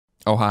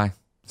Oh, hi.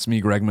 It's me,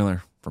 Greg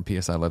Miller from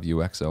PS I Love You,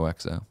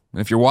 XOXO. And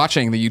if you're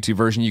watching the YouTube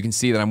version, you can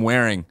see that I'm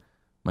wearing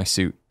my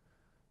suit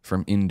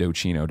from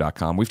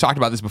Indochino.com. We've talked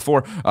about this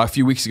before. A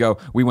few weeks ago,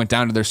 we went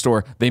down to their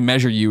store. They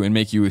measure you and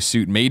make you a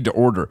suit made to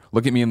order.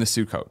 Look at me in the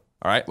suit coat.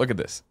 All right, look at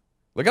this.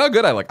 Look how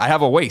good I look. I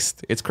have a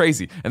waist. It's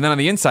crazy. And then on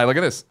the inside, look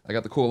at this. I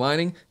got the cool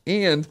lining,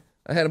 and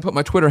I had to put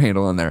my Twitter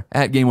handle in there,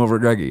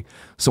 @GameOverGreggy.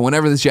 So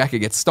whenever this jacket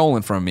gets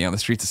stolen from me on the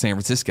streets of San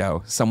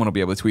Francisco, someone will be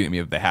able to tweet at me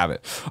if they have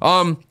it.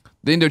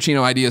 The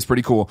Indochino idea is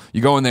pretty cool.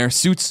 You go in there,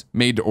 suits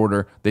made to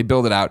order. They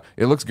build it out.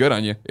 It looks good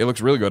on you. It looks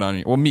really good on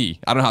you. Well, me.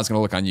 I don't know how it's going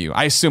to look on you.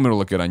 I assume it'll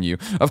look good on you.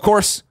 Of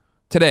course,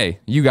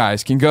 today, you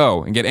guys can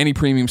go and get any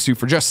premium suit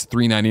for just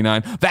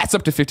 $3.99. That's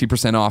up to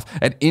 50% off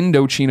at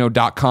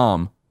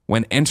Indochino.com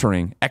when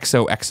entering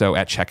XOXO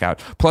at checkout.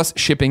 Plus,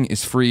 shipping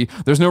is free.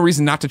 There's no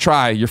reason not to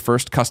try your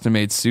first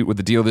custom-made suit with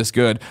a deal this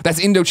good. That's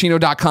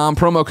Indochino.com,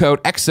 promo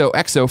code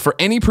XOXO for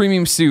any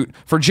premium suit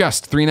for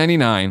just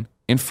 $3.99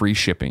 and free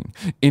shipping.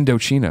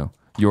 Indochino,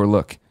 your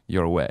look,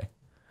 your way.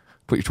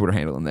 Put your Twitter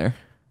handle in there.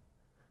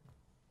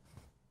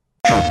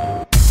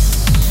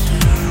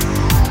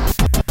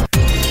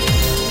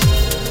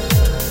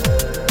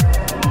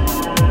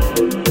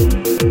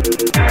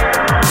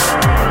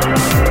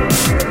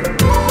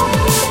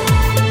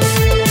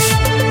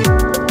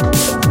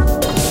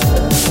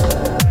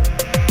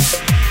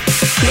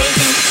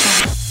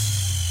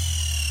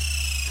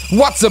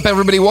 What's up,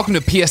 everybody? Welcome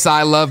to PS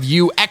I Love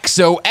You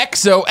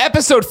XOXO,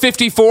 episode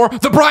 54,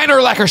 The Brian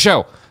Urlacher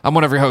Show. I'm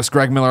one of your hosts,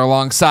 Greg Miller,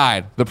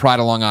 alongside the Pride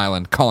of Long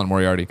Island, Colin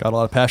Moriarty. Got a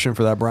lot of passion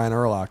for that Brian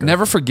Urlacher.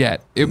 Never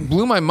forget, it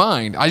blew my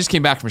mind. I just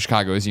came back from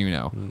Chicago, as you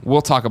know.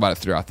 We'll talk about it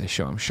throughout this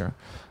show, I'm sure.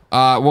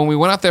 When we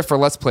went out there for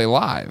Let's Play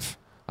Live,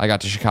 I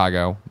got to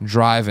Chicago,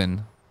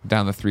 driving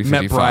down the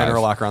 355. Met Brian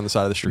Urlacher on the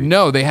side of the street.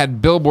 No, they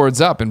had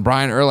billboards up, and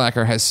Brian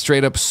Urlacher has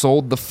straight up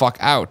sold the fuck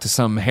out to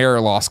some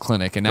hair loss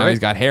clinic, and now he's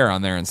got hair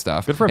on there and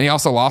stuff. Good for him. And he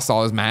also lost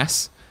all his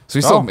mass. So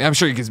he's still, I'm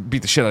sure he can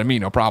beat the shit out of me,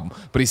 no problem.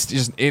 But he's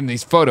just, in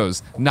these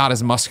photos, not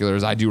as muscular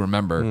as I do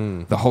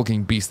remember the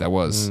hulking beast that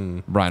was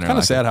Brian Urlacher. Kind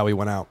of sad how he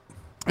went out.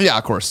 Yeah,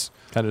 of course.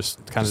 Kind of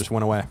just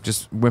went away.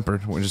 Just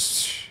whimpered.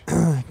 Just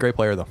Great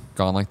player, though.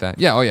 gone like that.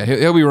 Yeah, oh yeah.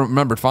 He'll be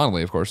remembered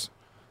fondly, of course.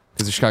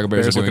 Because the Chicago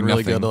Bears are doing looking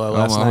really nothing. good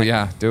last night.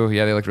 Yeah,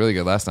 yeah, they looked really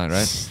good last night,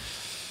 right?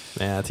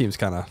 Yeah, that team's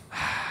kind of...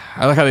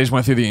 I like how they just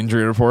went through the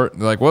injury report.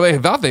 They're like, well, they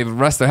thought they'd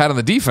rest their head on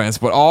the defense,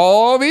 but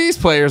all these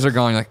players are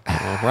going like...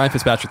 Ryan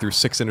Fitzpatrick threw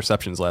 6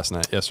 interceptions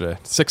yesterday.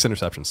 6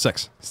 interceptions.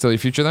 6. Still your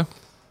future, though?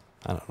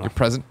 I don't know. Your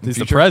present? He's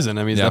future? the present.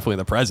 I mean, he's definitely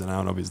the present. I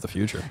don't know if he's the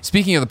future.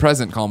 Speaking of the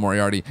present, Colin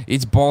Moriarty,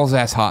 it's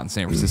balls-ass hot in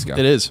San Francisco.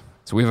 It is.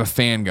 So we have a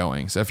fan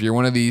going. So if you're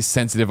one of these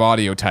sensitive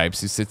audio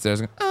types who sits there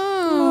and goes,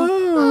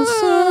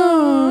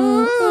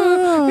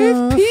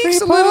 it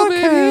peaks a little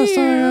bit here.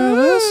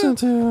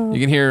 You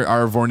can hear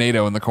our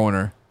Vornado in the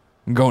corner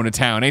going to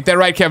town. Ain't that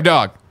right, Kev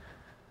Dog?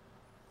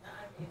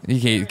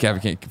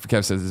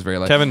 Kev says it's very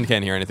loud. Kevin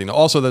can't hear anything.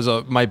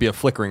 Also, might be a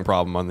flickering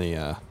problem on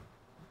the...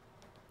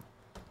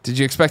 Did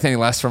you expect any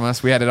less from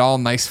us? We had it all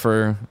nice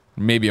for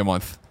maybe a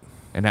month,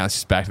 and now it's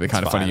just back to the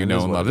kind of funny you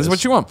know and love. This is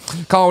what you want.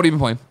 Colin, what have you been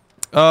playing?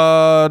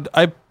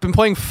 I've been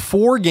playing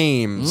 4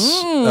 games.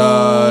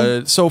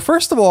 So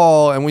first of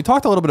all, and we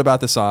talked a little bit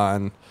about this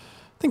on,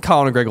 I think,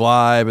 Colin and Greg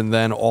Live, and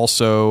then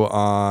also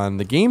on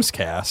the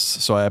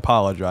Gamescast, so I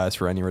apologize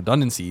for any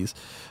redundancies.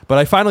 But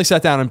I finally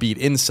sat down and beat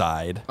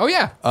Inside. Oh,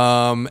 yeah.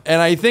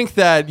 And I think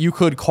that you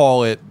could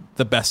call it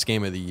the best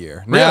game of the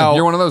year. Really? Now,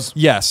 You're one of those?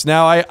 Yes.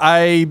 Now,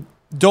 I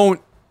don't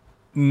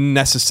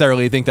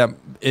necessarily think that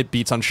it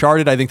beats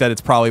Uncharted. I think that it's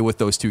probably with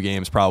those 2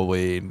 games,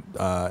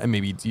 and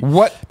maybe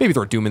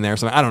throw Doom in there or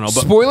something. I don't know.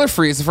 But spoiler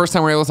free. It's the first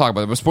time we're able to talk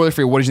about it. But spoiler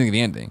free. What did you think of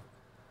the ending?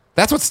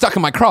 That's what's stuck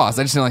in my cross.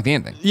 I just didn't like the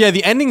ending. Yeah,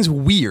 the ending's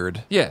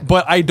weird. Yeah,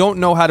 but I don't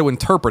know how to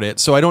interpret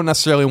it, so I don't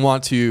necessarily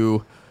want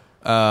to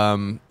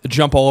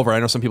jump all over. I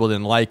know some people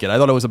didn't like it. I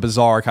thought it was a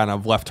bizarre kind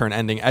of left turn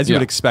ending, as you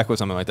would expect with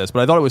something like this.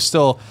 But I thought it was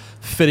still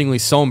fittingly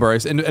somber.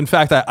 In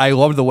fact, I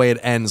love the way it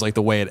ends,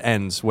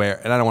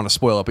 where, and I don't want to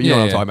spoil it, but you know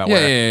what I'm talking about.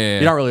 Where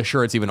you're not really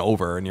sure it's even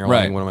over, and you're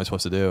like, what am I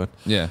supposed to do?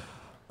 Yeah.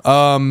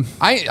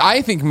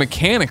 I think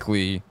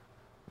mechanically,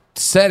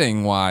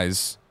 setting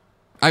wise,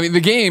 I mean,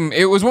 the game,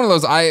 it was one of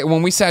those,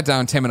 when we sat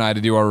down, Tim and I,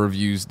 to do our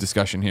reviews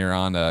discussion here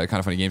on Kind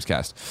of Funny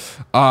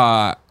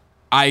Gamescast,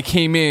 I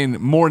came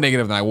in more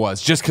negative than I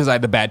was, just because I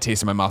had the bad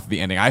taste in my mouth at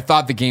the ending. I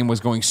thought the game was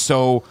going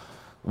so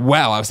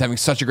well. I was having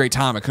such a great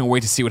time. I couldn't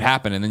wait to see what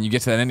happened. And then you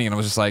get to that ending, and I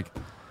was just like,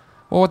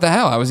 well, what the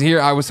hell? I was here.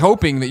 I was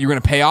hoping that you were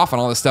going to pay off on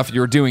all the stuff you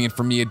were doing, and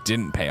for me, it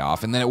didn't pay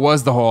off. And then it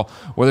was the whole,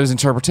 well, there's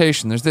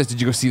interpretation. There's this. Did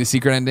you go see the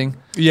secret ending?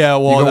 Yeah,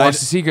 well, you go watch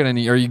the secret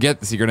ending, or you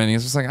get the secret ending.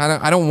 It's just like,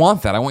 I don't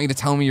want that. I want you to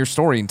tell me your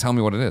story and tell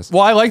me what it is.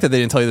 Well, I like that they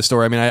didn't tell you the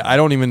story. I mean, I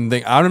don't even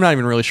think, I'm not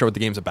even really sure what the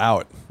game's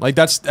about. Like,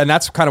 that's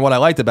kind of what I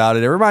liked about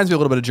it. It reminds me a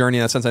little bit of Journey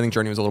in that sense. I think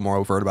Journey was a little more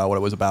overt about what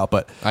it was about,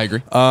 but I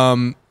agree.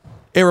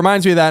 It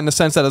reminds me of that in the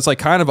sense that it's like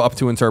kind of up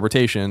to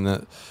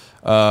interpretation.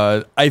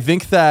 I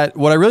think that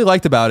what I really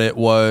liked about it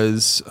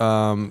was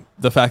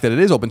the fact that it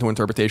is open to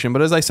interpretation.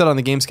 But as I said on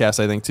the Gamescast,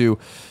 I think too,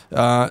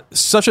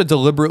 such a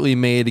deliberately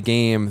made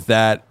game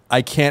that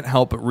I can't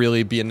help but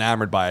really be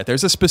enamored by it.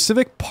 There's a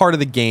specific part of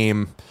the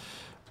game.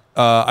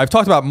 I've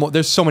talked about.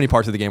 There's so many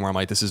parts of the game where I'm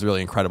like, this is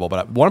really incredible.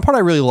 But one part I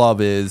really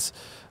love is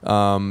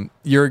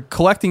you're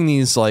collecting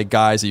these like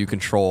guys that you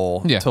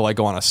control to like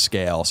go on a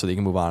scale so that you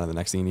can move on to the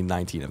next thing. You need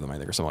 19 of them, I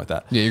think, or something like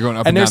that. Yeah, you're going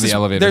up and down the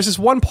elevator. There's this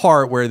one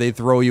part where they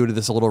throw you into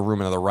this little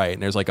room on the right,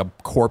 and there's like a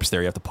corpse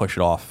there. You have to push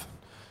it off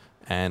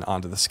and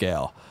onto the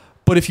scale.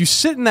 But if you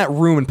sit in that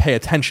room and pay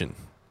attention,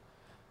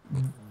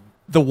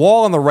 the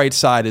wall on the right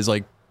side is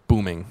like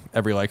booming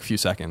every like few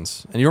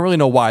seconds, and you don't really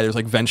know why. There's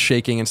like vents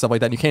shaking and stuff like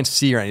that, and you can't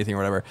see or anything or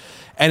whatever.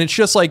 And it's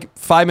just like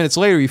 5 minutes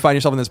later, you find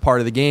yourself in this part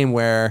of the game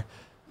where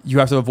you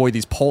have to avoid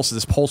this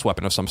pulse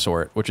weapon of some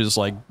sort, which is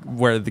like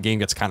where the game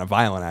gets kind of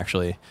violent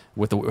actually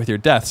with your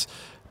deaths.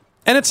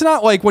 And it's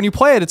not like when you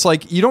play it, it's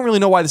like you don't really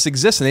know why this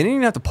exists, and they didn't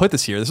even have to put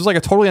this here. This was like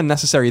a totally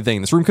unnecessary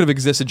thing. This room could have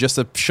existed just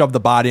to shove the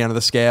body onto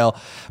the scale,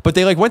 but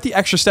they like went the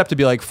extra step to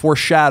be like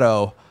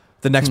foreshadow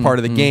the next part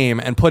of the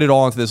game and put it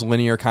all into this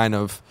linear kind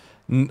of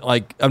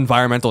like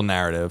environmental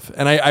narrative.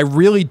 And I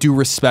really do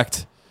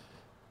respect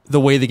the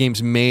way the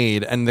game's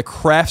made and the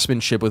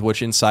craftsmanship with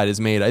which Inside is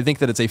made. I think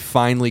that it's a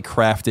finely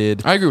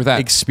crafted I agree with that.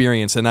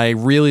 experience, and I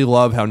really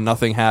love how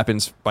nothing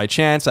happens by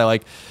chance. I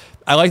like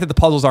that the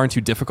puzzles aren't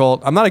too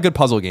difficult. I'm not a good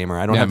puzzle gamer.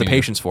 I don't have the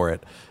patience for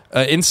it.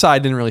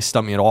 Inside didn't really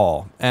stump me at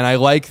all, and I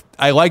liked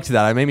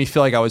that. It made me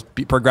feel like I was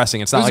progressing.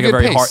 It's not like a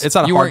very pace. hard. It's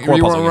not a hardcore puzzle.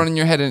 You weren't game. running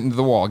your head into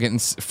the wall, getting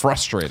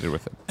frustrated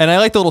with it. And I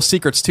like the little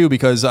secrets too,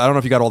 because I don't know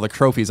if you got all the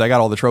trophies. I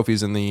got all the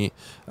trophies in the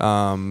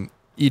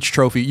each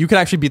trophy. You can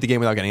actually beat the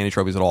game without getting any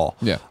trophies at all.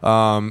 Yeah.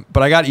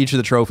 But I got each of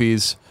the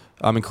trophies,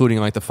 including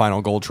like the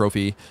final gold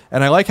trophy.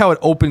 And I like how it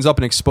opens up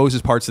and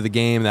exposes parts of the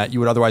game that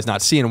you would otherwise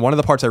not see. And one of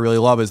the parts I really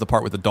love is the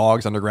part with the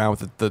dogs underground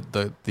with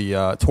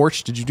the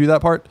torch. Did you do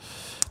that part?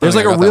 There's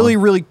like a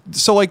really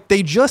so like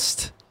they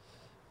just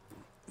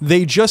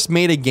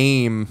made a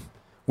game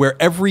where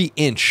every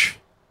inch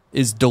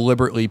is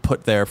deliberately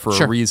put there for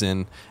a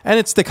reason, and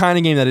it's the kind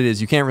of game that it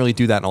is. You can't really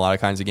do that in a lot of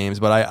kinds of games,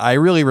 but I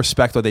really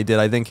respect what they did.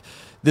 I think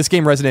this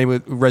game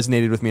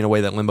resonated with me in a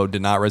way that Limbo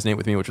did not resonate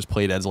with me, which was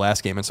Playdead's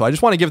last game, and so I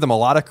just want to give them a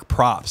lot of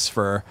props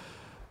for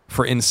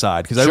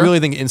Inside, because I really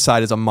think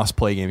Inside is a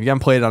must-play game. If you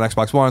haven't played it on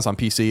Xbox One, it's on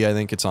PC. I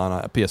think it's on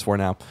PS4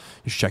 now.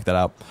 You should check that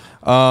out.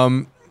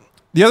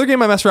 The other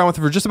game I messed around with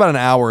for just about an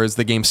hour is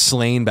the game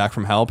Slain Back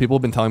from Hell. People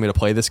have been telling me to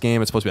play this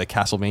game. It's supposed to be like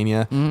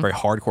Castlevania, very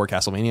hardcore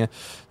Castlevania.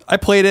 I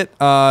played it.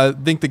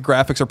 Think the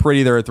graphics are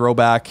pretty. They're a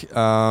throwback. It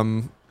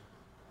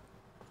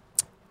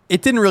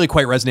didn't really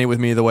quite resonate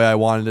with me the way I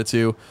wanted it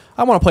to.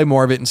 I want to play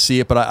more of it and see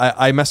it, but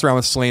I messed around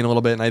with Slain a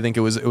little bit, and I think it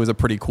was a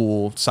pretty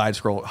cool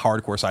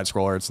hardcore side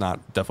scroller. It's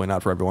definitely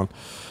not for everyone.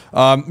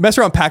 Messed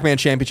around Pac-Man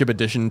Championship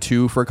Edition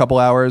 2 for a couple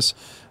hours.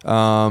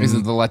 Is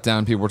it the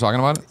letdown people were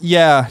talking about?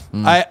 Yeah,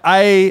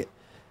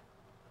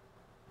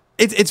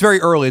 It's very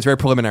early. It's very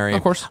preliminary.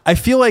 Of course. I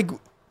feel like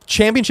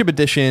Championship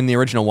Edition, the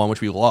original one, which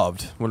we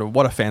loved,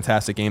 what a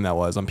fantastic game that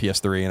was on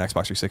PS3 and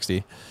Xbox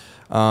 360.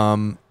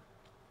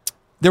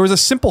 There was a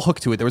simple hook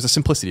to it. There was a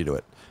simplicity to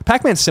it.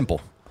 Pac-Man's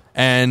simple.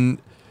 And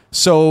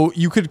so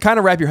you could kind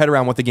of wrap your head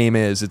around what the game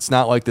is. It's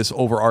not like this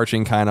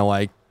overarching kind of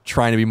like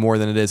trying to be more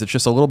than it is. It's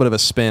just a little bit of a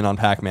spin on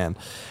Pac-Man.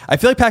 I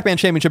feel like Pac-Man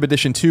Championship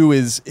Edition 2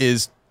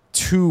 is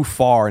too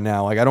far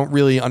now. Like, I don't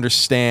really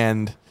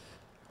understand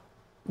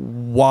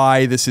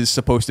why this is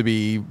supposed to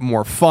be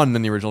more fun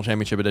than the original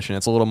Championship Edition.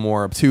 It's a little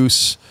more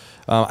obtuse.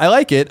 I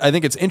like it. I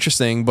think it's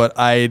interesting, but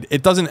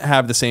it doesn't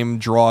have the same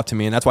draw to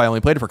me, and that's why I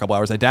only played it for a couple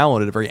hours. I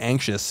downloaded it very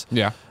anxious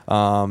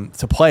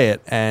to play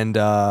it, and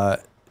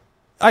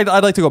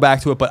I'd like to go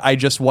back to it, but I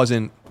just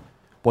wasn't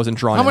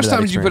drawn. How much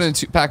time did you put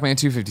into Pac-Man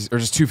 250 or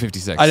just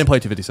 256? I didn't play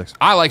 256.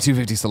 I like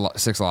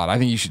 256 a lot. I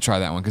think you should try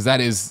that one, because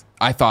that is,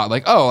 I thought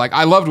like,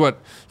 I loved what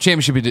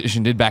Championship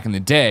Edition did back in the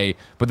day,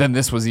 but then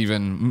this was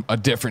even a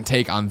different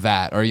take on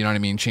that, or you know what I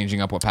mean,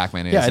 changing up what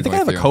Pac-Man is. Yeah, I think I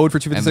have a code for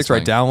 256 where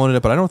I downloaded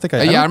it, but I don't think I.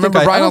 I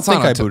remember Brian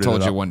Altano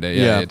told you one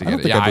day.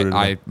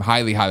 I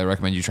highly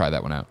recommend you try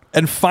that one out.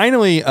 And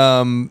finally,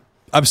 I'm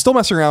still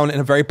messing around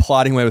in a very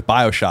plodding way with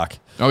BioShock.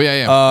 Oh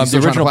yeah. The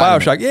original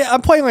BioShock. Yeah,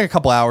 I'm playing like a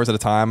couple hours at a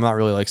time. I'm not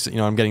really like,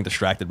 I'm getting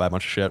distracted by a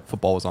bunch of shit.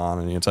 Football was on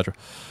and etc.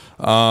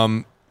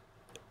 I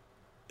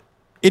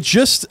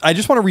just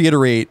want to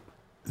reiterate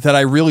that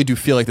I really do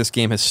feel like this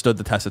game has stood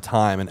the test of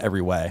time in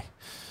every way.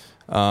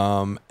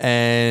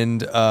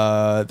 And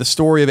the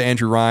story of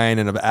Andrew Ryan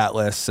and of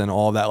Atlas and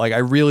all of that, like I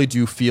really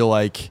do feel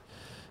like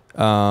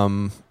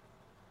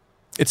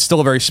it's still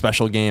a very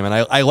special game. And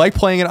I like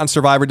playing it on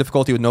Survivor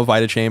difficulty with no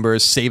Vita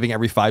Chambers, saving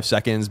every 5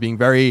 seconds, being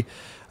very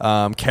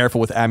careful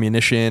with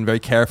ammunition, very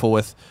careful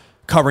with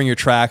covering your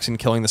tracks and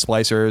killing the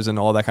splicers and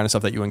all that kind of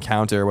stuff that you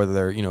encounter, whether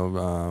they're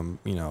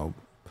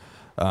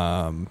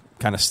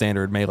kind of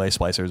standard melee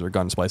splicers or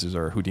gun splicers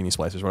or Houdini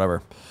splicers,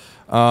 whatever.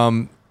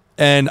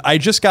 And I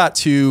just got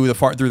to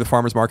through the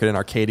farmer's market in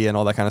Arcadia and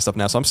all that kind of stuff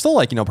now. So I'm still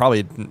like,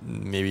 probably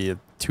maybe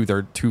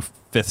 2/5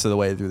 of the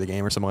way through the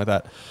game or something like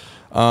that.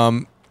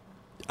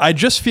 I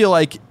just feel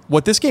like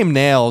what this game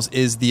nails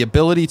is the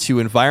ability to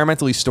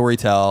environmentally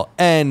storytell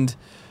and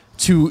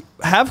to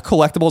have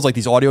collectibles like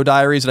these audio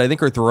diaries that I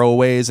think are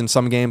throwaways in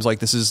some games. Like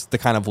this is the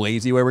kind of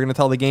lazy way we're going to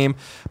tell the game.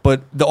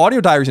 But the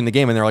audio diaries in the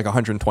game, and there are like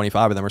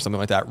 125 of them or something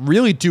like that,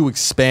 really do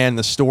expand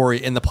the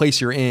story in the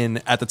place you're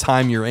in at the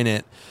time you're in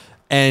it,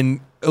 and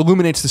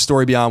illuminates the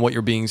story beyond what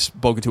you're being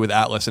spoken to with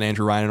Atlas and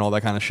Andrew Ryan and all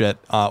that kind of shit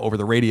over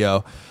the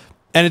radio.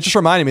 And it just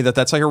reminded me that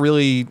that's like a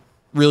really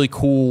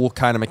cool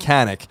kind of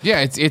mechanic.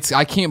 Yeah, it's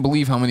I can't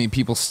believe how many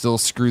people still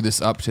screw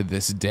this up to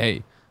this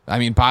day. I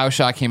mean,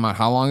 BioShock came out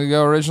how long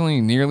ago originally?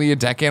 Nearly a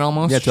decade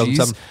almost? Yeah,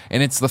 2007.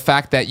 And it's the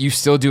fact that you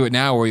still do it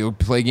now where you'll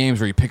play games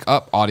where you pick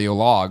up audio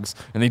logs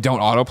and they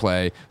don't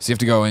autoplay. So you have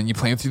to go and you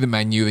play them through the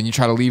menu, then you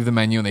try to leave the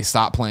menu and they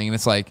stop playing. And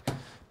it's like,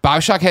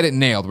 BioShock had it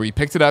nailed where you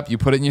picked it up, you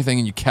put it in your thing,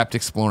 and you kept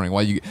exploring.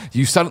 While you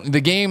suddenly,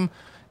 the game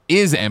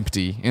is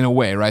empty in a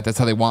way, right? That's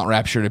how they want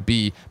Rapture to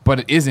be,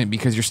 but it isn't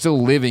because you're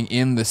still living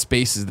in the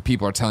spaces that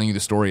people are telling you the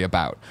story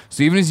about.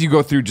 So even as you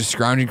go through just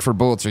scrounging for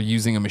bullets or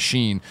using a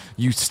machine,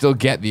 you still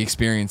get the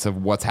experience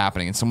of what's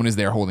happening, and someone is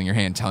there holding your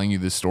hand, telling you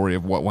the story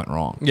of what went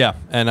wrong. Yeah,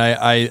 and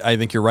I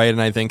think you're right,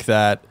 and I think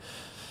that,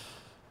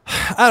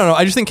 I don't know,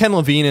 I just think Ken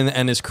Levine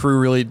and his crew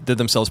really did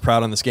themselves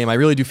proud on this game. I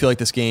really do feel like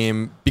this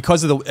game,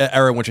 because of the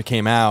era in which it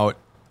came out,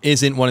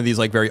 isn't one of these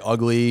like very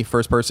ugly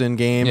first-person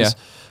games. Yeah.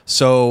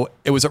 So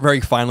it was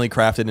very finely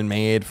crafted and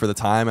made for the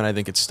time, and I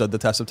think it stood the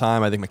test of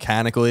time. I think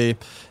mechanically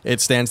it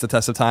stands the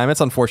test of time.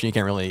 It's unfortunate you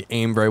can't really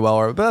aim very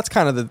well, but that's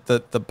kind of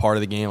the part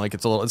of the game. Like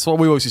it's what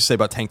we always used to say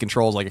about tank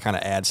controls. Like it kind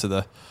of adds to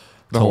the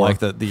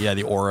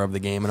aura of the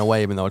game in a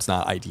way, even though it's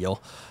not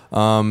ideal.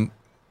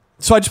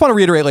 So I just want to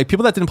reiterate, like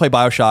people that didn't play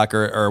BioShock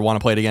or want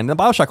to play it again, the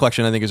BioShock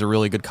collection I think is a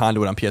really good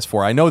conduit on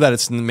PS4. I know that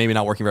it's maybe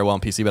not working very well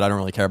on PC, but I don't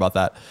really care about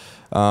that.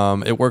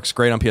 It works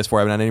great on PS4. I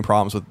haven't had any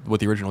problems with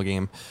the original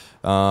game.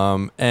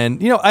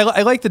 And you know,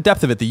 I like the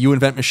depth of it. The you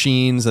invent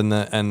machines and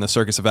the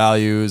circus of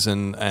values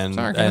and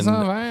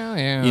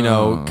you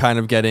know, kind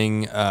of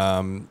getting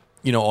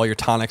you know, all your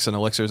tonics and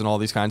elixirs and all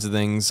these kinds of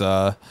things.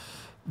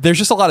 There's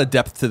just a lot of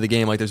depth to the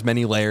game. Like there's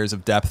many layers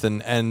of depth,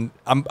 and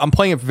I'm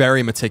playing it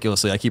very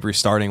meticulously. I keep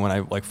restarting when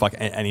I like fuck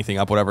anything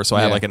up, whatever. So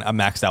I have like a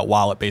maxed out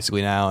wallet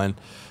basically now, and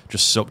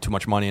just so too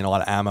much money and a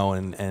lot of ammo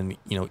and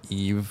you know,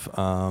 Eve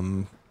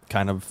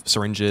kind of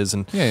syringes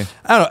and I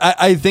don't know.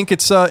 I think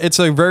it's a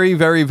very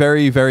very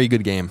very very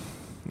good game,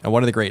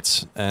 one of the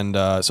greats, and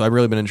so I've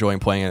really been enjoying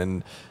playing it,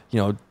 and you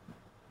know,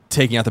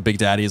 taking out the big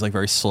daddies like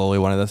very slowly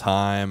one at a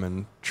time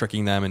and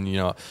tricking them, and you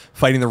know,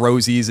 fighting the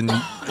Rosies and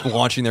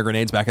launching their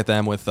grenades back at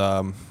them with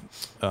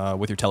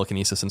your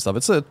telekinesis and stuff.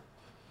 It's a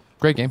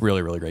great game,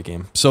 really really great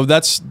game. So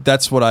that's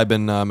what I've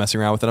been messing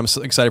around with, and I'm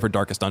so excited for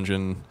Darkest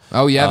Dungeon.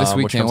 Oh yeah, this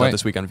week which comes out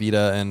this week on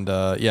Vita, and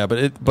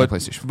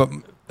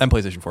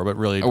PlayStation 4, but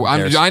really,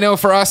 I know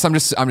for us, I'm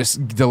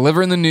just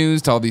delivering the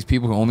news to all these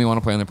people who only want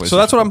to play on their PlayStation. So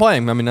that's what I'm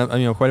playing. I mean,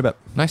 you know, quite a bit.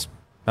 Nice.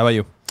 How about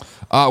you?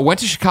 Went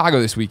to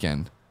Chicago this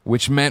weekend,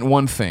 which meant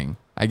one thing: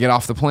 I get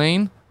off the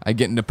plane, I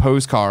get into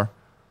Poe's car,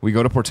 we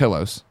go to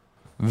Portillo's,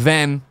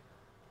 then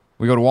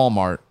we go to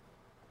Walmart,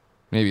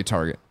 maybe a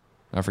Target.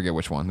 I forget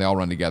which one. They all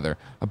run together.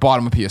 I bought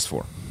him a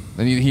PS4.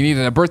 Then he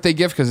needed a birthday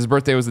gift because his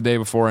birthday was the day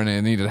before, and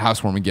he needed a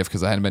housewarming gift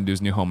because I hadn't been to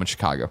his new home in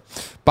Chicago.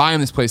 Buy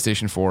him this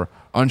PlayStation 4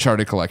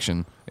 Uncharted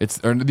collection. It's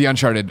the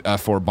Uncharted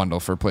 4 bundle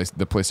for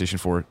the PlayStation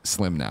 4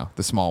 Slim now,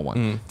 the small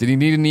one. Did he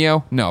need a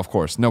Neo? No, of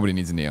course. Nobody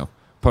needs a Neo.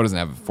 Poe doesn't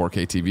have a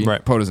 4K TV.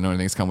 Right. Poe doesn't know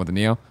anything's come with a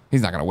Neo.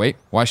 He's not going to wait.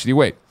 Why should he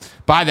wait?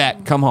 Buy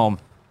that, come home,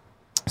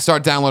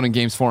 start downloading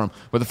games for him.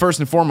 But the first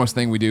and foremost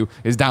thing we do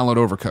is download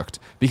Overcooked.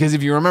 Because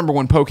if you remember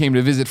when Poe came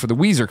to visit for the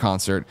Weezer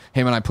concert,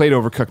 him and I played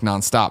Overcooked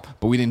nonstop,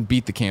 but we didn't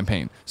beat the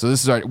campaign. So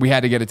we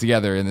had to get it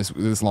together in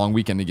this long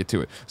weekend to get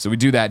to it. So we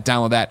do that,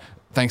 download that.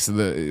 Thanks to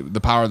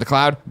the power of the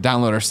cloud,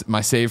 download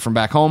my save from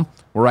back home.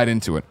 We're right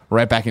into it. We're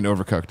right back into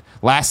Overcooked.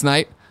 Last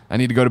night, I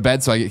need to go to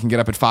bed so I can get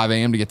up at 5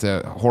 a.m. to get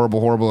to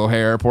horrible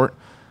O'Hare Airport.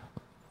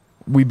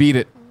 We beat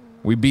it.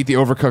 We beat the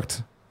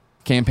Overcooked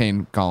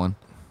campaign, Colin,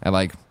 at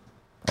like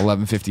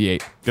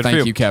 11:58.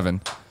 Thank you,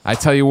 Kevin. I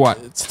tell you what,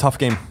 it's a tough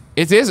game.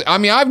 It is. I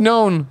mean, I've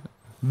known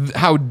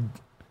how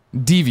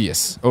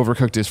devious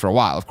Overcooked is for a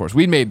while. Of course,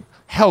 we'd made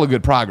hella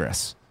good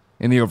progress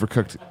in the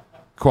Overcooked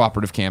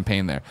cooperative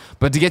campaign there,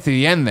 but to get to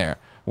the end there,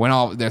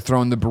 when they're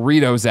throwing the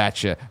burritos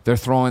at you, they're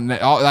throwing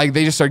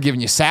they just start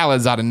giving you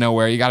salads out of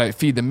nowhere. You got to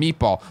feed the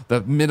meatball.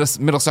 The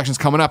middle section's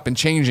coming up and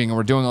changing, and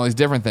we're doing all these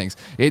different things.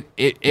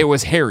 It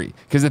was hairy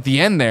because at the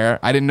end there,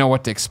 I didn't know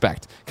what to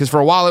expect. Because for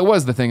a while it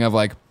was the thing of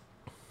like,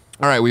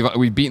 all right,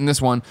 we've beaten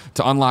this one.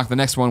 To unlock the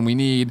next one, we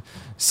need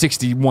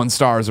 61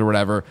 stars or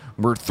whatever.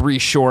 We're 3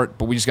 short,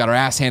 but we just got our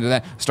ass handed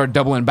that. Start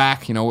doubling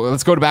back. You know,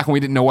 let's go to back when we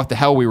didn't know what the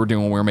hell we were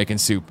doing when we were making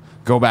soup.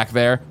 Go back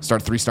there,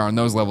 start 3-star on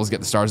those levels, get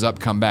the stars up,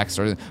 come back,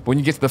 start. But when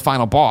you get to the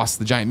final boss,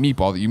 the giant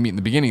meatball that you meet in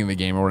the beginning of the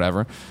game or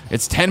whatever,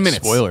 it's 10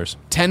 minutes. Spoilers.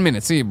 10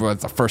 minutes. See, but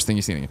it's the first thing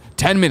you see.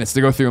 10 minutes to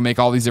go through and make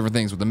all these different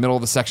things with the middle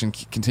of the section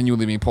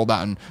continually being pulled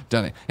out and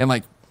done it. And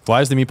like,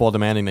 why is the meatball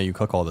demanding that you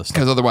cook all this stuff?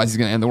 Because otherwise he's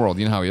going to end the world.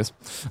 You know how he is.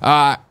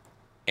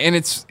 And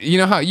it's, you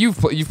know how you've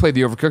played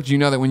the Overcooked. You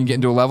know that when you get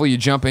into a level, you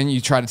jump in,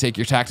 you try to take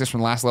your tactics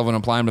from the last level and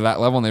apply them to that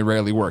level, and they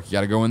rarely work. You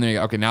got to go in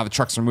there. Okay, now the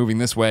trucks are moving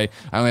this way.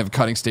 I only have a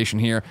cutting station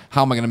here.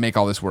 How am I going to make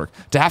all this work?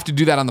 To have to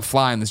do that on the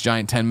fly in this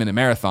giant 10-minute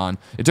marathon,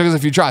 it took us a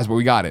few tries, but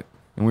we got it.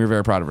 And we were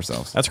very proud of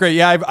ourselves. That's great.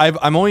 Yeah,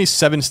 I'm only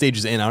 7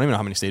 stages in. I don't even know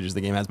how many stages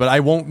the game has, but I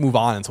won't move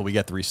on until we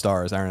get 3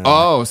 stars. Aaron.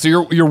 Oh, so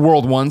you're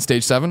World 1,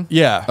 Stage 7?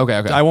 Yeah. Okay.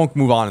 I won't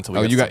move on until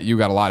we get you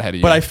got a lot ahead of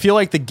you. But I feel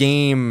like the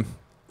game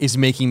is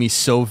making me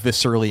so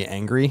viscerally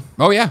angry.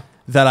 Oh, yeah.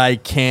 That I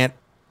can't,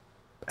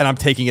 and I'm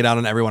taking it out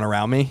on everyone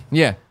around me.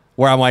 Yeah.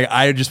 Where I'm like,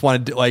 I just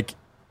want to, like,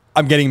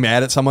 I'm getting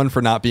mad at someone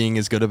for not being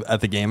as good at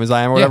the game as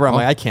I am or whatever. I'm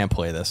like, I can't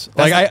play this.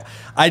 Like,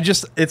 I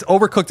just, it's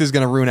Overcooked is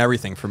going to ruin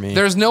everything for me.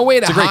 There's no way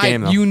to it's a great hide.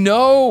 Game, though. You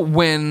know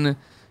when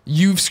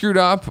you've screwed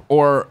up,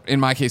 or in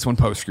my case, when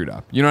Poe screwed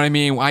up. You know what I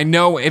mean? I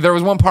know there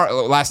was one part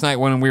last night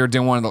when we were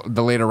doing one of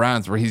the later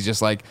rounds where he's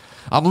just like,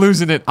 I'm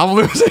losing it.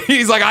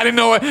 He's like, I didn't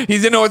know it. He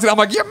didn't know what to do. I'm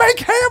like, you make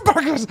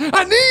hamburgers.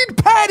 I need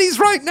patties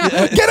right now.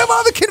 Get them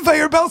on the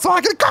conveyor belt so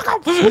I can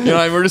cook them. You know,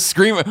 and we're just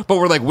screaming, but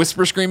we're like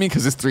whisper screaming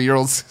because this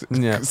 3-year-old's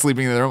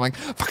sleeping in the room. Like,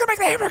 fucking make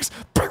the hamburgers.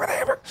 Bring me the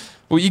hamburgers.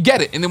 Well, you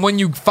get it. And then when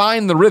you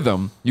find the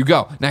rhythm, you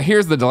go. Now,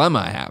 here's the dilemma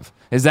I have.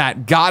 Is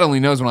that God only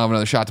knows when I'll have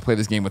another shot to play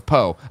this game with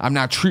Poe. I'm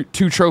now 2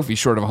 trophies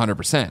short of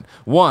 100%.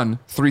 1,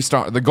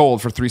 3-star, the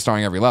gold for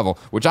 3-starring every level,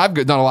 which I've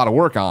done a lot of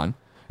work on.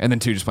 And then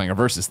 2, just playing a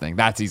versus thing.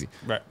 That's easy.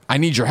 Right. I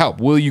need your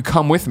help. Will you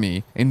come with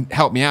me and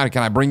help me out?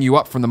 Can I bring you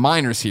up from the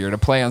minors here to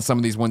play on some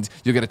of these ones?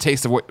 You'll get a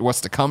taste of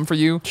what's to come for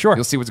you. Sure.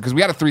 You'll see because we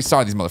got to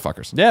 3-star these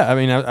motherfuckers. Yeah, I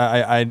mean,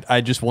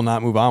 I just will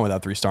not move on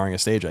without 3-starring a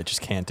stage. I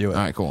just can't do it.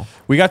 All right, cool.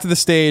 We got to the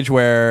stage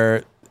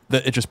where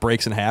it just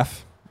breaks in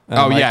half. And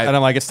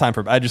I'm like, it's time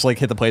for. I just like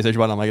hit the PlayStation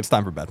button. I'm like, it's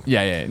time for bed.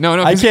 Yeah.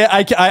 No. I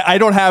can't. I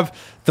don't have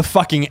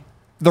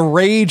the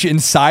rage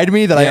inside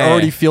me that I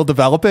already feel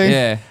developing.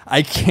 Yeah.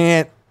 I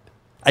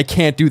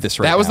can't do this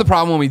right now. That was the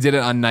problem when we did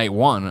it on night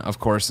 1, of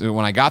course.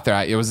 When I got there,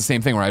 it was the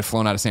same thing where I'd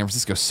flown out of San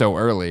Francisco so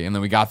early, and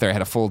then we got there, I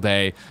had a full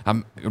day.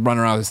 I'm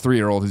running around with this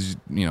 3-year-old who's,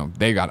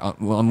 they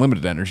got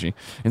unlimited energy.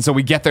 And so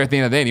we get there at the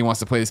end of the day, and he wants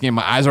to play this game.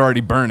 My eyes are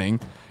already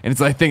burning. And it's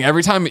like thing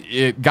every time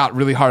it got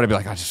really hard, I'd be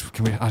like, I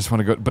just want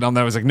to go. But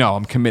I was like, no,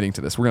 I'm committing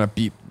to this. We're going to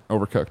beat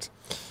Overcooked.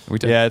 We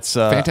did. Yeah, it's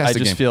fantastic I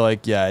just game. Feel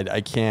like,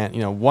 I can't,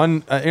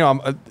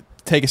 I'm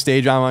take a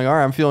stage on, I'm like, all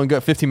right, I'm feeling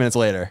good. 15 minutes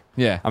later.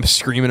 Yeah. I'm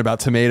screaming about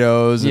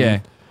tomatoes.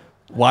 And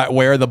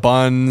where are the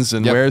buns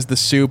and where's the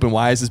soup and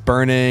why is this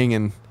burning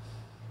and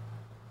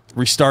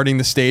restarting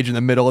the stage in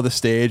the middle of the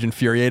stage,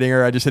 infuriating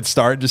her. I just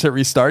hit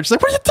restart. She's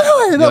like, what are you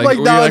doing? And I'm like,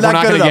 no, we're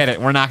not going to get it.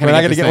 We're not going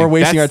to get it. We're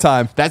wasting our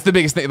time. That's the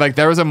biggest thing. Like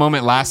there was a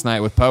moment last night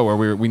with Poe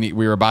where we needed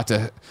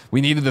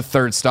the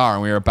 3rd star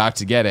and we were about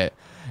to get it.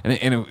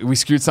 And we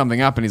screwed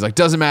something up and he's like,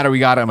 doesn't matter, we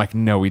got it. I'm like,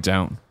 no, we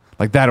don't.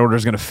 Like that order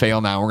is going to fail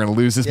now. We're going to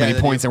lose this many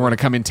points and we're going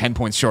to come in 10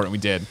 points short. And we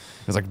did.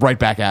 It was like right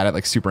back at it,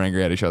 like super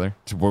angry at each other.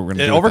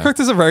 Overcooked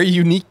is a very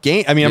unique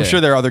game. I mean, I'm sure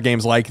there are other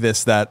games like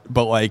this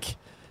but like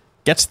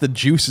gets the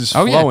juices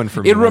flowing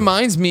for me. It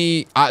reminds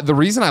me, the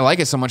reason I like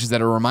it so much is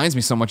that it reminds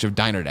me so much of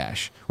Diner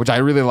Dash, which I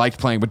really liked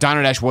playing. But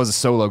Diner Dash was a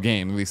solo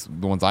game, at least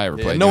the ones I ever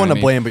played. No one to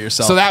blame but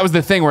yourself. So that was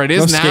the thing where it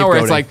is now, where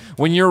it's like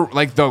when you're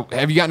like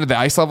have you gotten to the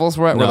ice levels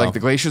where like the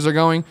glaciers are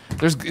going?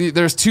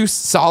 There's 2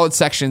 solid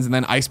sections and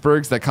then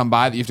icebergs that come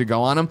by that you have to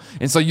go on them,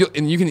 and so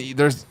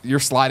you're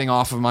sliding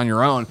off of them on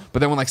your own. But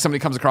then when like somebody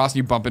comes across and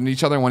you bump into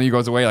each other, and one of you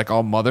goes away, like,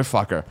 oh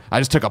motherfucker, I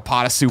just took a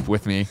pot of soup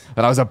with me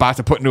that I was about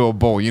to put into a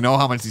bowl. You know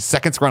how many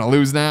seconds we're gonna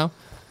lose now?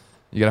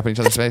 You get up in each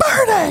other's face.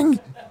 Burning!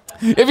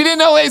 If you didn't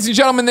know, ladies and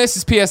gentlemen, this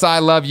is PSI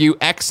Love You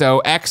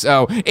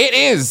XOXO. It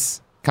is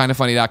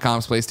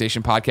KindaFunny.com's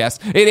PlayStation podcast.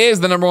 It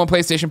is the #1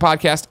 PlayStation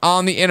podcast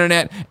on the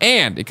internet,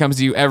 and it comes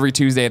to you every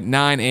Tuesday at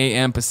 9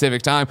 a.m.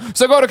 Pacific time.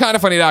 So go to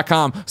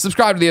KindaFunny.com,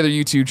 subscribe to the other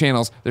YouTube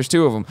channels. There's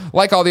 2 of them.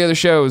 Like all the other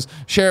shows,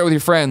 share it with your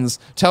friends,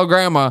 tell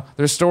grandma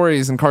there's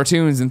stories and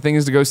cartoons and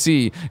things to go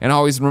see, and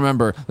always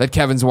remember that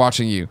Kevin's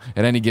watching you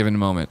at any given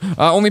moment.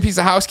 Only piece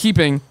of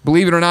housekeeping,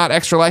 believe it or not,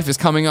 Extra Life is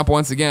coming up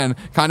once again.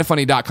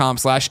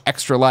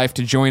 KindaFunny.com/Extra Life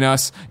to join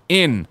us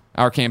in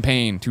our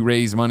campaign to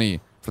raise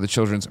money for the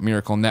Children's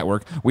Miracle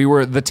Network. We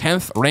were the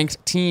 10th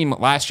ranked team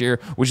last year,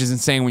 which is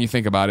insane when you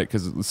think about it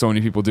because so many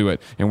people do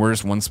it, and we're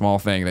just one small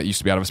thing that used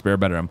to be out of a spare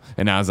bedroom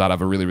and now is out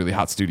of a really, really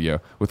hot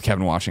studio with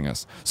Kevin watching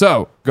us.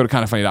 So go to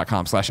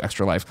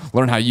KindaFunny.com/Extra Life.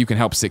 Learn how you can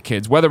help sick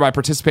kids, whether by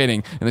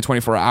participating in the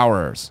 24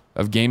 hours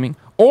of gaming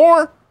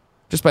or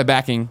just by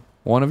backing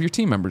one of your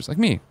team members like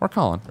me or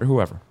Colin or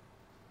whoever.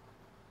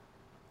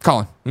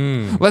 Colin,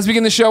 let's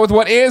begin the show with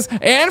what is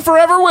and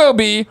forever will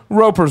be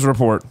Roper's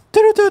Report.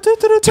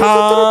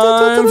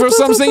 Time for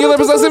some singular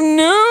possessive news.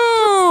 There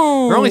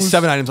are only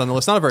 7 items on the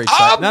list. Not a very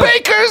exciting.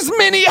 Baker's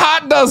Mini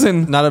Hot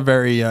Dozen. Not a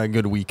very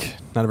good week.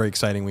 Not a very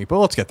exciting week, but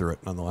let's get through it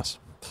nonetheless.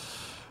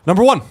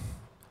 Number 1,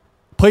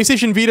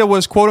 PlayStation Vita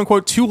was quote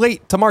unquote too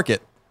late to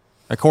market,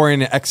 according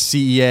to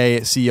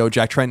ex-CEA CEO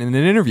Jack Trent in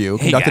an interview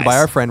conducted by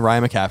our friend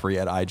Ryan McCaffrey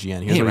at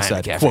IGN. Here's what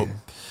he said. Quote,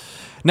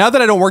 now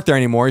that I don't work there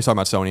anymore, he's talking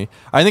about Sony,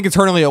 I think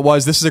internally it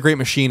was, this is a great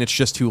machine, it's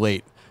just too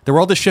late. The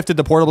world has shifted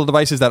to portable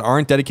devices that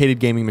aren't dedicated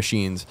gaming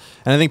machines,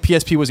 and I think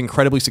PSP was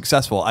incredibly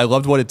successful. I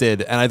loved what it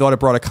did, and I thought it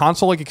brought a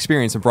console-like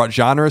experience and brought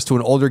genres to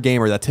an older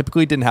gamer that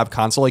typically didn't have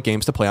console-like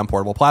games to play on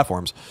portable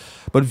platforms.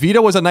 But Vita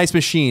was a nice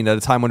machine at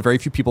a time when very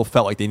few people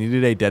felt like they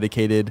needed a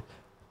dedicated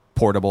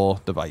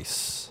portable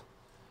device.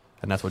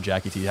 And that's what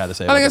Jackie T had to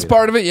say. I think that's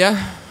part of it,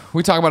 yeah.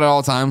 We talk about it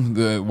all the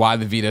time, why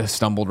the Vita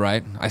stumbled,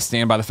 right? I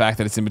stand by the fact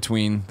that it's in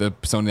between the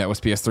Sony that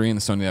was PS3 and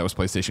the Sony that was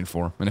PlayStation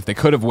 4. And if they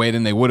could have waited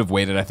and they would have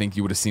waited, I think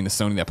you would have seen the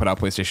Sony that put out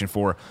PlayStation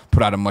 4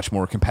 put out a much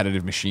more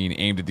competitive machine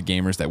aimed at the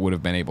gamers that would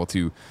have been able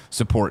to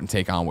support and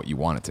take on what you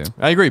wanted to.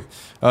 I agree.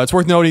 It's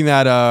worth noting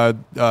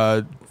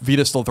that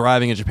Vita's still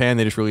thriving in Japan.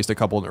 They just released a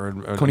couple, or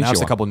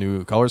announced a couple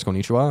new colors.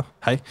 Konnichiwa.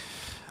 Hi.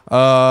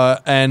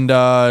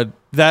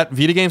 That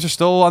Vita games are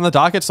still on the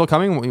docket, still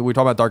coming. We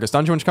talk about Darkest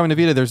Dungeon, which is coming to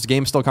Vita. There's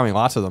games still coming,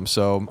 lots of them.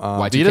 So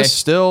Vita's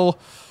still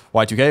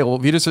Y2K. Well,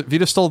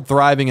 Vita's still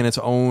thriving in its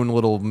own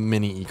little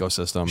mini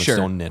ecosystem. It's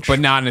still niche, but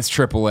not in its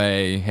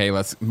AAA. Hey,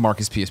 let's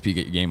Marcus PSP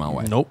get your game on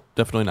way. Nope,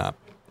 definitely not.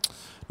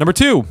 Number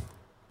 2.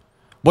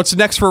 What's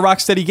next for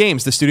Rocksteady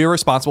Games, the studio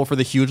responsible for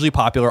the hugely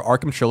popular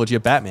Arkham trilogy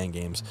of Batman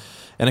games?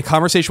 In a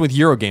conversation with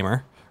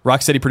Eurogamer,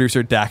 Rocksteady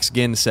producer Dax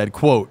Ginn said,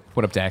 quote,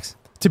 "What up, Dax?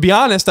 To be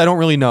honest, I don't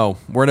really know.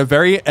 We're in a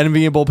very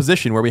enviable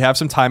position where we have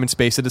some time and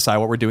space to decide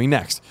what we're doing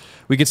next.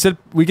 We could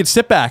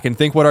sit back and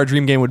think what our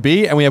dream game would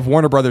be, and we have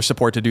Warner Brothers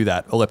support to do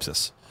that.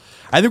 Ellipsis.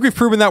 I think we've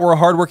proven that we're a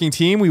hardworking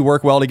team, we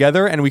work well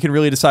together, and we can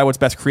really decide what's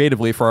best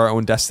creatively for our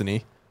own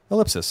destiny.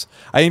 Ellipsis.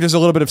 I think there's a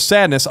little bit of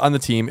sadness on the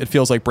team. It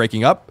feels like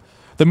breaking up.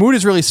 The mood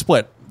is really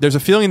split. There's a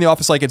feeling in the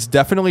office like it's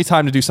definitely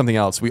time to do something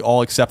else. We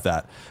all accept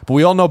that. But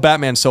we all know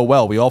Batman so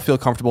well. We all feel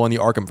comfortable in the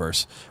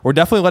Arkhamverse. We're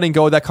definitely letting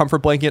go of that comfort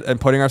blanket and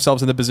putting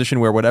ourselves in the position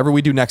where whatever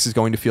we do next is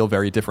going to feel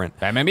very different.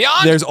 Batman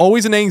Beyond! There's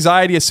always an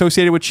anxiety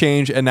associated with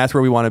change, and that's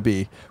where we want to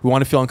be. We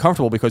want to feel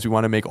uncomfortable because we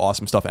want to make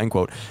awesome stuff, end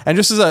quote. And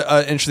just as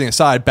an interesting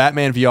aside,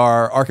 Batman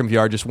VR, Arkham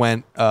VR just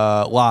went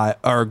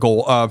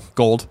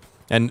gold.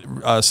 And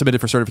submitted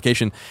for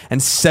certification,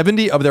 and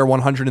 70 of their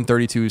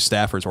 132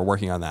 staffers were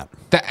working on that.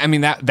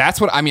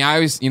 That's what I mean. I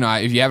always,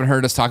 if you haven't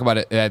heard us talk about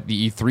it at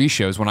the E3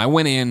 shows, when I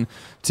went in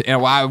to,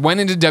 I went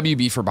into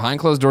WB for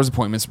behind closed doors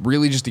appointments,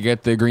 really just to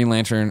get the Green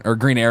Lantern or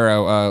Green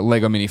Arrow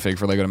Lego minifig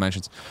for Lego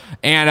Dimensions,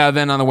 and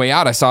then on the way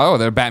out, I saw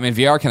the Batman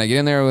VR. Can I get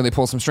in there? They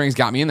pulled some strings,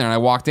 got me in there, and I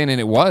walked in, and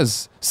it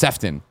was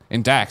Sefton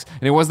and Dax,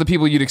 and it was the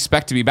people you'd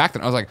expect to be back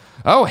then. I was like,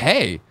 oh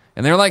hey.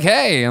 And they're like,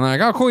 hey. And they're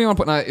like, oh, cool. You want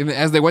to put... And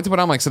as they went to put it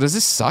on, I'm like, so does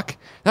this suck?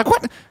 Like,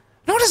 what?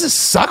 No, does this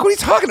suck? What are you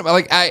talking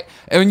about? And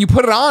when you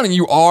put it on and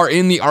you are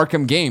in the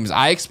Arkham games,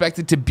 I expect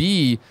it to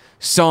be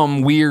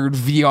some weird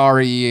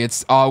VR-y.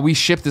 It's, we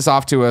shipped this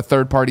off to a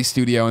third-party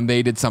studio and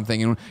they did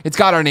something. And it's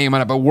got our name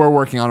on it, but we're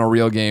working on a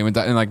real game.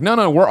 And like,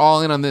 no, we're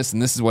all in on this.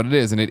 And this is what it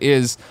is. And it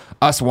is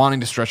us wanting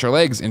to stretch our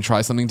legs and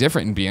try something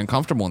different and be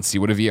uncomfortable and see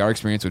what a VR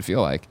experience would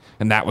feel like.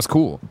 And that was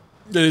cool.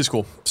 It is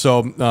cool.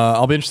 So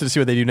I'll be interested to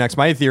see what they do next.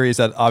 My theory is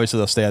that obviously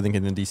they'll stay, I think,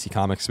 in the DC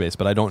Comics space,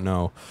 but I don't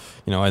know.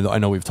 I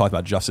know we've talked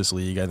about Justice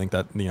League. I think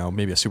that,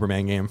 maybe a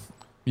Superman game.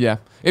 Yeah.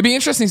 It'd be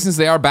interesting since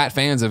they are Bat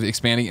fans of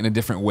expanding in a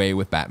different way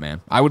with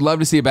Batman. I would love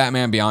to see a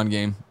Batman Beyond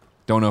game.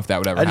 Don't know if that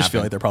would ever happen. I just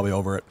feel like they're probably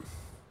over it.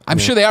 I'm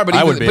sure they are, but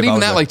even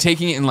that, like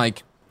taking it and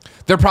like,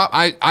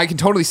 I can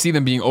totally see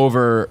them being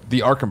over the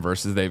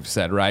Arkhamverse, as they've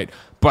said, right?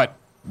 But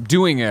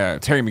doing a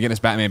Terry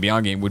McGinnis Batman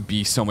Beyond game would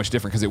be so much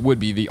different because it would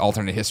be the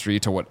alternate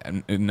history to what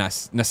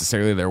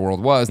necessarily their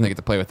world was, and they get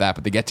to play with that,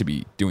 but they get to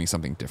be doing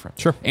something different.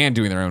 Sure. And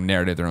doing their own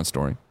narrative, their own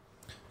story.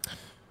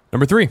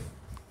 Number 3.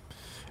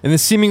 In the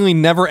seemingly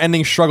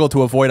never-ending struggle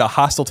to avoid a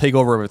hostile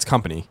takeover of its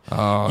company,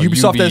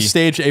 Ubisoft has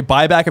staged a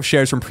buyback of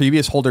shares from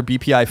previous holder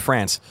BPI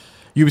France.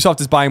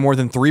 Ubisoft is buying more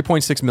than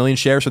 3.6 million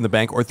shares from the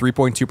bank, or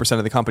 3.2%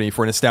 of the company,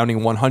 for an astounding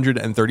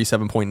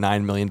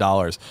 $137.9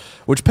 million,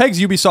 which pegs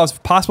Ubisoft's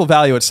possible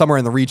value at somewhere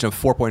in the region of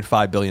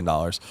 $4.5 billion.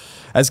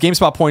 As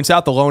GameSpot points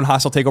out, the lone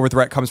hostile takeover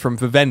threat comes from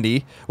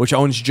Vivendi, which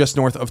owns just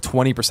north of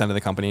 20% of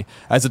the company,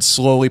 as it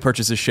slowly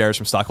purchases shares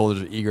from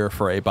stockholders eager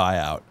for a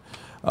buyout.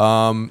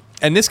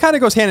 And this kind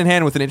of goes hand in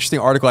hand with an interesting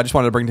article I just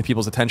wanted to bring to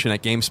people's attention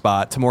at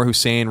GameSpot. Timur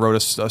Hussein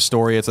wrote a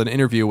story. It's an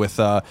interview with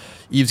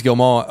Yves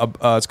Guillemot.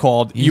 It's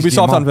called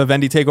Ubisoft on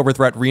Vivendi Takeover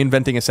Threat,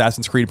 Reinventing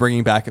Assassin's Creed,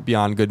 Bringing Back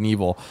Beyond Good and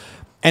Evil.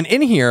 And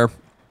in here,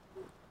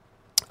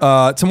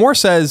 Timur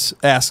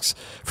asks,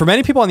 for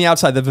many people on the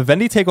outside, the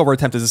Vivendi takeover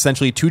attempt is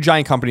essentially two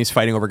giant companies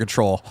fighting over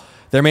control.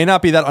 There may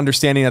not be that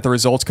understanding that the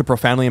results could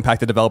profoundly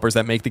impact the developers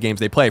that make the games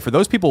they play. For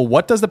those people,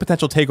 what does the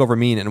potential takeover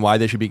mean, and why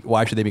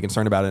should they be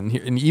concerned about it?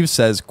 And Yves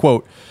says,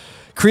 quote,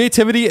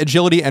 creativity,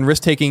 agility, and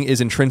risk-taking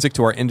is intrinsic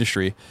to our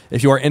industry.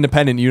 If you are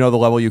independent, you know the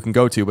level you can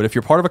go to. But if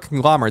you're part of a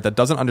conglomerate that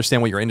doesn't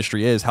understand what your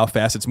industry is, how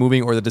fast it's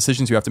moving, or the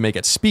decisions you have to make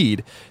at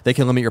speed, they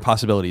can limit your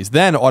possibilities.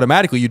 Then,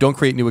 automatically, you don't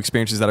create new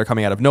experiences that are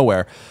coming out of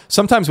nowhere.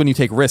 Sometimes when you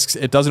take risks,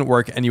 it doesn't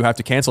work, and you have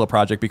to cancel a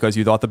project because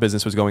you thought the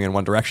business was going in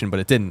one direction, but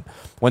it didn't.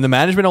 When the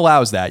management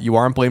allows that, you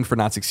aren't blamed for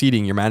not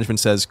succeeding. Your management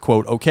says,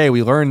 quote, okay,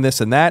 we learned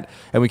this and that,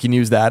 and we can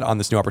use that on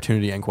this new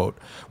opportunity, end quote.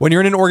 When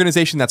you're in an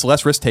organization that's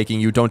less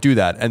risk-taking, you don't do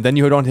that, and then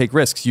you don't take risks.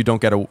 risks, you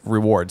don't get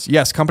rewards.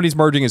 Yes, companies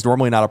merging is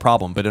normally not a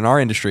problem, but in our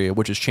industry,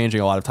 which is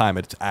changing a lot of time,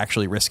 it's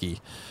actually risky.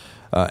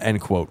 End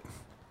quote.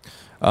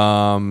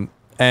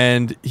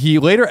 And he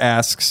later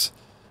asks,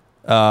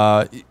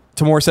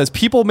 Tamor says,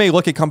 people may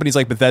look at companies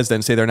like Bethesda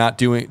and say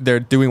they're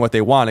doing what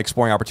they want,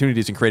 exploring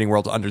opportunities and creating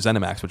worlds under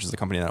ZeniMax, which is the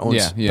company that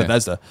owns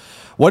Bethesda.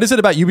 What is it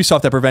about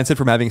Ubisoft that prevents it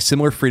from having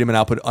similar freedom and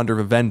output under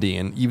Vivendi?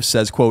 And Yves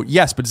says, quote,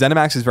 yes, but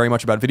ZeniMax is very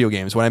much about video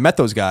games. When I met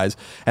those guys,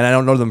 and I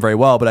don't know them very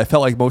well, but I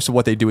felt like most of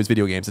what they do is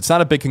video games. It's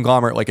not a big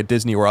conglomerate like a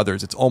Disney or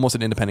others. It's almost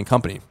an independent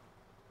company.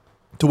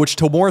 To which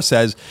Tomor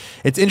says,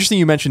 it's interesting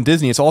you mentioned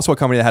Disney. It's also a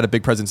company that had a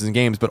big presence in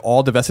games, but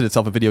all divested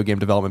itself of video game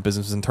development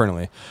businesses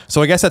internally.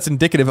 So I guess that's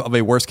indicative of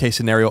a worst case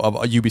scenario of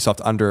a Ubisoft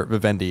under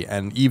Vivendi.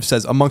 And Yves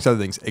says, amongst other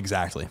things,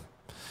 exactly.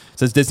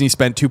 Says Disney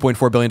spent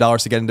 $2.4 billion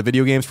to get into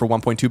video games. For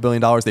 $1.2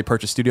 billion, they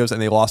purchased studios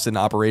and they lost in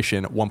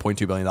operation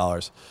 $1.2 billion.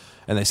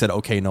 And they said,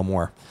 okay, no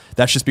more.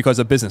 That's just because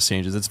of business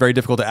changes. It's very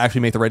difficult to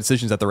actually make the right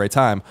decisions at the right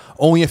time.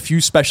 Only a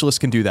few specialists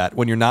can do that.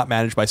 When you're not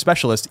managed by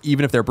specialists,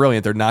 even if they're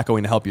brilliant, they're not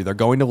going to help you. They're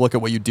going to look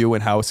at what you do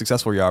and how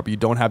successful you are, but you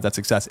don't have that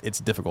success. It's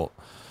difficult.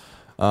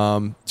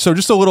 So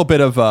just a little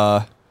bit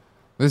of...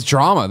 This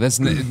drama.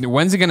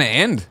 When's it going to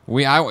end?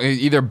 I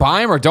either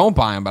buy them or don't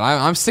buy them, but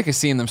I'm sick of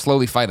seeing them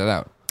slowly fight it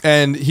out.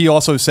 And he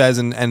also says,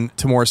 and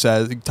Tamor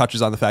says,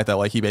 touches on the fact that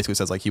like he basically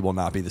says like he will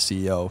not be the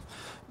CEO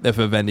if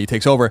Vivendi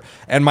takes over.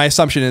 And my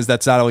assumption is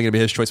that's not only going to be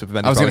his choice, but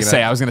Vivendi I was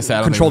going to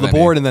say control the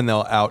board, and then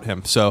they'll out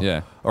him.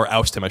 So or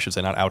oust him, I should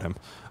say, not out him.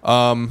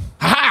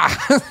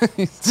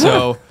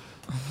 So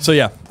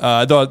yeah,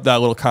 I thought that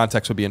little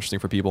context would be interesting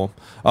for people.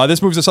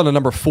 This moves us on to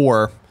number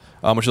 4,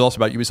 which is also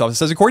about Ubisoft. It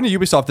says, according to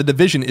Ubisoft, The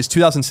Division is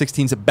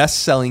 2016's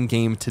best-selling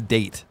game to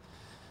date.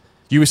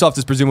 Ubisoft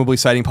is presumably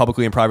citing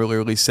publicly and privately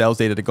released sales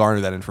data to garner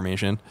that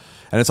information,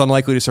 and it's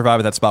unlikely to survive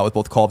at that spot with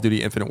both Call of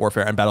Duty Infinite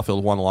Warfare and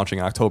Battlefield 1 launching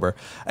in October.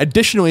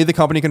 Additionally, the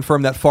company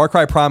confirmed that Far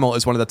Cry Primal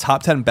is one of the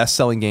top 10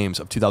 best-selling games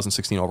of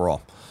 2016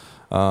 overall.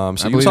 So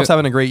Ubisoft's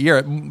having a great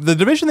year. The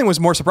Division thing was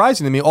more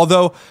surprising to me,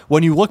 although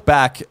when you look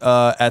back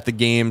at the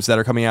games that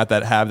are coming out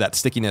that have that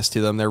stickiness to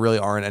them, there really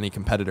aren't any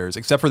competitors,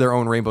 except for their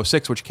own Rainbow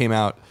Six, which came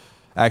out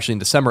actually in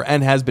December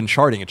and has been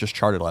charting. It just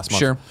charted last month.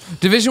 Sure.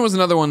 Division was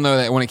another one, though,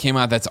 that when it came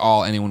out, that's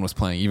all anyone was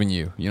playing, even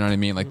you. You know what I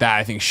mean? Like, that,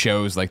 I think,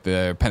 shows, like,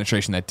 the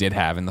penetration that did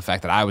have and the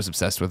fact that I was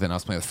obsessed with it and I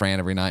was playing with Fran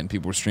every night and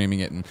people were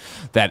streaming it and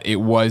that it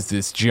was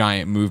this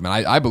giant movement.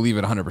 I believe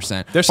it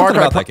 100%. There's something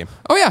about that game.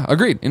 Oh, yeah.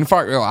 Agreed.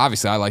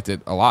 Obviously, I liked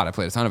it a lot. I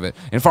played a ton of it.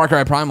 And Far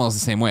Cry Primal is the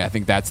same way. I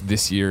think that's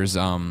this year's,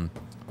 the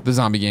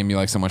zombie game you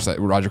like so much that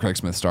Roger Craig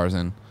Smith stars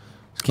in.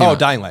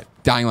 Dying Light.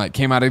 Dying Light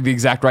came out at the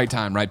exact right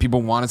time, right?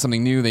 People wanted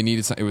something new. They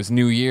needed it was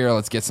New Year.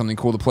 Let's get something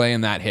cool to play,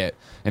 and that hit.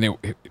 And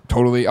it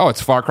totally,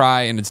 it's Far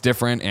Cry, and it's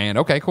different, and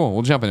okay, cool.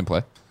 We'll jump in and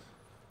play.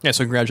 Yeah,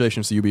 so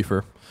congratulations to UB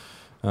for...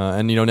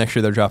 and, next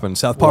year they're dropping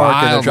South Park,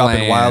 and they're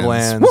dropping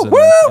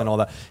Wildlands, and all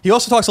that. He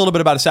also talks a little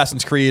bit about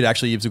Assassin's Creed,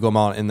 actually, Yves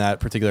Guillemot, in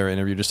that particular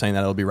interview, just saying that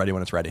it'll be ready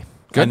when it's ready.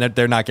 Good. And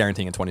they're not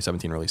guaranteeing a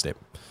 2017 release date.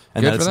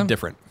 And Good that for it's them.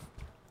 different.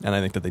 And I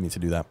think that they need to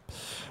do that.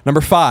 Number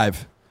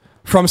 5...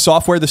 From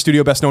Software, the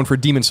studio best known for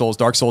Demon's Souls,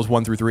 Dark Souls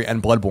 1 through 3,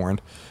 and Bloodborne,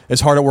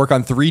 is hard at work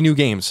on 3 new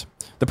games.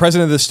 The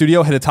president of the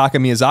studio, Hidetaka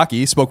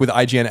Miyazaki, spoke with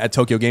IGN at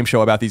Tokyo Game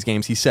Show about these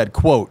games. He said,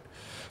 quote,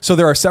 so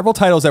there are several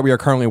titles that we are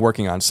currently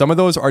working on. Some of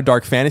those are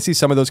dark fantasy.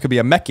 Some of those could be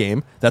a mech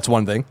game. That's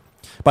one thing.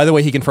 By the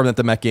way, he confirmed that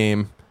the mech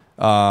game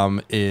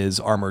is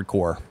Armored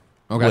Core.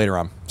 Later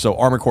on. So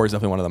Armored Core is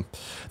definitely one of them.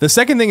 The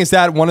second thing is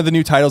that one of the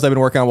new titles I've been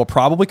working on will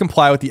probably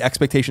comply with the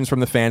expectations from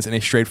the fans in a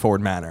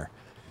straightforward manner.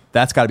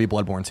 That's got to be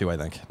Bloodborne 2, I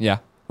think. Yeah.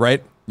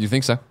 Right? You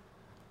think so?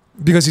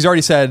 Because he's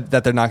already said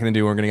that they're not going to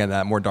do, we're going to get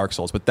that more Dark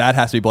Souls, but that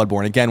has to be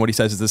Bloodborne. Again, what he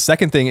says is the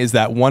second thing is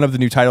that one of the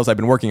new titles I've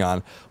been working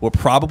on will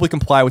probably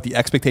comply with the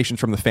expectations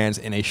from the fans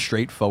in a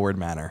straightforward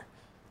manner.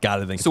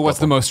 Gotta think. So what's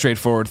the most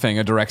straightforward thing?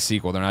 A direct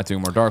sequel. They're not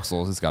doing more Dark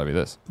Souls. It's got to be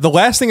this. The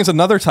last thing is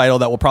another title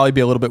that will probably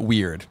be a little bit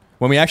weird.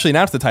 When we actually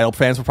announce the title, the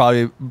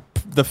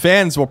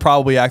fans will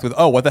probably act with,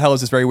 oh, what the hell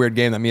is this very weird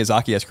game that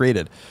Miyazaki has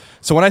created?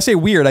 So when I say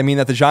weird, I mean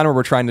that the genre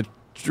we're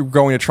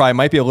going to try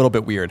might be a little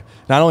bit weird.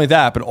 Not only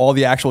that, but all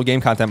the actual game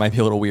content might be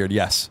a little weird,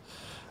 yes.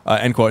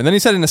 End quote. And then he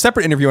said in a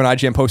separate interview on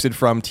IGN posted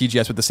from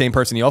TGS with the same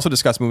person, he also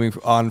discussed moving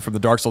on from the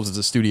Dark Souls as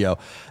a studio.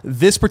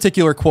 This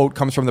particular quote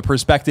comes from the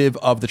perspective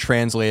of the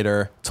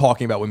translator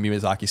talking about what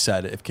Miyazaki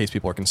said, in case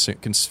people are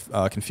confused.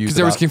 Because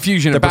there was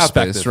confusion about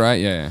this,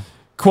 right? Yeah.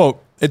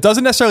 Quote, it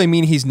doesn't necessarily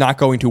mean he's not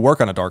going to work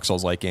on a Dark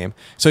Souls-like game.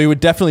 So he would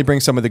definitely bring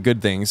some of the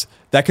good things.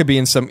 That could be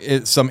in some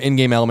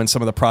in-game elements,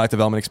 some of the product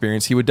development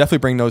experience. He would definitely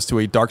bring those to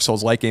a Dark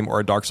Souls-like game or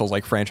a Dark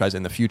Souls-like franchise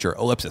in the future.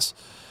 Ellipsis.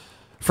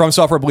 From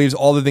Software believes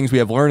all the things we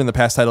have learned in the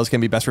past titles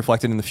can be best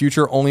reflected in the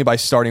future only by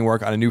starting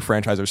work on a new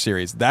franchise or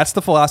series. That's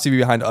the philosophy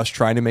behind us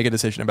trying to make a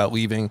decision about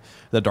leaving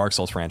the Dark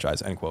Souls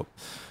franchise, end quote.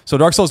 So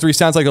Dark Souls 3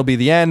 sounds like it'll be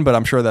the end, but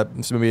I'm sure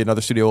that maybe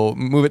another studio will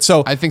move it.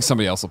 So I think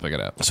somebody else will pick it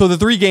up. So the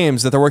 3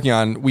 games that they're working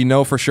on, we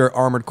know for sure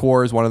Armored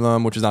Core is one of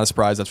them, which is not a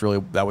surprise.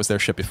 That was their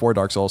ship before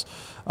Dark Souls.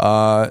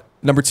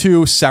 Number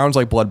 2 sounds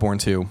like Bloodborne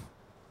 2.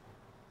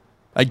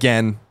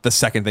 Again, the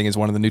second thing is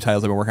one of the new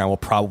titles I've been working on will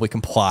probably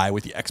comply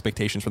with the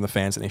expectations from the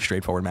fans in a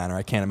straightforward manner.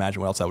 I can't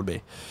imagine what else that would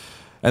be.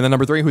 And then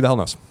number 3, who the hell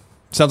knows?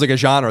 Sounds like a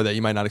genre that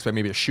you might not expect.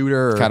 Maybe a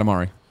shooter.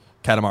 Or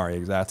Katamari,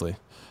 exactly.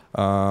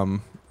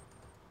 I'm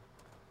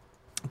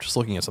just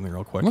looking at something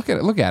real quick. Look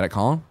at it,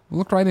 Colin.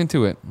 Look right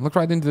into it. Look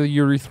right into the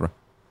urethra.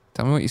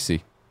 Tell me what you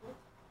see.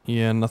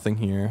 Yeah, nothing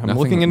here. I'm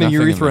looking into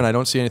urethra and I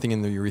don't see anything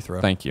in the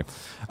urethra. Thank you.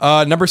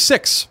 Number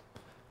 6,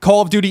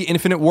 Call of Duty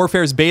Infinite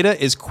Warfare's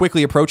beta is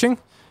quickly approaching,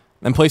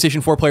 and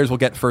PlayStation 4 players will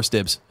get first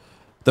dibs.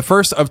 The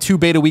first of 2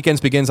 beta weekends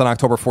begins on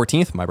October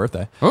 14th, my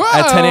birthday,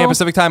 at 10 a.m.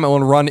 Pacific time, and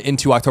will run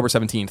into October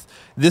 17th.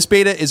 This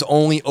beta is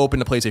only open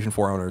to PlayStation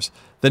 4 owners.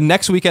 The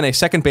next weekend, a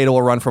second beta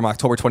will run from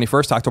October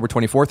 21st to October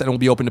 24th, and will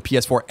be open to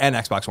PS4 and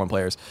Xbox One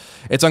players.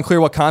 It's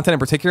unclear what content in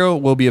particular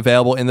will be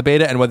available in the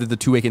beta, and whether the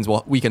 2 weekends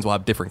will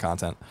have different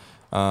content.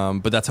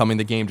 But that's how,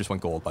 the game just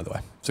went gold, by the way.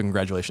 So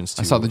congratulations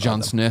to I saw the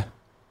John Snee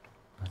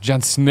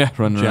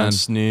running around.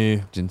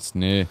 John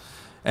Snee.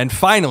 And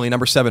finally,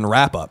 number 7,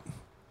 wrap up.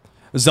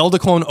 Zelda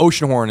clone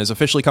Oceanhorn is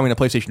officially coming to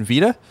PlayStation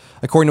Vita,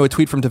 according to a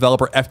tweet from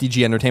developer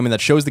FDG Entertainment that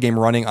shows the game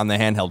running on the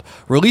handheld.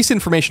 Release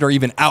information or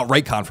even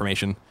outright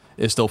confirmation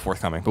is still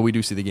forthcoming, but we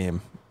do see the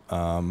game.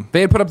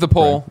 They had put up the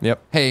poll. Right.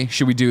 Yep. Hey,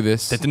 should we do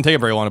this? It didn't take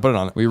very long to put it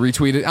on it. We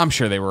retweeted. I'm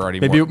sure they were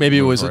already. Maybe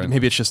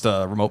it's just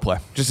a remote play,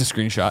 just a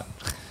screenshot.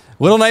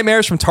 Little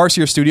Nightmares from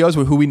Tarsier Studios,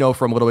 who we know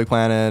from Little Big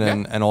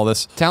Planet and all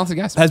this. Talented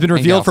guys. Has been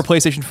revealed for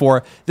PlayStation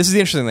 4. This is the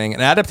interesting thing. An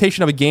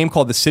adaptation of a game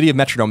called The City of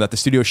Metrodome that the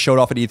studio showed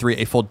off at E3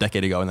 a full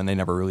decade ago, and then they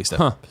never released it.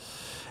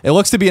 It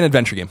looks to be an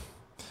adventure game.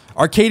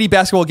 Arcadey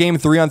basketball game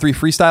 3-on-3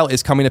 Freestyle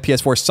is coming to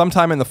PS4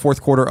 sometime in the fourth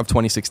quarter of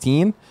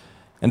 2016.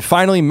 And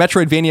finally,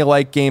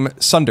 Metroidvania-like game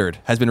Sundered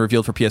has been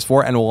revealed for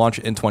PS4 and will launch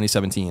in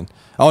 2017.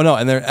 Oh, no,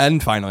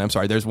 and finally, I'm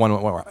sorry, there's one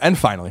more. And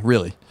finally,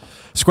 really.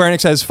 Square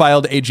Enix has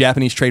filed a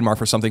Japanese trademark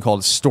for something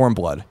called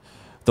Stormblood,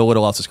 though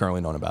little else is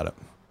currently known about it.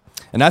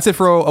 And that's it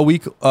for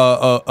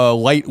a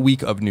light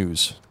week of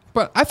news.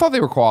 But I thought they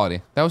were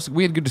quality.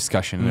 We had good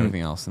discussion and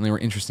everything else, and they were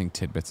interesting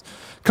tidbits.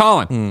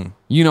 Colin,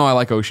 you know I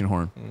like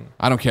Oceanhorn.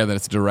 I don't care that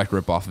it's a direct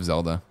ripoff of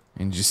Zelda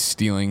and just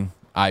stealing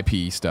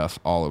IP stuff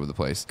all over the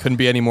place. Couldn't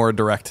be any more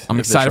direct. I'm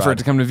excited for it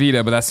to come to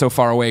Vita, but that's so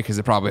far away because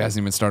it probably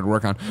hasn't even started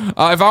work on.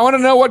 If I want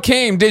to know what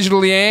came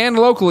digitally and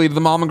locally to the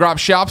mom and grop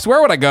shops,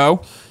 where would I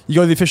go? You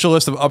go to the official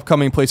list of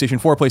upcoming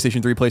PlayStation 4,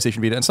 PlayStation 3,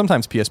 PlayStation Vita, and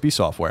sometimes PSP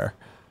software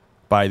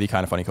by the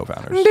Kind of Funny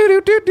co-founders.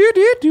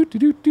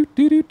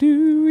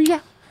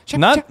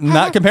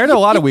 Not compared to a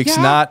lot of weeks,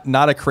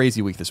 not a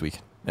crazy week this week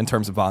in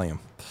terms of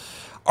volume.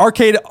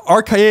 Arcade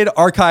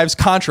Archives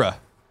Contra.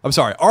 I'm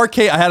sorry.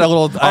 Arcade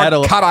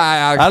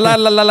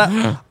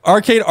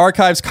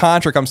Archives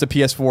Contra comes to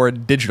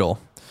PS4 digital.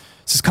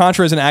 This is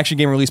Contra is an action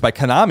game released by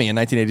Konami in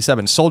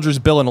 1987. Soldiers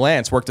Bill and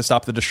Lance work to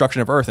stop the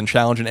destruction of Earth and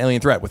challenge an alien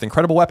threat with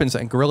incredible weapons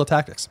and guerrilla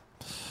tactics.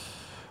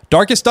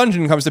 Darkest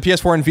Dungeon comes to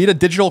PS4 and Vita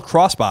digital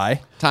cross-buy.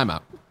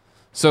 Timeout.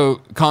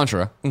 So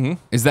Contra,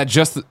 is that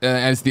just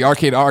as the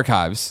Arcade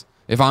Archives?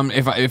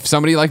 If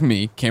somebody like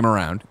me came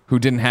around who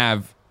didn't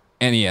have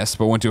NES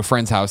but went to a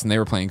friend's house and they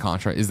were playing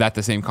Contra, is that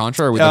the same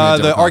Contra? Or are we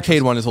the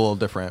arcade one is a little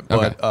different,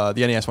 but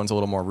the NES one's a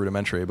little more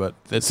rudimentary. But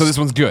so this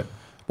one's good.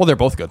 Well, they're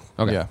both good.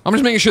 Okay. Yeah. I'm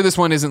just making sure this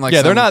one isn't like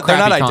they're not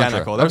identical.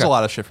 Contra. There's a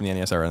lot of shit from the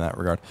NES era in that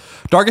regard.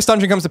 Darkest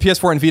Dungeon comes to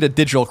PS4 and Vita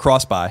digital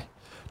cross-buy.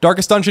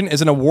 Darkest Dungeon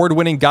is an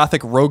award-winning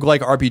gothic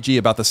roguelike RPG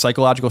about the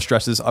psychological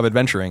stresses of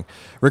adventuring.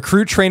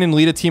 Recruit, train, and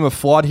lead a team of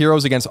flawed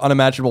heroes against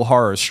unimaginable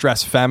horrors,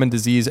 stress, famine,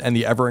 disease, and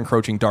the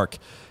ever-encroaching dark.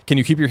 Can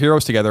you keep your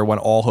heroes together when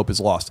all hope is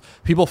lost?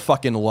 People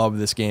fucking love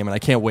this game, and I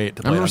can't wait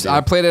to play it.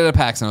 I played it at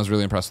PAX, and I was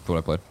really impressed with what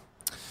I played.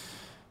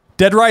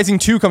 Dead Rising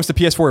 2 comes to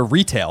PS4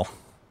 retail.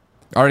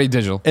 Already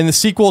digital. In the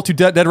sequel to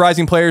Dead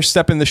Rising, players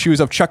step in the shoes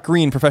of Chuck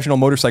Green, professional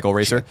motorcycle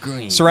racer.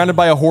 Surrounded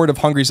by a horde of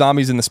hungry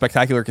zombies in the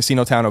spectacular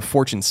casino town of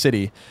Fortune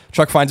City,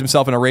 Chuck finds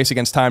himself in a race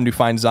against time to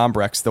find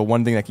Zombrex, the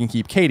one thing that can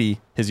keep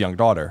Katie, his young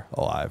daughter,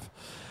 alive.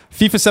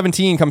 FIFA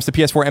 17 comes to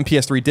PS4 and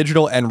PS3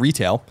 digital and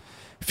retail.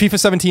 FIFA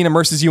 17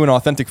 immerses you in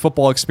authentic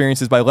football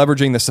experiences by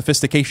leveraging the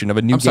sophistication of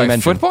a new game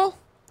engine. Football?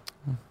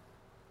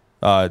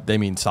 They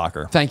mean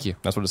soccer. Thank you.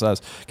 That's what it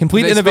says.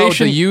 Complete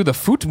innovation. The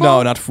football?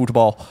 No, not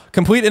football.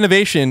 Complete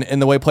innovation in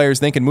the way players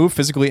think and move,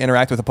 physically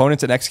interact with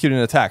opponents, and execute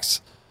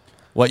attacks.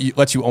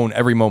 Lets you own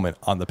every moment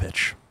on the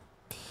pitch.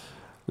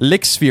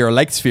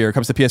 Likesphere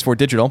comes to PS4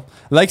 digital.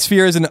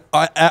 Likesphere is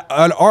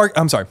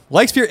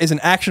an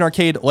action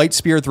arcade light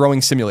spear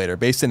throwing simulator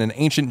based in an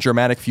ancient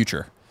Germanic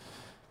future.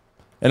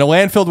 In a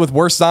land filled with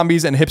worse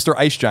zombies and hipster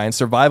ice giants,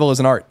 survival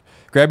is an art.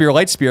 Grab your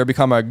light spear,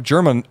 become a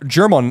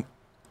Germanaut,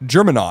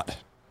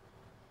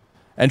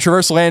 and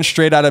traverse land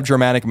straight out of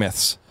Germanic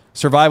myths.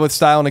 Survive with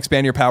style and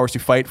expand your powers to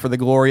fight for the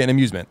glory and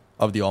amusement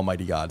of the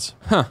almighty gods.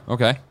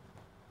 Okay.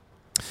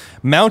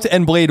 Mount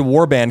and Blade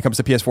Warband comes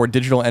to PS4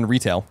 digital and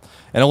retail.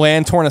 In a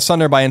land torn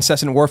asunder by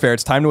incessant warfare,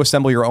 it's time to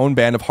assemble your own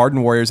band of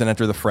hardened warriors and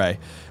enter the fray.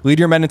 Lead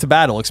your men into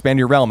battle, expand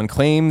your realm, and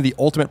claim the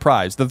ultimate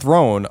prize, the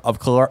throne of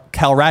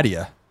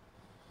Calradia.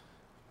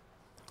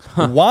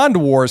 Wand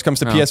Wars comes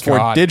to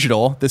PS4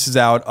 digital. This is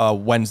out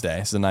Wednesday.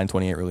 This is a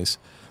 9/28 release.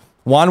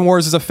 Wand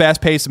Wars is a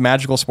fast-paced,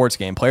 magical sports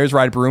game. Players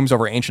ride brooms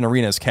over ancient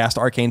arenas, cast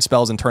arcane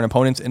spells, and turn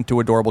opponents into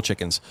adorable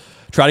chickens.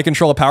 Try to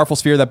control a powerful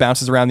sphere that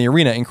bounces around the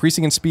arena,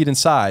 increasing in speed and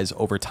size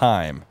over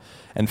time.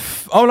 And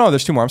oh no,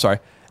 there's two more. I'm sorry.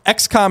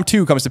 XCOM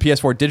 2 comes to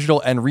PS4 digital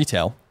and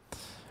retail.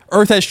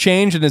 Earth has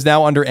changed and is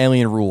now under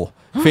alien rule.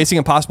 Facing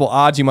impossible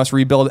odds, you must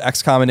rebuild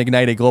XCOM and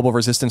ignite a global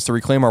resistance to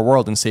reclaim our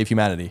world and save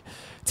humanity.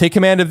 Take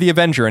command of the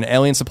Avenger, an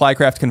alien supply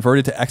craft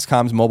converted to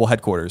XCOM's mobile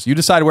headquarters. You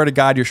decide where to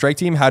guide your strike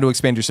team, how to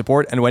expand your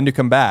support, and when to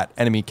combat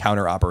enemy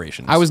counter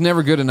operations. I was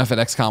never good enough at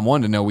XCOM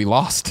 1 to know we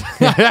lost.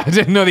 I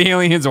didn't know the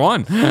aliens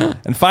won.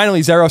 And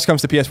finally, Zeros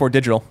comes to PS4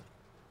 digital.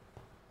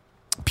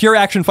 Pure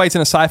action fights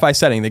in a sci-fi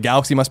setting. The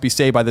galaxy must be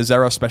saved by the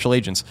Zeros special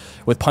agents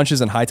with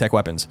punches and high-tech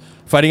weapons.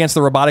 Fight against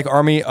the robotic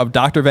army of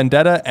Dr.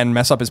 Vendetta and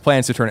mess up his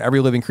plans to turn every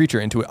living creature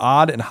into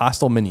odd and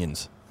hostile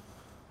minions.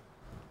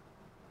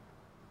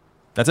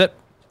 That's it.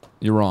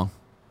 You're wrong,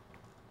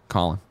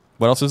 Colin.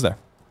 What else is there?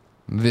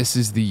 This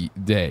is the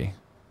day.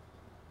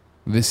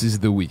 This is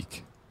the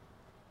week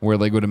where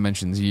LEGO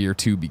Dimensions Year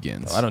 2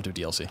 begins. No, I don't do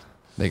DLC.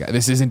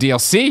 This isn't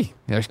DLC.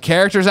 There's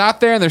characters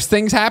out there and there's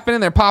things happening.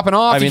 They're popping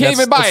off. I mean, you can't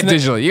even buy it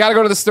digitally. You got to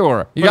go to the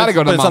store. You got to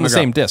go to the It's on the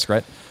same disc,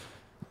 right?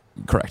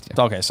 Correct.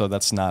 Yeah. Okay, so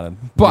that's not a new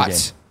But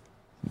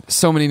game.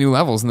 so many new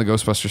levels in the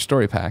Ghostbuster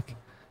story pack.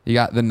 You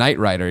got the Knight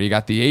Rider. You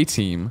got the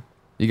A-Team.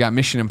 You got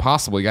Mission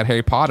Impossible. You got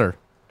Harry Potter.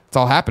 It's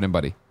all happening,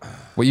 buddy.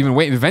 Well, you've been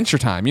waiting. Adventure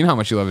Time. You know how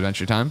much you love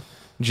Adventure Time.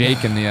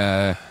 Jake and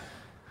the...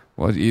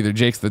 well, either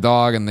Jake's the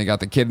dog and they got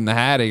the kid in the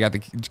hat. Or you got the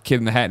kid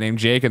in the hat named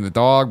Jake and the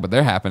dog. But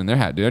they're happening.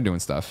 They're doing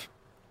stuff.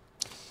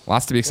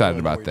 Lots to be excited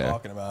about what there. you're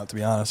talking about, to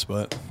be honest,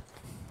 but...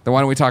 Then why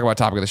don't we talk about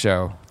topic of the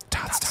show?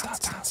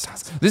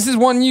 This is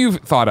one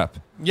you've thought up.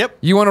 Yep.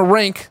 You want to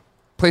rank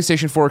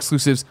PlayStation 4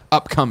 exclusives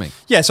upcoming.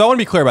 Yeah, so I want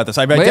to be clear about this.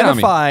 I've Lay it on me.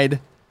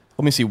 identified,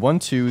 let me see, 1,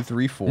 2,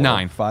 3, 4,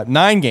 Nine. 5,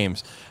 9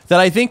 games that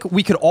I think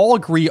we could all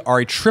agree are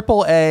a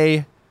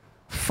AAA,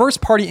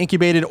 first-party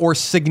incubated, or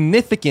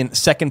significant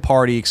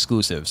second-party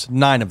exclusives.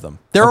 9 of them.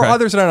 There are Okay.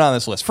 others that are not on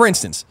this list. For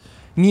instance,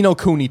 Ni no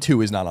Kuni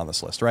 2 is not on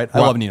this list, right? I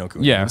Well, love Ni no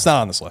Kuni. yeah. It's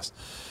not on this list.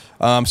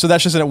 So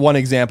that's just one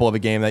example of a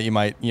game that you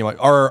might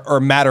or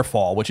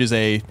Matterfall, which is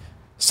a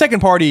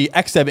second-party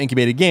XDev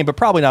incubated game, but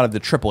probably not of the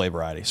AAA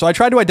variety. So I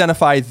tried to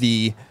identify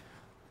the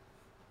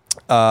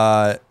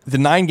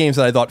 9 games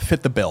that I thought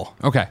fit the bill.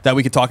 Okay. That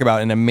we could talk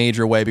about in a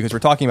major way, because we're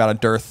talking about a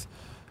dearth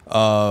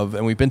of,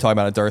 and we've been talking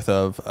about a dearth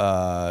of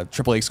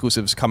AAA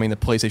exclusives coming to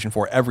PlayStation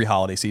 4 every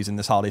holiday season.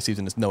 This holiday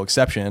season is no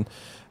exception.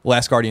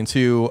 Last Guardian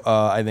 2,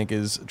 I think,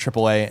 is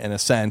AAA in a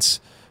sense.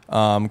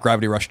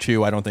 Gravity Rush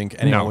 2, I don't think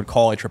anyone would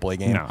call a AAA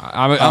game. No,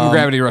 I'm a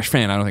Gravity Rush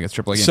fan. I don't think it's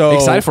a AAA game. So-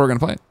 Excited for it. We're going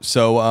to play it.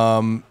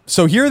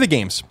 So here are the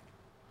games.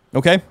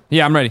 Okay?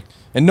 Yeah, I'm ready.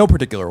 In no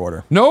particular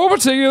order. No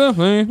particular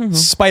thing.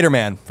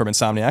 Spider-Man from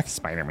Insomniac.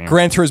 Spider-Man.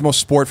 Gran Turismo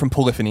Sport from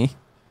Polyphony.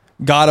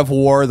 God of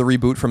War, the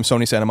reboot from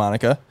Sony Santa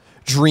Monica.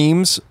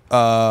 Dreams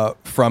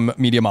from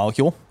Media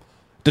Molecule.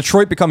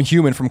 Detroit Become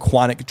Human from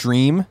Quantic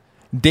Dream.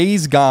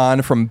 Days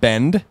Gone from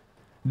Bend.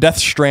 Death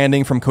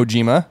Stranding from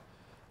Kojima.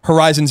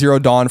 Horizon Zero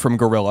Dawn from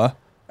Guerrilla.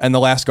 And The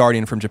Last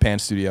Guardian from Japan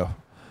Studio.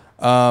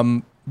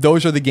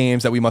 Those are the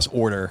games that we must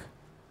order.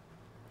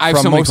 I have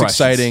From so many most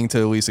questions. exciting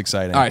to least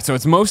exciting. All right, so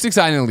it's most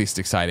exciting and least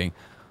exciting.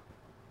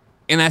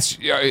 And that's,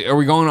 are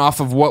we going off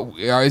of what,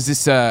 is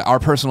this our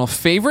personal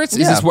favorites? Is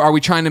Yeah. this, are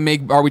we trying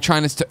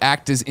to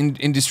act as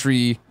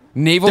industry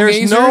navel There's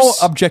gazers? no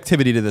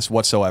objectivity to this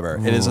whatsoever.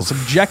 It is a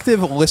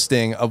subjective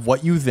listing of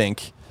what you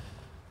think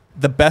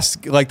the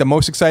best, like the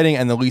most exciting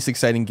and the least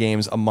exciting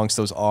games amongst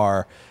those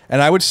are.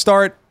 And I would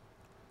start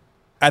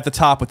at the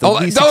top with the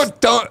least.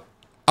 Don't.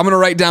 I'm going to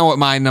write down what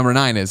my number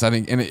 9 is. I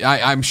think, and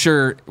I'm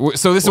sure.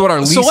 So this is what our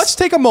least. So let's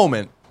take a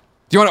moment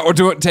Do you want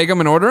to take them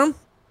and order them?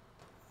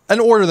 and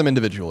order them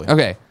individually.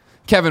 Okay,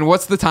 Kevin,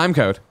 what's the time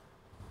code?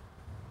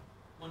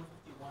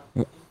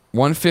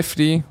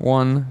 150.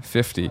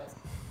 150.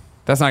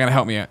 That's not going to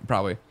help me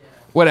probably.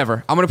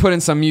 Whatever. I'm going to put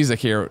in some music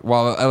here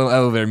while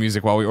elevator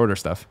music while we order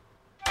stuff.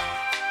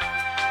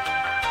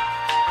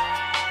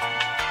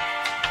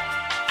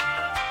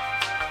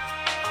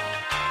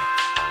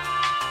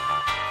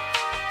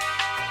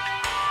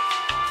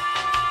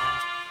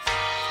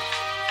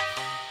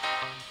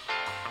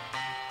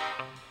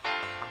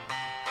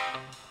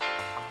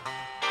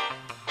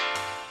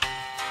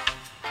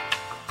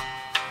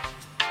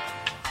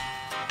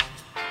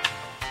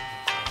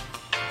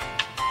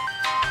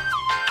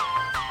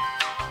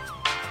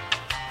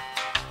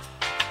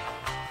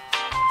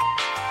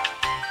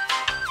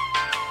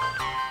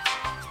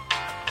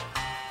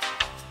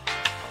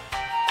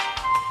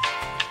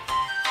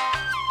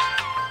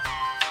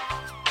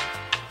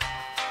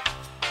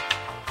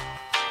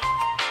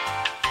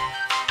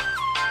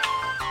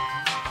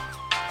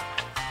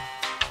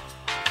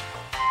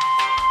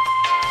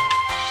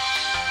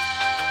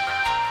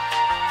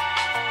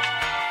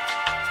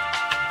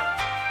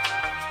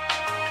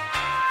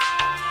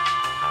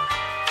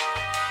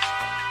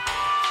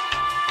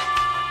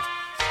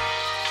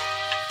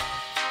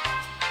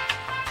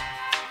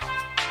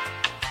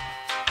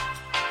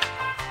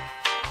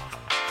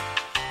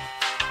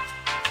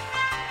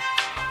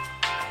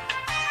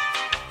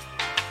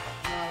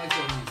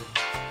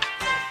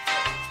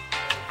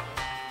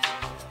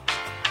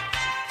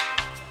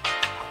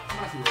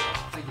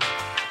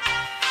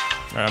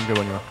 All right, I'm good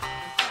when you are.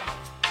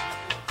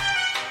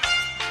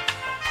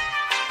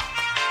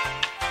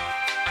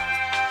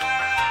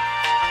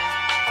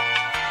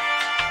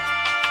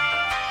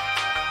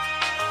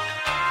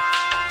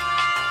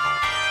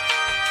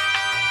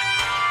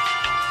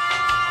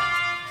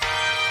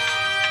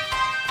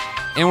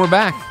 And we're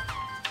back.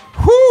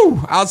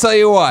 Whew! I'll tell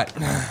you what.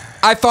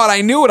 I thought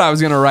I knew what I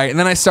was going to write, and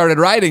then I started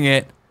writing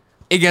it.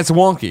 It gets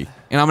wonky,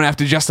 and I'm going to have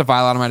to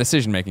justify a lot of my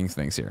decision-making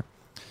things here.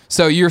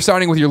 So you're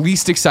starting with your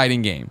least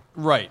exciting game.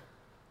 Right.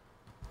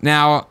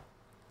 Now,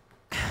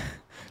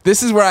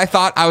 this is where I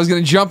thought I was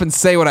going to jump and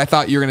say what I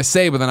thought you were going to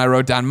say, but then I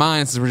wrote down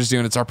mine since we're just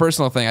doing it's our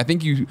personal thing. I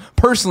think you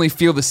personally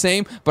feel the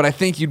same, but I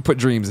think you'd put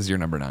Dreams as your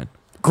number 9.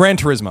 Gran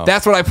Turismo.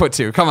 That's what I put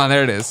too. Come on,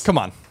 there it is. Come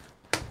on.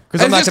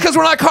 It's just because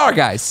we're not car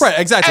guys. Right,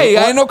 exactly. Hey,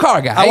 I ain't no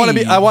car guy. I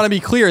want to be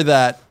clear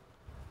that,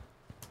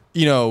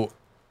 you know,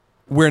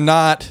 we're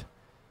not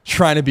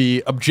trying to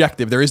be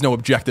objective. There is no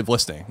objective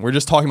listing. We're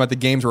just talking about the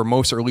games we're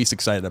most or least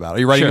excited about. Are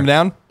you writing Sure. them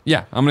down?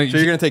 Yeah, I'm gonna. So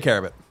you're going to take care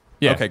of it.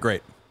 Yeah. Okay,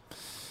 great.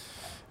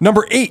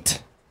 Number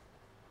 8.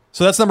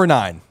 So that's number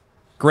 9.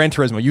 Gran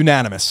Turismo,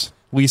 unanimous.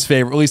 Least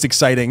favorite, least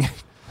exciting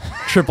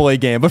AAA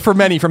game. But for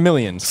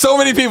millions. So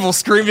many people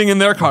screaming in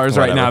their cars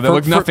right now that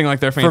look nothing like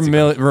their fancy.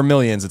 For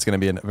millions, it's going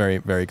to be a very,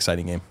 very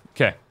exciting game.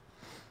 Okay.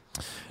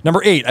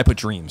 Number 8, I put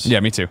Dreams. Yeah,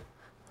 me too.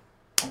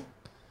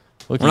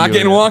 Look We're at not you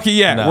getting again. wonky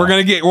yet. No. We're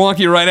gonna get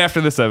wonky right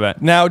after this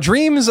event. Now,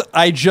 Dreams,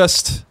 I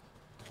just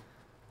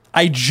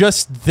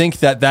think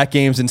that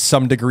game's in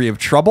some degree of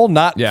trouble,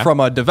 not from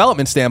a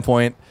development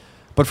standpoint,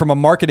 but from a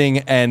marketing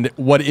and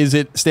what is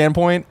it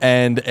standpoint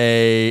and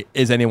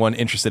is anyone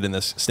interested in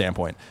this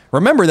standpoint.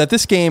 Remember that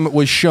this game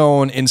was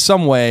shown in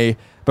some way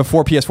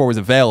before PS4 was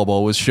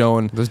available. It was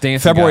shown Those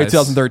dancing February guys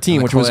 2013,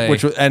 on the clay.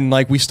 which was, and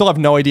like we still have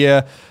no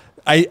idea.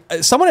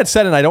 Someone had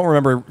said, and I don't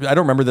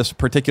remember this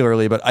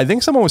particularly, but I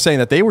think someone was saying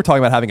that they were talking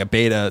about having a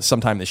beta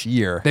sometime this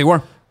year. They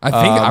were. I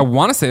think I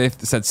want to say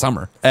they said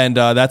summer, and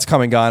that's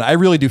come and gone. I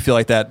really do feel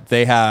like that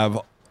they have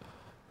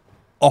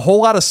a whole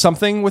lot of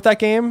something with that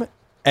game,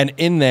 and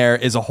in there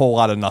is a whole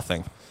lot of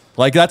nothing.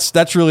 Like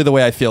that's really the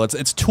way I feel.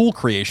 It's tool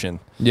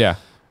creation. Yeah.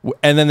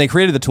 And then they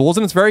created the tools,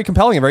 and it's very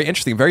compelling and very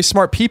interesting. Very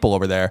smart people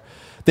over there.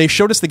 They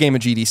showed us the game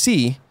at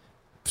GDC,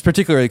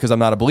 particularly because I'm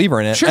not a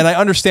believer in it, and I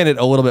understand it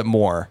a little bit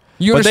more.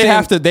 But they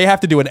have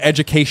to do an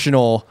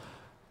educational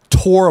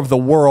tour of the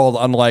world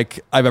unlike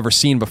I've ever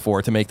seen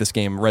before to make this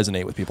game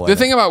resonate with people. The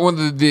thing about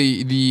when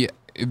the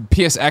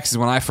PSX is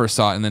when I first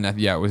saw it, and then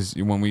it was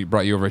when we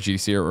brought you over at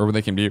GDC or when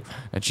they came to you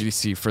at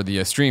GDC for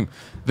the stream.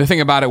 The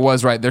thing about it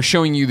was, right, they're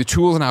showing you the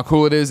tools and how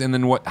cool it is, and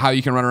then how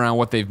you can run around,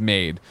 what they've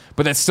made.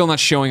 But that's still not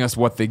showing us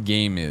what the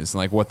game is,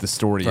 like what the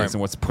story is, and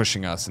what's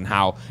pushing us, and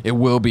how it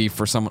will be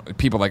for some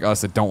people like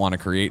us that don't want to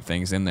create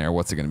things in there.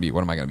 What's it going to be?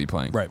 What am I going to be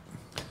playing? Right.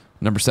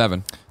 Number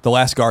 7, The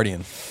Last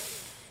Guardian.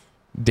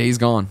 Days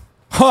Gone.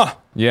 Huh.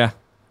 Yeah.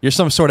 You're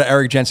some sort of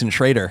Eric Jensen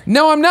traitor.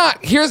 No, I'm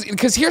not.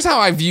 Here's how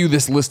I view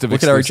this list of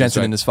Look at Eric exclusives,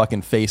 Jensen right? in his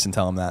fucking face and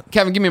tell him that.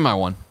 Kevin, give me my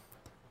one.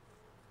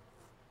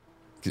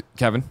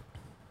 Kevin,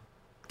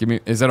 give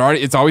me. Is it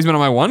already? It's always been on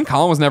my one.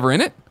 Colin was never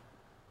in it.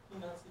 You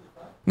don't see the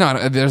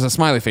front? No, there's a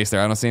smiley face there.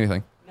 I don't see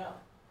anything. No.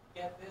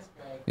 Get this,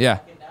 Greg. Yeah. I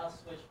can now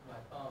switch to my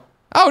phone.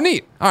 Oh,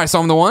 neat. All right,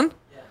 so I'm the one.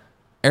 Yeah.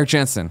 Eric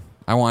Jensen.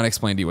 I want to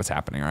explain to you what's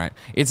happening, all right?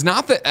 It's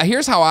not that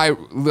here's how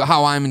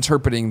I'm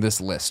interpreting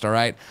this list, all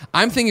right?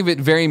 I'm thinking of it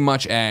very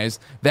much as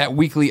that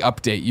weekly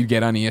update you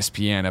get on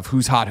ESPN of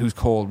who's hot, who's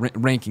cold,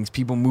 rankings,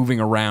 people moving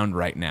around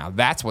right now.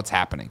 That's what's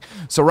happening.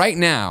 So right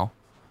now,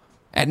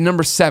 at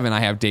number 7,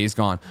 I have Days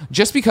Gone.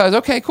 Just because,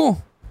 okay,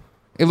 cool.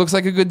 It looks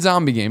like a good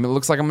zombie game. It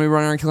looks like I'm going to be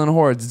running around killing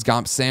hordes. It's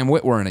got Sam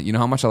Witwer in it. You know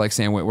how much I like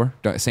Sam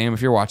Witwer? Sam,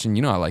 if you're watching,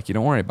 you know I like you.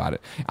 Don't worry about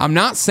it. I'm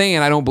not saying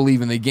I don't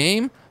believe in the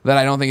game, that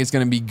I don't think it's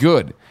going to be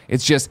good.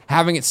 It's just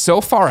having it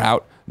so far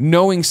out,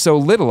 knowing so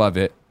little of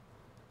it,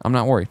 I'm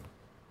not worried.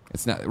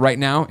 It's not right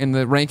now in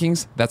the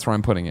rankings, that's where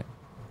I'm putting it.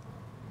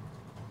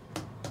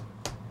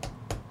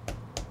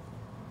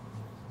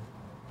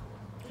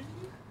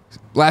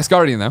 Last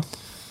Guardian, though.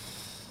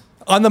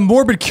 On the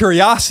morbid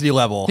curiosity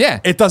level, Yeah.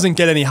 it doesn't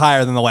get any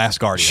higher than The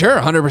Last Guardian. Sure,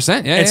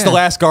 100%. Yeah, It's yeah. The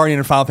Last Guardian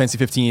in Final Fantasy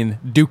 15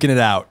 duking it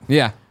out.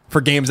 Yeah.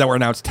 For games that were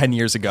announced 10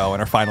 years ago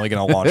and are finally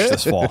going to launch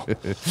this fall.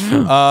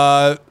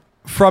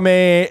 From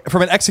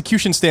an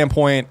execution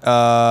standpoint,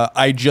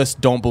 I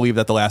just don't believe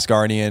that The Last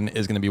Guardian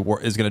is going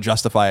to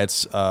justify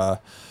its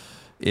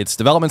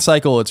development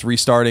cycle, its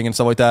restarting and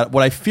stuff like that.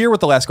 What I fear with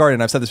The Last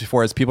Guardian, I've said this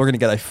before, is people are going to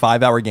get a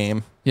 5-hour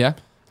game Yeah.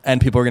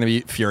 and people are going to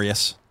be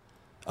furious.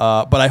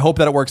 But I hope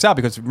that it works out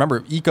because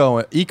remember, Shadow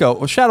of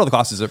the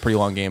Colossus is a pretty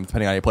long game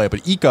depending on how you play it,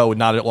 but Eco,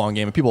 not a long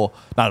game, and people,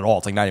 not at all,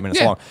 it's like 90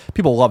 minutes long.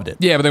 People loved it.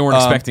 Yeah, but they weren't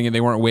expecting it.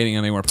 They weren't waiting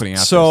and they weren't putting it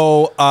out.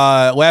 So,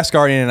 Last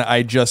Guardian,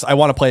 I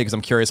want to play it because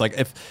I'm curious. Like,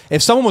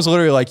 if someone was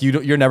literally like,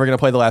 you're never going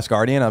to play The Last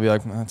Guardian, I'll be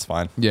like, that's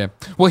fine. Yeah.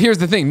 Well, here's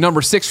the thing.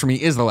 Number 6 for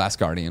me is The Last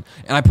Guardian.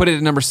 And I put it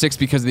at number 6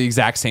 because of the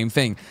exact same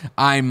thing.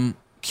 I'm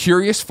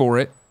curious for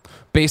it,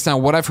 based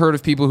on what I've heard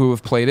of people who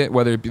have played it,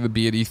 whether it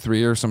be at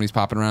E3 or somebody's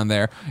popping around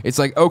there, it's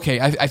like, okay,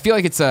 I feel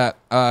like it's a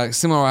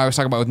similar to what I was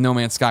talking about with No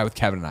Man's Sky with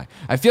Kevin and I.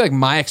 I feel like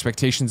my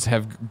expectations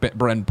have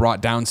been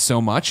brought down so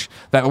much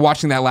that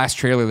watching that last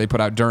trailer they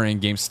put out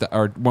during GameStop,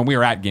 or when we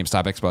were at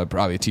GameStop Expo,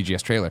 probably a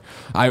TGS trailer,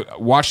 I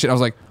watched it, I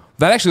was like,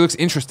 that actually looks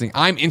interesting.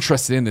 I'm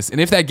interested in this.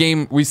 And if that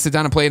game, we sit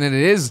down and play it and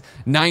it is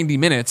 90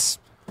 minutes,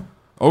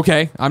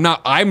 okay, I'm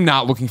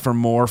not looking for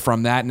more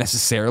from that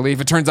necessarily. If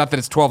it turns out that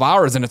it's 12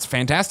 hours and it's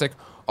fantastic,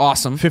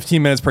 awesome.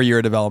 15 minutes per year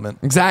of development.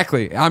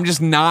 Exactly. I'm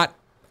just not.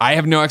 I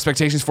have no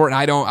expectations for it,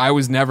 and I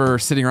was never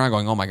sitting around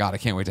going, "Oh my god, I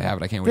can't wait to have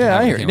it. I can't wait." to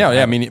have I it. hear you. No,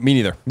 yeah, me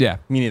neither. Yeah,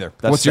 me neither.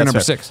 What's your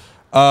number fair. 6?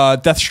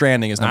 Death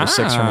Stranding is number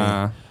 6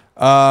 for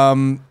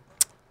me.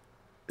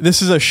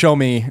 This is a show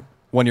me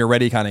when you're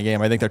ready kind of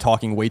game. I think they're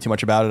talking way too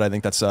much about it. I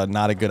think that's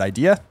not a good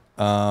idea.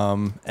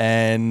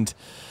 And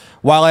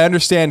while I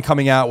understand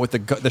coming out with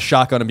the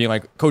shotgun and being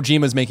like,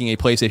 Kojima's making a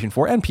PlayStation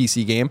 4 and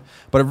PC game,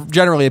 but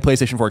generally a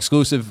PlayStation 4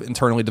 exclusive,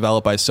 internally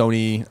developed by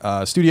Sony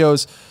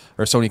Studios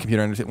or Sony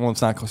Computer Entertainment. Well,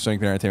 it's not Sony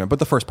Computer Entertainment, but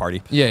the first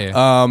party. Yeah.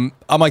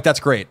 I'm like, that's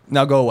great.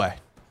 Now go away.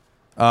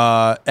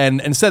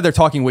 And instead they're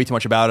talking way too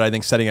much about it. I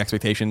think setting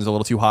expectations a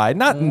little too high,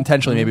 not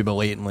intentionally, maybe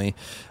blatantly.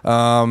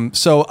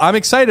 So I'm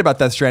excited about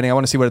Death Stranding. I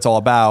want to see what it's all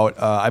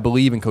about. I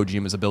believe in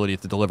Kojima's ability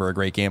to deliver a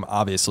great game,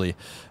 obviously,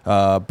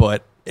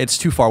 but it's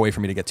too far away for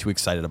me to get too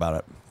excited about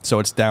it. So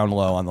it's down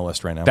low on the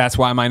list right now. That's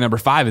why my number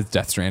 5 is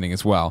Death Stranding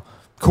as well.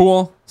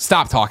 Cool.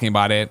 Stop talking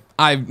about it.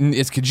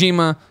 It's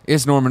Kojima.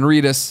 It's Norman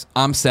Reedus.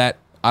 I'm set.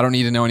 I don't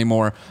need to know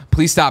anymore.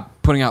 Please stop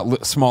putting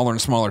out smaller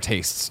and smaller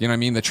tastes. You know what I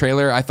mean? The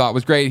trailer I thought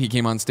was great. He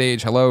came on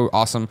stage. Hello,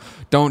 awesome.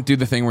 Don't do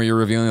the thing where you're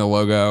revealing the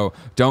logo.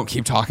 Don't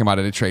keep talking about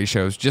it at trade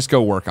shows. Just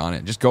go work on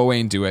it. Just go away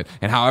and do it.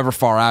 And however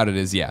far out it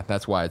is, yeah,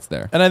 that's why it's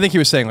there. And I think he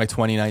was saying like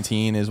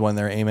 2019 is when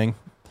they're aiming.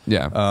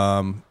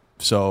 Yeah.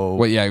 So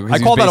well, yeah, I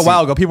called that a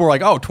while ago. People were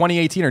like, "Oh,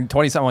 2018 or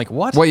 20 something." I'm like,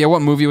 what? Well, yeah,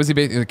 what movie was he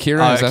based?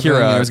 Akira. Is that Akira,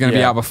 the thing? It was going to be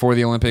yeah. out before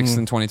the Olympics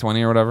in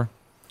 2020 or whatever.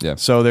 Yeah.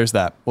 So there's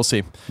that. We'll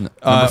see.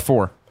 Number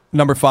 4.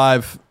 Number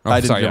 5. Oh,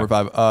 I did sorry, number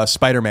 5.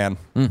 Spider-Man.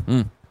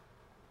 Mm-hmm.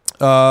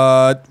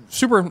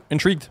 Super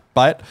intrigued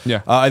by it.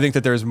 Yeah. I think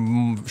that there's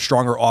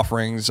stronger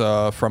offerings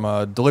from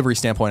a delivery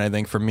standpoint, I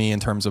think, for me in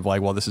terms of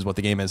like, well, this is what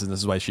the game is and this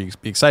is why she's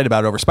excited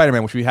about it over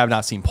Spider-Man, which we have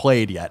not seen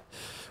played yet.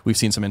 We've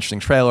seen some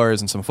interesting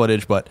trailers and some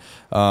footage, but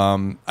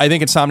I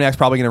think Insomniac's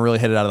probably going to really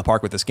hit it out of the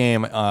park with this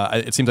game.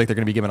 It seems like they're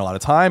going to be given a lot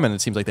of time, and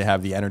it seems like they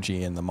have the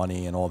energy and the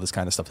money and all this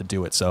kind of stuff to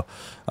do it. So,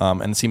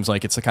 and it seems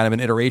like it's a kind of an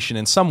iteration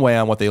in some way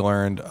on what they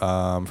learned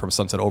from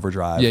Sunset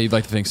Overdrive. Yeah, you'd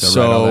like to think so.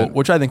 So, right? All that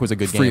which I think was a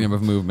good freedom game.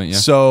 of movement. Yeah.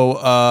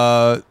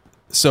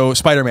 So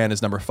Spider-Man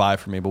is number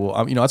 5 for me, but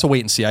we'll, that's a wait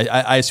and see.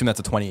 I assume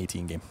that's a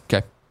 2018 game.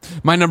 Okay.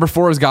 My number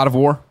 4 is God of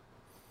War.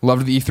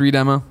 Loved the E3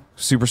 demo.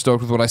 Super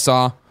stoked with what I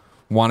saw.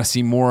 Want to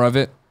see more of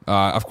it.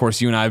 Of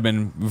course, you and I have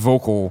been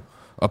vocal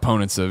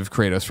opponents of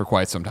Kratos for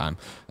quite some time.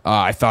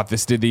 I thought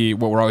this did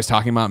what we're always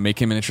talking about, make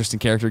him an interesting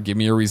character, give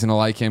me a reason to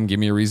like him, give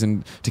me a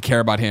reason to care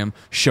about him,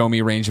 show me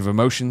a range of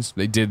emotions.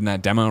 They did in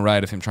that demo,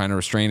 right, of him trying to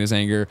restrain his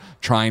anger,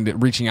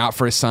 reaching out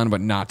for his son,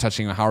 but not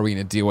touching him. How are we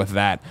going to deal with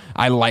that?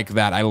 I like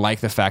that. I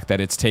like the fact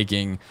that it's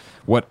taking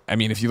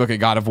if you look at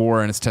God of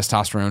War and its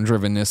testosterone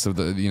drivenness of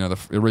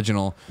the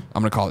original,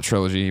 I'm going to call it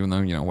trilogy, even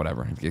though,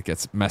 whatever, it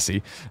gets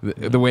messy.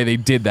 The way they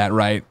did that,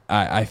 right,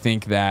 I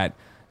think that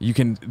you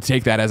can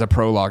take that as a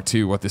prologue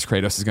to what this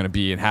Kratos is going to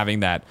be, and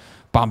having that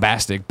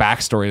bombastic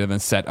backstory to then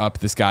set up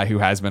this guy who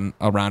has been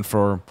around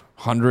for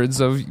hundreds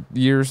of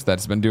years,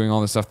 that's been doing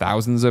all this stuff,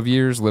 thousands of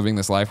years, living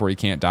this life where he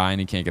can't die and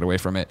he can't get away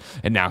from it.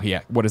 And now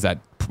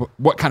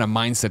what kind of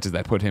mindset does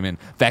that put him in?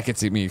 That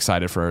gets me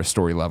excited for a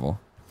story level.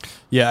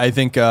 Yeah, I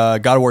think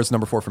God of War is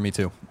number 4 for me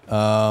too.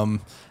 I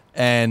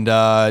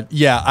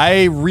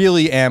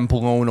really am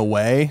blown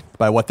away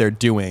by what they're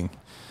doing,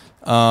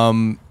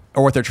 or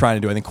what they're trying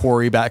to do. I think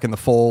Corey back in the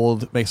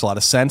fold makes a lot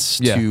of sense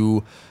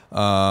to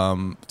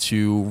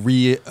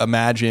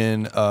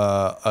reimagine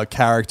a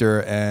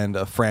character and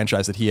a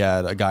franchise that he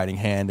had a guiding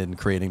hand in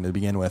creating to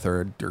begin with,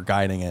 or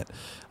guiding it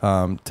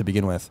to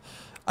begin with.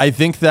 I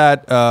think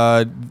that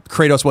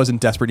Kratos was in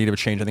desperate need of a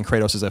change. I think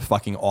Kratos is a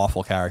fucking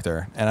awful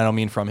character, and I don't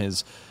mean from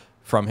his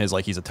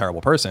like he's a terrible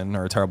person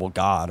or a terrible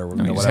god or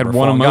whatever. He's had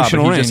one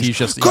emotional range. He's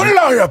just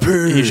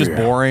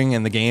boring,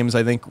 and the games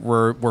I think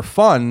were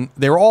fun.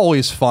 They were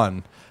always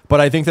fun, but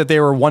I think that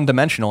they were one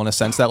dimensional in a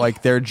sense that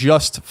like they're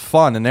just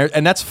fun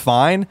and that's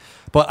fine.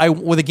 But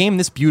with a game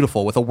this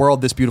beautiful, with a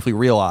world this beautifully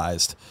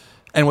realized,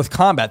 and with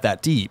combat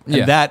that deep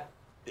and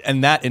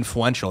that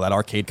influential, that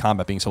arcade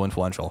combat being so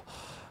influential,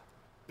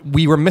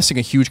 we were missing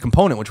a huge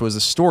component, which was the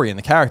story and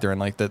the character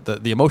and like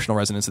the emotional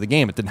resonance of the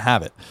game. It didn't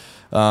have it.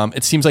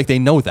 It seems like they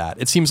know that.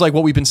 It seems like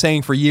what we've been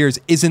saying for years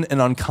isn't an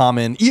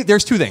uncommon.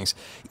 There's two things: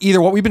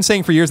 either what we've been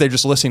saying for years, they're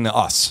just listening to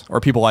us or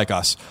people like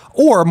us,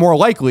 or more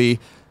likely,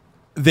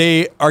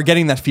 they are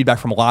getting that feedback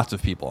from lots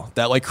of people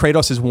that like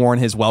Kratos has worn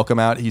his welcome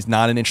out. He's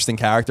not an interesting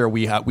character.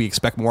 We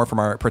expect more from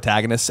our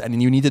protagonists,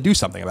 and you need to do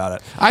something about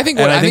it. I think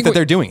that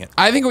they're doing it.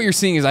 I think what you're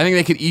seeing is I think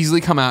they could easily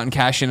come out and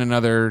cash in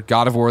another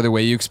God of War the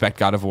way you expect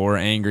God of War,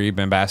 angry,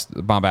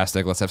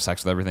 bombastic, let's have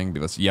sex with everything,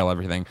 let's yell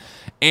everything,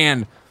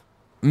 and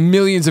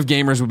millions of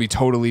gamers would be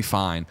totally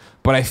fine.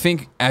 But I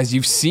think as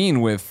you've seen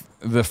with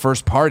the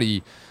first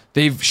party,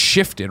 they've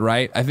shifted,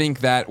 right? I think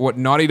that what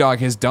Naughty Dog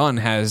has done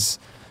has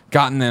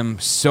gotten them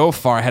so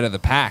far ahead of the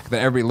pack that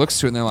everybody looks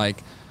to it and they're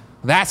like,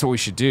 that's what we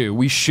should do.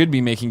 We should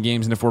be making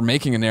games, and if we're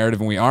making a narrative,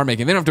 and we are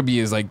making, they don't have to be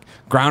as like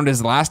ground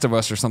as The Last of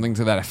Us or something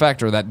to that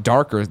effect, or that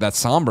dark or that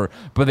somber,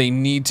 but they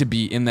need to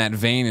be in that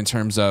vein in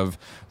terms of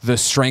the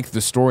strength of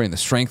the story and the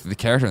strength of the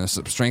character and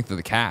the strength of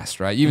the cast,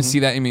 right? You even see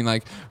that, I mean,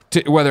 like,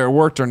 whether it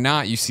worked or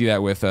not, you see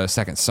that with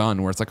Second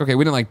Son, where it's like, okay,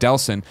 we didn't like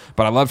Delson,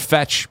 but I loved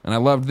Fetch, and I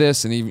loved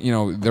this, and even, you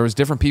know, there was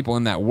different people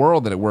in that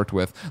world that it worked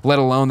with, let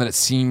alone that it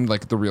seemed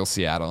like the real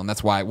Seattle, and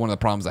that's why one of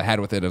the problems I had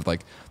with it of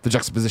like the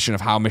juxtaposition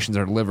of how missions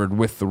are delivered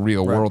with the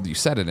real world you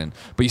set it in.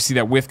 But you see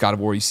that with God of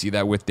War, you see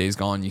that with Days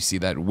Gone, you see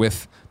that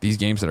with these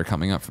games that are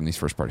coming up from these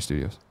first-party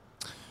studios.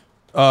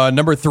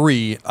 Number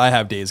 3, I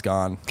have Days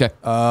Gone. Okay.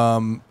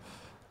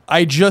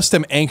 I just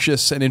am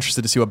anxious and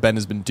interested to see what Ben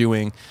has been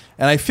doing,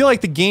 and I feel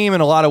like the game in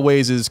a lot of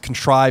ways is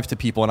contrived to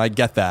people, and I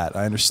get that.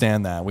 I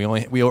understand that. We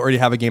already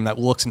have a game that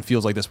looks and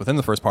feels like this within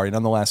the first party,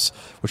 nonetheless,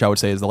 which I would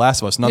say is The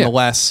Last of Us.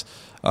 Nonetheless,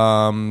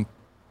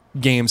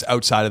 games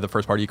outside of the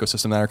first party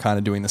ecosystem that are kind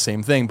of doing the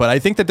same thing. But I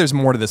think that there's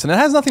more to this, and it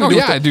has nothing to do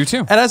with I do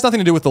too. It has nothing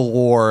to do with the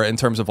lore in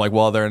terms of like,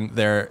 well, they're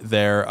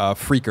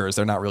freakers,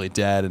 they're not really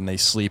dead, and they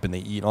sleep and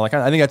they eat and all that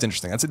kind of, I think that's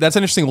interesting. That's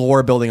an interesting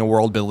lore building, a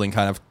world building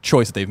kind of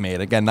choice that they've made.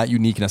 Again, not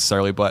unique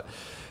necessarily, but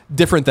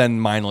different than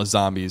mindless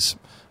zombies.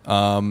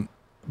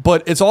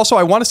 But it's also,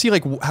 I want to see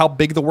like how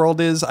big the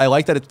world is. I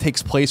like that it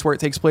takes place where it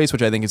takes place,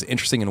 which I think is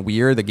interesting and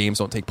weird. The games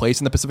don't take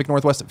place in the Pacific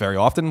Northwest very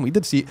often. We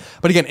did see,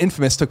 but again,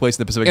 Infamous took place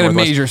in the Pacific Northwest. In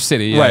a major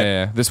city, right.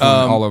 Yeah. This one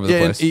all over the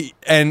place.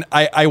 And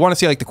I want to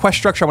see like the quest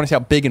structure. I want to see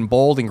how big and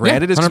bold and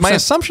grand it is. 'Cause my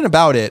assumption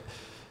about it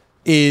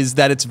is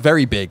that it's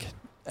very big,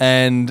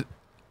 and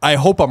I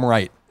hope I'm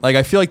right. Like,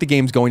 I feel like the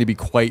game's going to be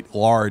quite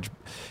large.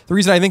 The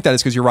reason I think that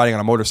is because you're riding on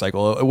a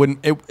motorcycle. It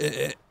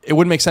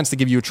wouldn't make sense to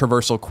give you a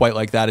traversal quite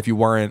like that if you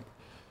weren't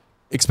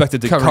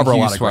expected to cover a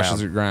lot of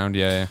ground.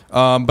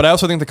 But I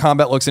also think the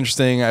combat looks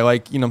interesting. I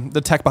like,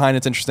 the tech behind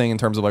it's interesting in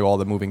terms of like all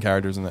the moving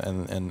characters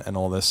and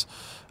all this.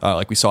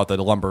 Like we saw at the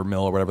lumber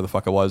mill or whatever the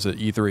fuck it was at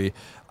E3.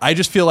 I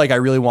just feel like I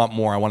really want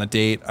more. I want a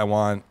date. I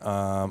want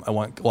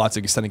lots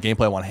of extended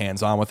gameplay. I want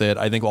hands on with it.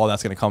 I think all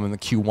that's going to come in the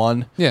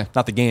Q1. Yeah.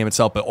 Not the game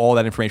itself, but all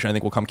that information I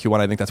think will come Q1.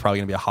 I think that's probably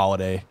going to be a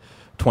holiday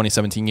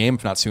 2017 game,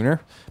 if not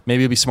sooner.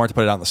 Maybe it'd be smart to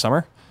put it out in the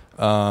summer,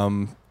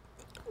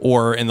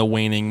 or in the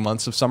waning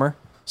months of summer,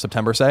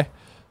 September, say.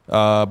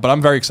 But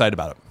I'm very excited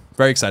about it.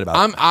 Very excited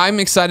about it. I'm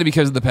excited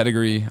because of the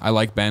pedigree. I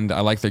like Bend.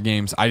 I like their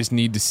games. I just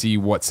need to see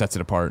what sets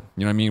it apart.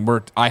 You know what I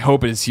mean? I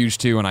hope it is huge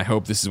too, and I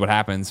hope this is what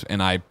happens.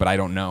 But I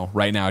don't know.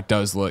 Right now, it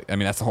does look. I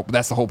mean,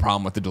 that's the whole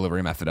problem with the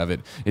delivery method of it.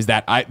 Is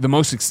that the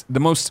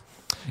most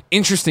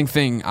interesting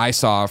thing I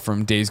saw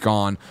from Days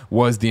Gone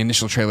was the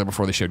initial trailer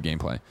before they showed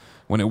gameplay.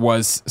 When it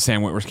was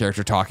Sam Witwer's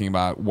character talking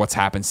about what's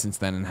happened since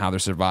then and how they're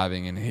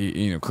surviving, and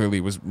he clearly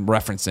was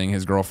referencing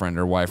his girlfriend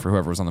or wife or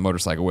whoever was on the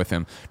motorcycle with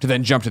him, to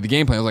then jump to the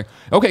gameplay. I was like,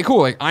 okay,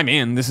 cool, like I'm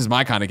in. This is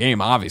my kind of game.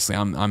 Obviously,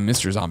 I'm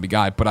Mr. Zombie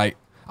Guy, but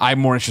I'm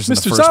more interested in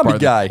the Mr. first Zombie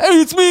part. Guy. Hey,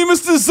 it's me,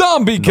 Mr.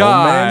 Zombie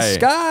Guy. No Man's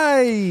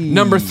Sky.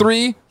 Number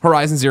 3,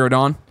 Horizon Zero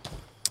Dawn,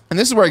 and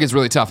this is where it gets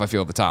really tough. I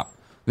feel at the top.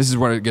 This is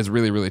where it gets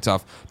really, really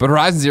tough. But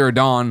Horizon Zero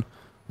Dawn,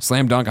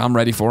 slam dunk. I'm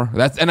ready for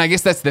that, and I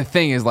guess that's the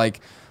thing is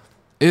like.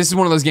 This is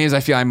one of those games I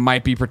feel I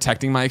might be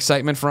protecting my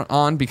excitement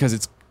on because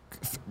it's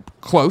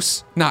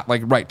close, not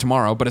like right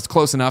tomorrow, but it's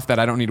close enough that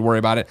I don't need to worry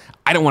about it.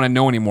 I don't want to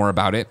know any more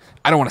about it.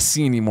 I don't want to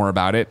see any more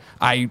about it.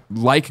 I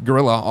like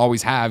Guerrilla,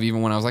 always have,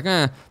 even when I was like,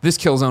 this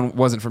Killzone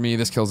wasn't for me,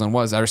 this Killzone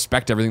was. I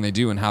respect everything they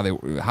do and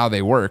how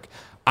they work.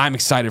 I'm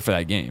excited for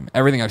that game.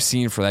 Everything I've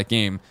seen for that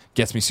game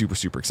gets me super,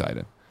 super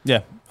excited.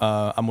 Yeah,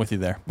 I'm with you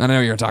there. I know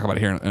you're going to talk about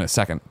it here in a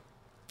second.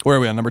 Where are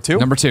we on number 2?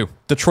 Number 2.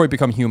 Detroit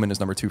Become Human is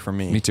number 2 for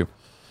me. Me too.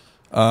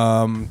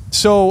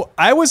 So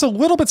I was a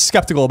little bit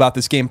skeptical about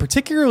this game,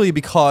 particularly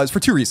because for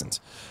 2 reasons.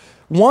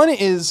 One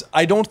is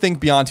I don't think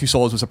Beyond Two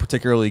Souls was a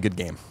particularly good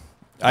game.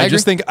 I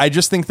just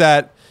think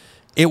that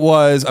it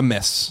was a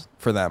miss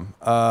for them.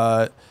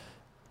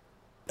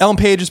 Ellen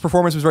Page's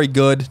performance was very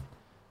good.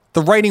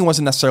 The writing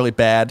wasn't necessarily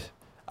bad.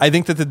 I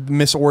think that the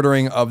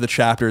misordering of the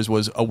chapters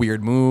was a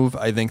weird move.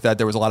 I think that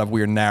there was a lot of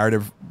weird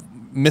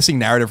missing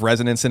narrative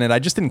resonance in it. I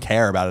just didn't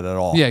care about it at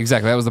all. Yeah,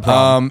 exactly. That was the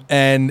problem.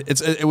 And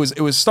it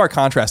was stark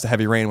contrast to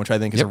Heavy Rain, which I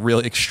think is a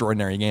really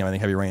extraordinary game. I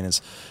think Heavy Rain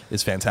is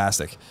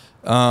fantastic.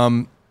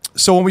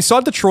 So when we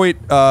saw Detroit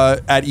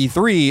at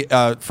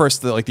E3,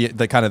 first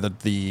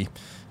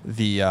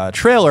the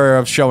trailer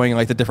of showing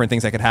like the different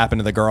things that could happen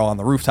to the girl on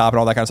the rooftop and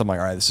all that kind of stuff, I'm like,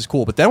 all right, this is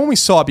cool. But then when we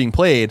saw it being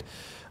played,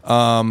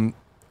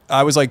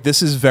 I was like,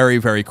 this is very,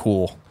 very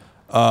cool.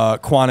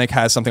 Quantic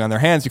has something on their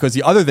hands, because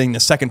the other thing, the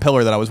second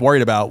pillar that I was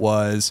worried about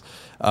was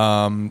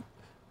what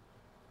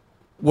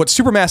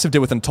Supermassive did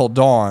with Until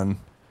Dawn,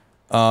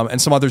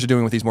 and some others are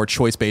doing with these more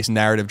choice-based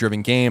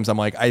narrative-driven games. I'm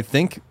like, I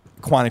think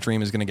Quantic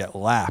Dream is going to get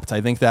lapped.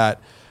 I think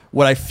that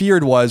what I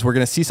feared was we're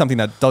going to see something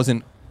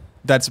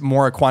that's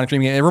more a Quantic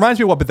Dream game. It reminds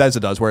me of what Bethesda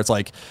does, where it's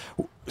like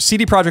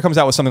CD Projekt comes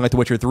out with something like The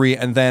Witcher 3,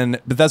 and then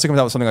Bethesda comes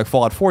out with something like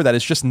Fallout 4 that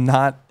is just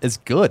not as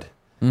good.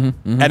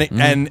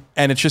 And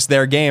it's just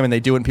their game, and they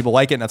do it, and people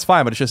like it, and that's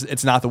fine. But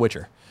it's not The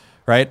Witcher,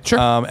 right? Sure.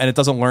 And it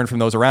doesn't learn from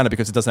those around it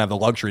because it doesn't have the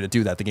luxury to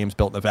do that. The game's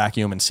built in a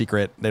vacuum and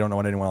secret. They don't know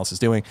what anyone else is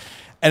doing,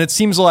 and it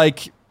seems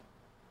like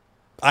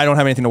I don't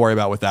have anything to worry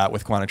about with that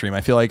with Quantic Dream.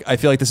 I feel like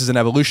this is an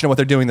evolution of what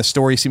they're doing. The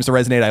story seems to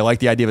resonate. I like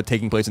the idea of it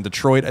taking place in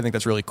Detroit. I think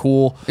that's really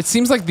cool. It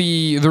seems like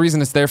the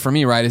reason it's there for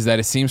me, right, is that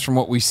it seems from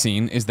what we've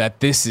seen is that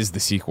this is the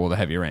sequel to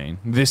Heavy Rain.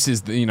 This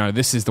is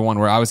the one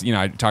where I was,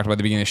 I talked about at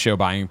the beginning of the show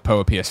buying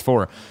Poe a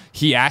PS4.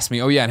 He asked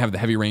me, "Oh yeah, and have the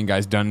Heavy Rain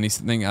guys done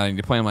anything I need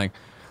to play?" I'm like,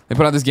 they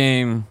put out this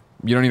game.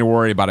 You don't need to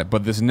worry about it.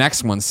 But this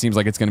next one seems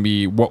like it's going to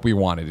be what we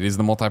wanted. It is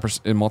the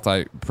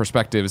multi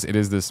perspectives. It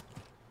is this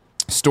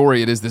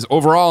story. It is this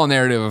overall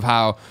narrative of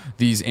how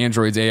these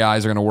androids,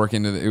 AIs, are going to work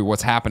into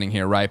what's happening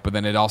here, right? But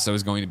then it also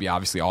is going to be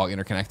obviously all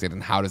interconnected,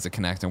 and how does it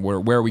connect, and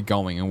where are we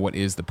going, and what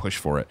is the push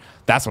for it?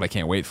 That's what I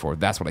can't wait for.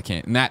 That's what I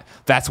can't. And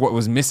that's what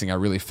was missing, I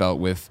really felt,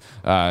 with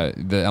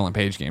the Ellen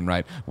Page game,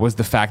 right? Was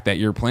the fact that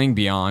you're playing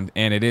Beyond,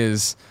 and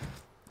it's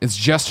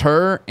just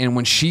her, and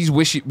when she's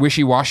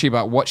wishy-washy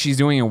about what she's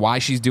doing and why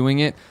she's doing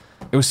it,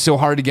 it was so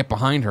hard to get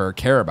behind her or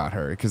care about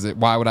her, because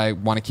why would I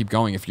want to keep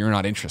going if you're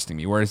not interesting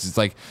me? Whereas it's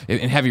like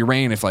in Heavy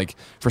Rain, if like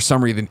for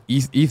some reason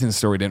Ethan's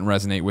story didn't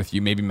resonate with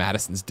you, maybe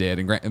Madison's did,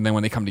 and then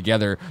when they come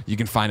together, you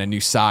can find a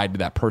new side to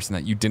that person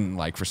that you didn't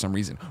like for some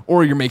reason,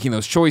 or you're making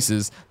those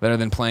choices that are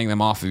then playing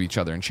them off of each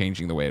other and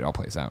changing the way it all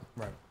plays out.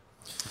 Right.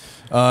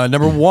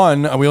 Number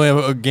one, we only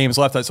have games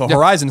left, so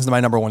Horizon is my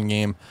number one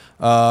game.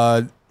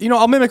 I'll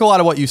mimic a lot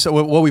of what you said,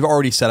 what we've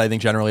already said, I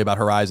think, generally about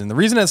Horizon. The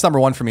reason it's number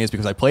one for me is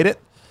because I played it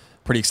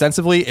pretty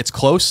extensively. It's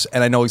close,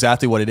 and I know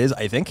exactly what it is,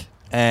 I think,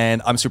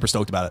 and I'm super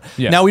stoked about it.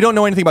 Yeah. Now, we don't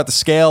know anything about the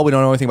scale. We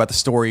don't know anything about the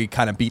story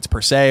kind of beats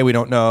per se. We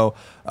don't know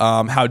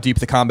how deep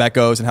the combat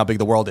goes and how big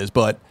the world is,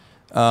 but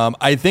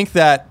I think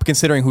that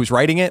considering who's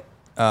writing it,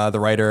 the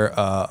writer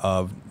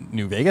of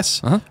New Vegas,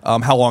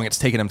 how long it's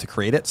taken him to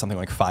create it, something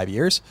like 5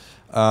 years,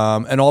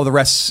 and all the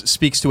rest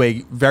speaks to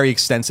a very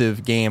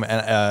extensive game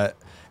and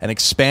an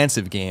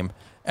expansive game.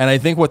 And I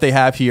think what they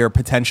have here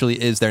potentially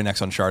is their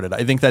next Uncharted.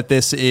 I think that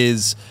this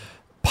is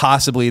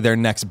possibly their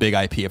next big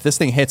IP. If this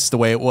thing hits the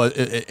way it was,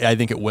 I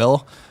think it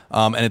will,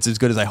 and it's as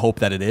good as I hope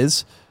that it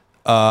is.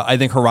 I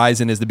think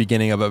Horizon is the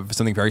beginning of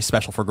something very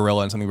special for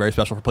Guerrilla and something very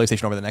special for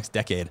PlayStation over the next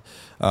decade,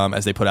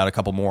 as they put out a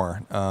couple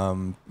more.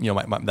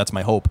 That's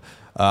my hope.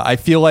 I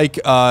feel like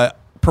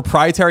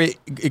proprietary,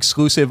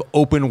 exclusive,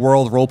 open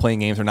world role playing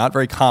games are not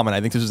very common.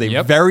 I think this is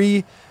a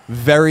very,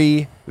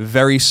 very,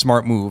 very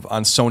smart move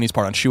on Sony's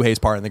part, on Shuhei's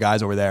part, and the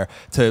guys over there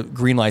to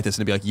greenlight this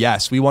and to be like,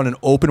 yes, we want an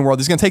open world.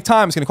 This is going to take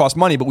time. It's going to cost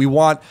money, but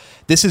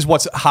this is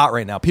what's hot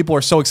right now. People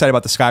are so excited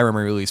about the Skyrim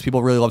release.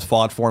 People really love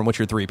Fallout 4 and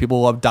Witcher 3.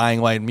 People love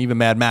Dying Light and even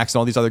Mad Max and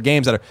all these other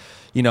games that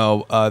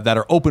are, that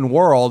are open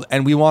world,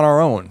 and we want our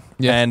own.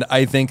 Yeah. And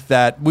I think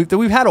that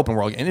we've had open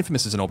world, and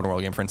Infamous is an open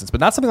world game, for instance, but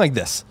not something like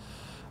this.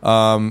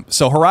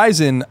 So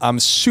Horizon, I'm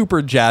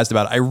super jazzed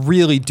about it. I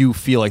really do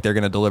feel like they're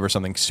going to deliver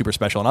something super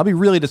special, and I'll be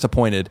really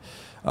disappointed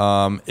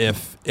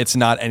if it's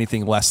not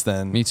anything less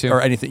than Me too.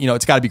 Or anything.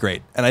 It's got to be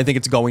great, and I think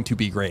it's going to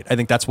be great. I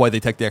think that's why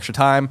they take the extra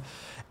time.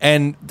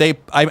 And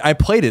I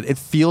played it. It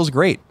feels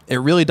great. It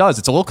really does.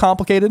 It's a little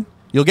complicated.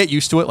 You'll get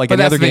used to it, like but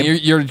another that's the game.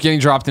 thing. You're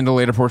getting dropped into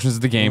later portions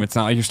of the game. It's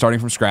not like you're starting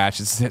from scratch.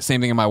 It's the same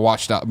thing in my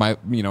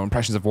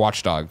impressions of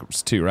Watch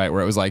Dogs 2, right?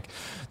 Where it was like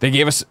they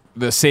gave us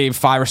the save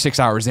 5 or 6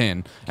 hours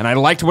in, and I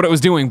liked what it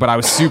was doing, but I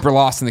was super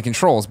lost in the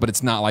controls. But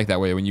it's not like that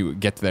way when you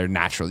get there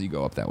naturally. You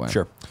go up that way.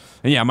 Sure.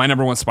 And yeah, my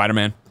number one's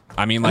Spider-Man.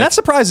 I mean, and that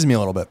surprises me a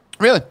little bit.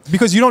 Really?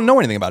 Because you don't know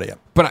anything about it yet.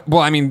 But,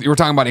 well, I mean, we're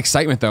talking about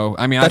excitement, though.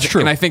 I mean, that's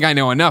true. And I think I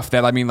know enough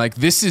that, I mean, like,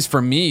 this is,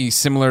 for me,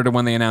 similar to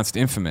when they announced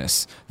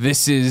Infamous.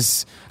 This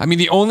is, I mean,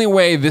 the only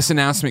way this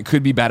announcement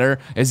could be better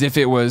is if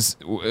it was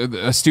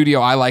a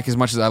studio I like as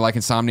much as I like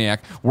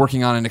Insomniac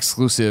working on an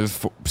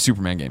exclusive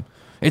Superman game.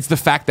 It's the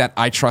fact that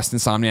I trust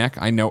Insomniac.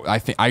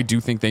 I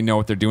do think they know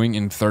what they're doing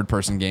in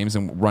third-person games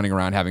and running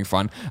around having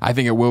fun. I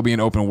think it will be an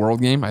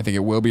open-world game. I think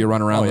it will be a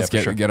run around. Let's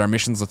get our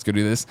missions. Let's go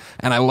do this.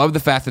 And I love the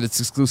fact that it's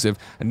exclusive,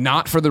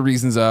 not for the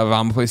reasons of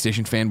I'm a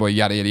PlayStation fanboy,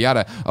 yada, yada,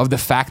 yada, of the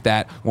fact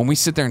that when we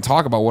sit there and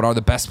talk about what are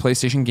the best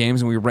PlayStation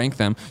games and we rank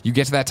them, you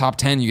get to that top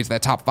 10, you get to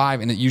that top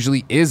 5, and it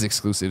usually is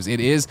exclusives.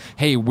 It is,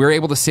 hey, we're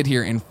able to sit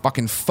here and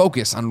fucking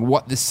focus on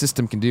what this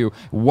system can do,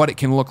 what it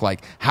can look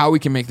like, how we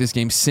can make this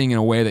game sing in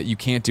a way that you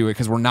can't do it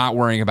because we're not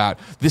worrying about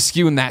this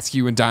SKU and that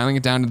SKU and dialing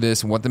it down to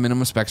this and what the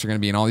minimum specs are going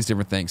to be and all these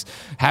different things.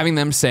 Having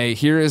them say,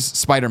 here is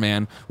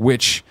Spider-Man,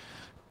 which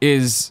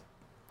is,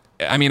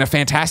 I mean, a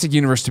fantastic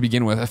universe to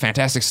begin with, a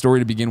fantastic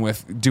story to begin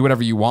with. Do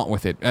whatever you want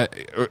with it.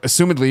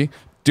 Assumedly,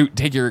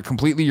 take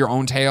completely your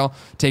own tale,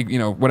 take,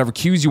 whatever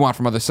cues you want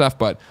from other stuff,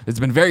 but it's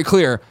been very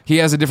clear he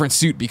has a different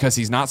suit because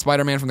he's not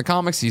Spider-Man from the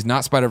comics, he's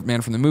not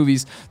Spider-Man from the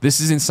movies. This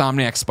is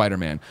Insomniac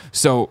Spider-Man.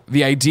 So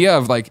the idea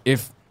of like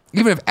even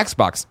if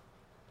Xbox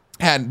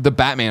had the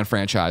Batman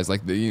franchise,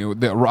 like the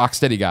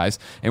Rocksteady guys,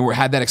 and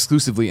had that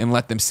exclusively and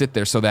let them sit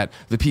there so that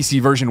the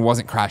PC version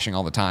wasn't crashing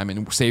all the time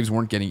and saves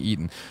weren't getting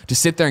eaten. To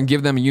sit there and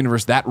give them a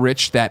universe that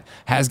rich that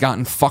has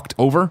gotten fucked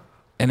over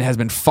and has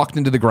been fucked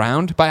into the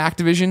ground by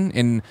Activision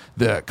in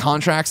the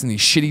contracts and these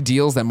shitty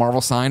deals that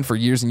Marvel signed for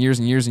years and years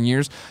and years and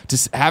years,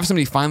 to have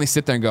somebody finally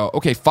sit there and go,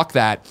 okay, fuck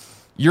that.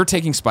 You're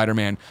taking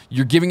Spider-Man,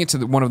 you're giving it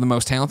to one of the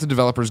most talented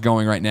developers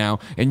going right now,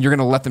 and you're going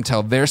to let them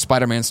tell their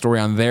Spider-Man story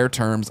on their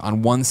terms,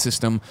 on one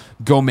system,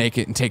 go make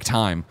it and take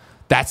time.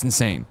 That's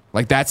insane.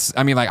 Like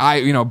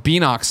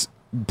Beanox,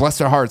 bless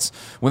their hearts,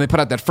 when they put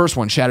out that first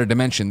one, Shattered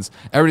Dimensions,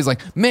 everybody's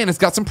like, man, it's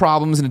got some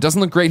problems and it doesn't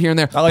look great here and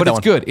there, but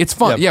it's good. It's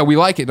fun. Yep. Yeah, we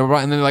like it. And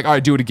then they're like, all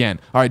right, do it again.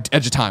 All right,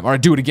 Edge of Time. All right,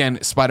 do it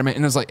again, Spider-Man.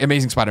 And it was like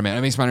Amazing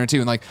Spider-Man 2.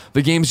 And like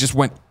the games just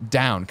went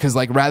down because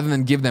like rather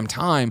than give them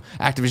time,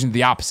 Activision did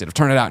the opposite of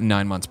turn it out in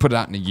 9 months, put it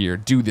out in a year,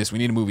 do this. We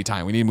need a movie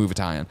tie-in. We need a movie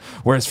tie-in.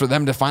 Whereas for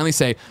them to finally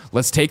say,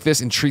 let's take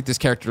this and treat this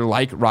character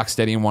like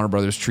Rocksteady and Warner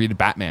Brothers treated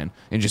Batman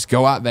and just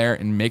go out there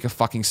and make a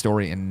fucking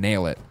story and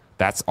nail it.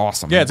 That's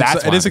awesome. Yeah,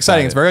 that's it is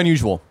exciting. It's very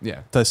unusual.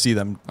 Yeah. To see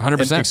them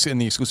 100% in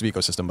the exclusive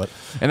ecosystem, but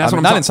and that's what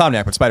I'm not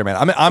Insomniac, but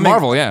Spider-Man. I'm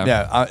Marvel, yeah.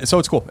 Yeah. So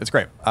it's cool. It's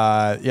great.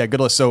 Yeah,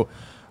 good list. So,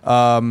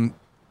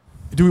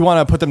 do we want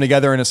to put them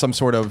together into some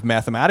sort of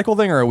mathematical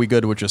thing, or are we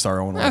good with just our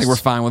own list? I think we're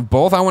fine with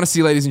both. I want to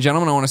see, ladies and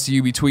gentlemen, I want to see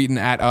you be tweeting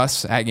at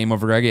us, at Game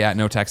Over Greggy, at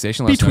No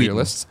Taxation. Let us know your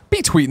lists.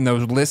 Be tweeting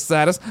those lists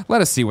at us. Let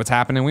us see what's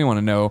happening. We want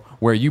to know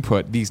where you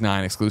put these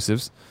 9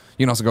 exclusives.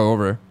 You can also go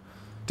over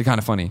to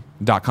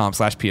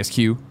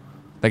kindoffunny.com/PSQ.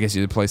 That gets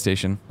you the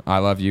PlayStation I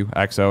Love You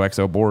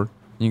XOXO board.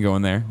 You can go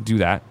in there, do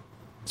that,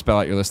 spell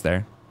out your list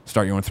there,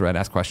 start your own thread,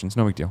 ask questions.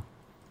 No big deal.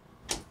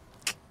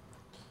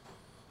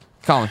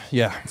 Colin,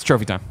 Yeah. it's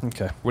trophy time.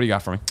 Okay. What do you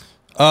got for me?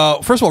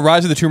 First of all,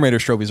 Rise of the Tomb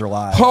Raiders trophies are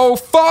live. Oh,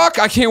 fuck!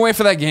 I can't wait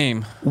for that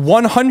game.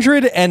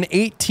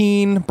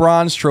 118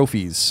 bronze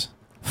trophies,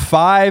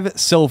 5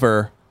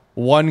 silver,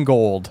 1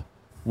 gold,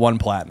 1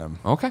 platinum.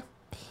 Okay.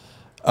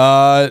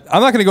 I'm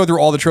not going to go through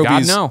all the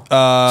trophies. God,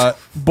 no.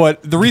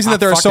 But the reason that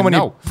there are so fucking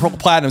many no.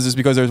 platinums is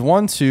because there's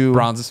 1, 2,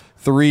 Bronzes.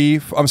 3.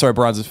 I'm sorry,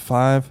 bronzes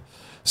 5.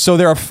 So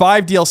there are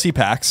 5 DLC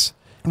packs.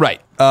 Right.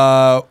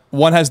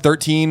 One has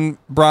 13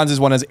 bronzes,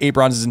 one has 8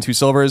 bronzes and 2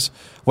 silvers,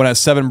 one has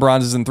 7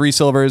 bronzes and 3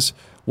 silvers,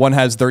 one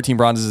has 13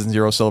 bronzes and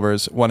 0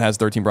 silvers, one has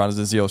 13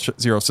 bronzes and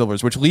 0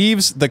 silvers, which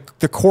leaves the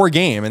core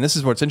game, and this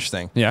is what's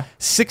interesting. Yeah.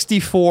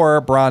 64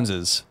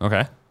 bronzes,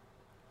 Okay.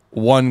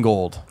 1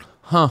 gold,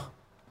 Huh.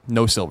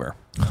 no silver.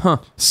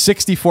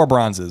 64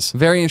 bronzes.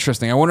 Very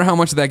interesting. I wonder how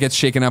much of that gets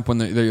shaken up when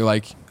they're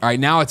like, all right,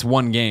 now it's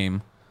one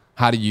game.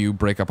 How do you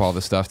break up all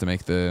this stuff to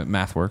make the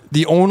math work?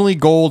 The only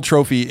gold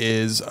trophy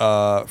is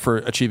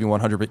for achieving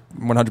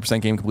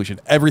 100% game completion.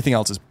 Everything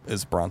else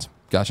is bronze.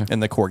 Gotcha. In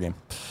the core game.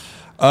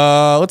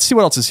 Let's see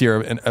what else is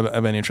here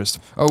of any interest.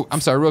 Oh, I'm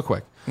sorry, real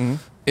quick.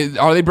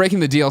 Are they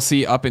breaking the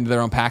DLC up into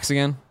their own packs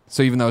again?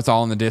 So even though it's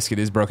all on the disc, it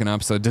is broken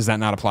up. So does that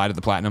not apply to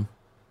the platinum?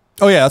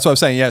 Oh, yeah, that's what I'm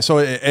saying. Yeah, so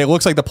it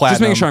looks like the platinum.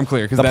 Just making sure I'm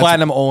clear. The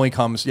platinum only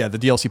comes, the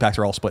DLC packs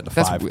are all split into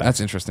 5.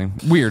 That's interesting.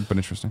 Weird, but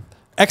interesting.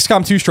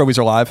 XCOM 2's trophies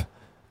are live.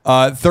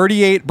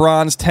 38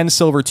 bronze, 10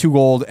 silver, 2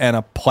 gold, and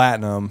a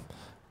platinum.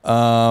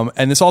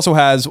 And this also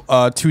has 2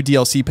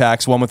 DLC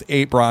packs, one with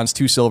 8 bronze,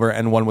 2 silver,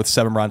 and one with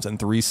 7 bronze and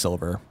 3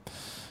 silver.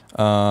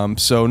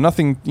 So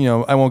nothing,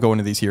 I won't go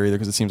into these here either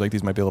because it seems like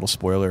these might be a little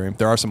spoilery.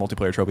 There are some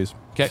multiplayer trophies.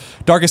 Okay.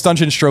 Darkest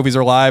Dungeons trophies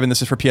are live, and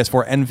this is for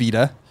PS4 and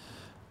Vita.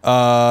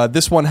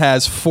 This one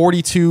has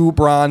 42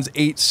 bronze,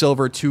 8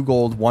 silver, 2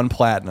 gold, 1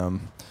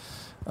 platinum.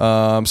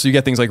 So you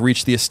get things like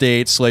reach the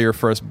estate, slay your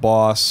first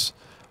boss,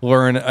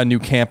 learn a new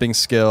camping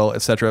skill,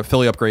 etc.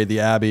 Fully upgrade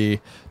the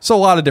abbey. So a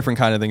lot of different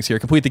kind of things here.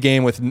 Complete the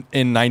game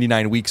in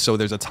 99 weeks. So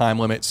there's a time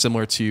limit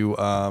similar to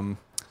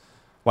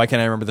why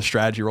can't I remember the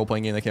strategy role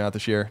playing game that came out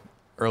this year?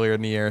 Earlier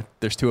in the year,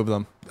 there's 2 of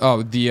them.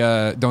 Oh,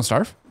 the Don't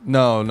Starve?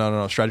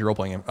 No, strategy role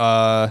playing game.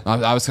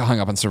 I was hung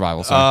up on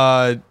survival.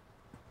 Sorry.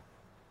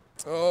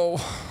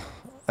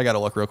 I gotta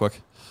look real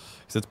quick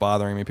because it's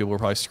bothering me. People were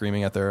probably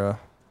screaming at their.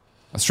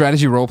 A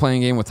strategy role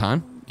playing game with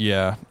time?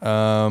 Yeah.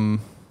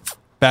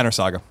 Banner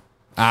Saga.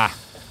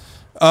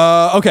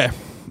 Okay.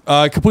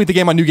 Complete the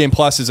game on New Game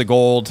Plus is a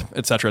gold,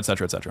 etc.,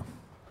 etc., etc.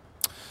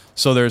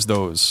 So there's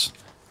those.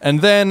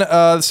 And then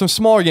some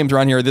smaller games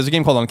around here. There's a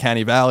game called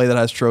Uncanny Valley that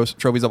has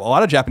trophies up. A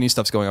lot of Japanese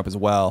stuff's going up as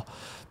well.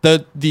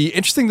 The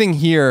interesting thing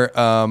here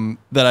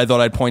that I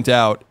thought I'd point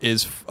out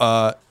is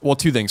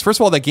 2 things. First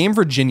of all, that game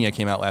Virginia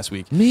came out last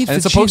week, and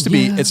it's supposed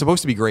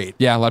to be great.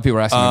 Yeah, a lot of people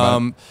are asking me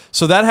about it.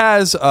 So that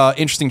has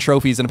interesting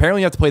trophies, and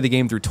apparently you have to play the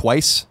game through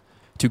twice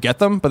to get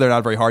them, but they're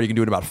not very hard. You can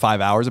do it in about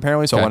 5 hours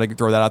apparently. So I Okay. want to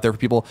throw that out there for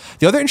people.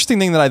 The other interesting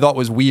thing that I thought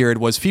was weird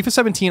was FIFA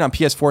 17 on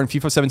PS4 and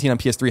FIFA 17 on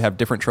PS3 have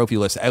different trophy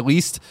lists, at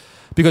least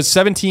because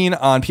 17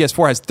 on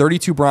PS4 has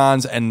 32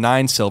 bronze and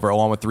 9 silver,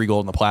 along with 3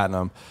 gold and a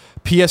platinum.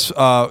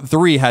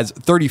 PS3 has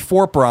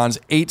 34 bronze,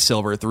 8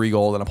 silver, 3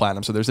 gold, and a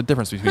platinum. So there's a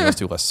difference between those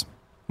two lists.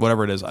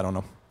 Whatever it is, I don't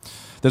know.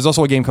 There's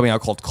also a game coming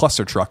out called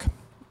Cluster Truck,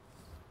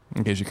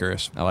 in case you're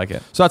curious. I like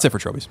it. So that's it for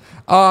trophies.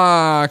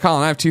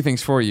 Colin, I have 2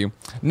 things for you.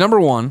 Number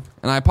one,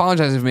 and I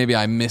apologize if maybe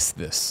I missed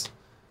this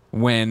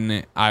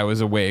when I was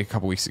away a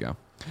couple weeks ago.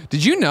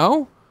 Did you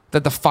know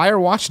that the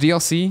Firewatch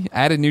DLC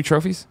added new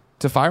trophies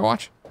to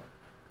Firewatch?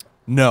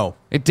 No.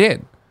 It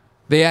did.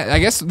 I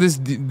guess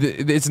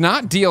it's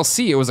not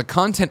DLC. It was a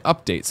content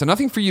update, so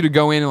nothing for you to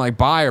go in and like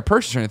buy or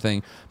purchase or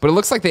anything. But it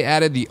looks like they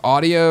added the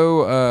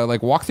audio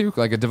like walkthrough,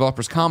 like a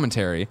developer's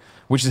commentary,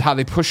 which is how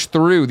they push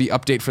through the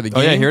update for the game.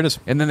 Oh yeah, here it is.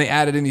 And then they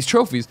added in these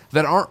trophies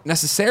that aren't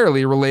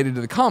necessarily related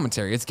to the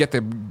commentary. It's get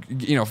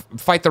the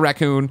fight the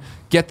raccoon,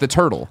 get the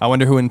turtle. I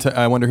wonder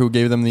who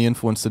gave them the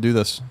influence to do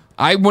this.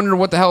 I wonder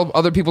what the hell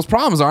other people's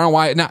problems are and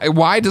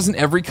why doesn't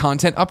every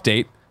content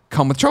update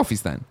come with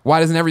trophies then?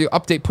 Why doesn't every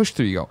update push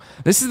through you go?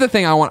 This is the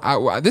thing I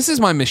want. This is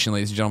my mission,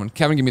 ladies and gentlemen.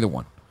 Kevin, give me the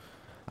one.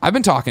 I've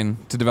been talking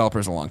to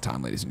developers a long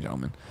time, ladies and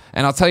gentlemen.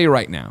 And I'll tell you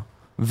right now,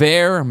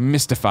 they're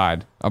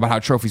mystified about how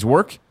trophies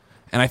work.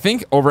 And I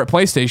think over at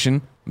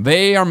PlayStation,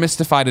 they are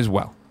mystified as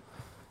well.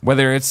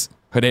 Whether it's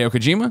Hideo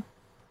Kojima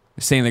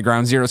saying that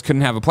Ground Zeroes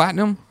couldn't have a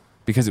platinum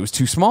because it was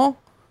too small,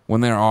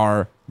 when there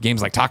are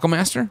games like Taco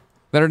Master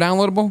that are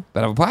downloadable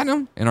that have a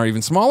platinum and are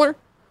even smaller.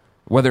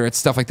 Whether it's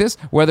stuff like this,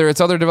 whether it's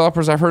other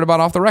developers I've heard about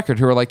off the record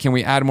who are like, can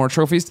we add more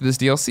trophies to this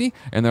DLC?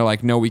 And they're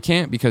like, no, we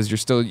can't because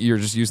you're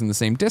just using the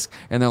same disc.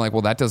 And they're like,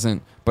 well, that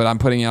doesn't, but I'm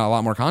putting out a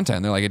lot more content.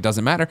 And they're like, it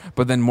doesn't matter.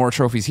 But then more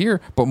trophies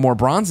here, but more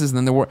bronzes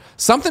than there were.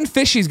 Something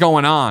fishy's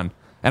going on.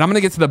 And I'm going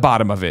to get to the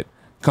bottom of it.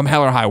 Come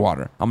hell or high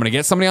water. I'm going to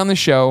get somebody on this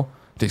show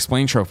to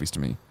explain trophies to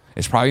me.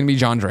 It's probably going to be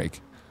John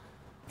Drake.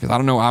 Because I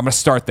don't know. I'm going to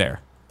start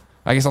there.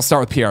 I guess I'll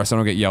start with PR so I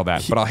don't get yelled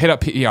at. But I'll hit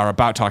up PR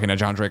about talking to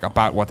John Drake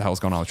about what the hell's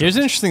going on with Here's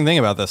an interesting thing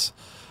about this.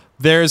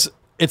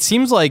 It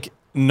seems like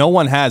no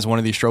one has one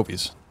of these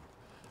trophies.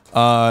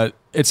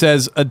 It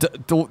says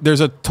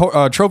there's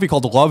a trophy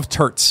called Love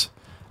Turts.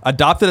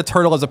 Adopted a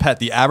turtle as a pet.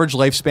 The average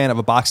lifespan of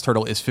a box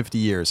turtle is 50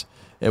 years.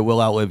 It will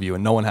outlive you,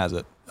 and no one has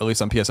it, at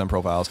least on PSN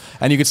profiles.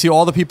 And you can see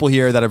all the people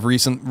here that have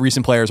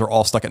recent players are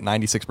all stuck at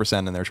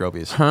 96% in their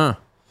trophies. Huh.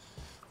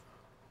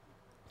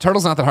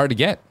 Turtle's not that hard to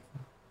get.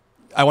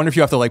 I wonder if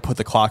you have to like put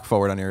the clock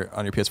forward on your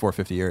PS4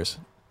 50 years.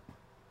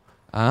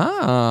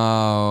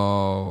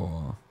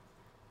 Oh.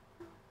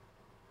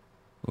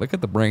 Look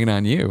at the brain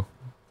on you.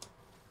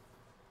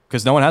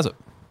 Because no one has it.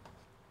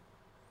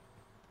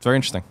 It's very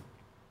interesting.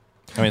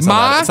 I mean, it's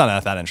not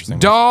that interesting.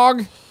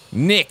 Dog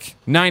Nick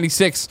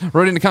 96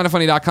 wrote into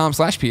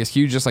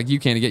kindafunny.com/PSQ just like you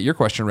can to get your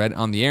question read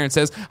on the air and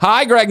says,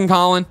 hi, Greg and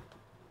Colin.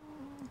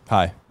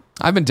 Hi.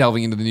 I've been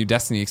delving into the new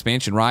Destiny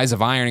expansion, Rise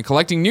of Iron, and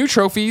collecting new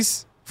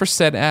trophies for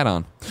said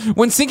add-on.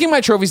 When syncing my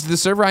trophies to the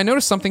server, I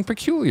noticed something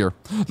peculiar.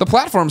 The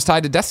platforms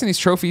tied to Destiny's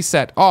trophy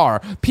set are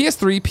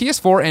PS3,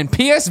 PS4, and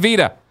PS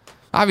Vita.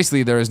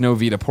 Obviously, there is no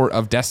Vita port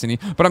of Destiny,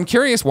 but I'm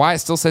curious why it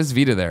still says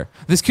Vita there.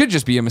 This could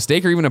just be a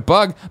mistake or even a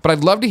bug, but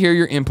I'd love to hear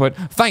your input.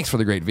 Thanks for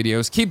the great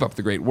videos. Keep up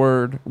the great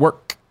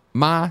work.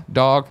 My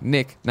dog,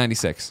 Nick,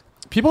 96.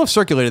 People have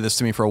circulated this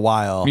to me for a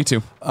while. Me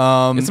too.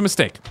 It's a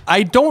mistake.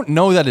 I don't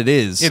know that it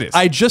is. It is.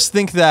 I just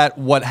think that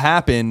what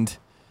happened...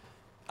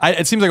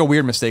 it seems like a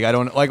weird mistake. I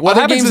don't like what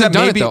Other happens games is have that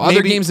done maybe, it, though.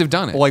 Other games have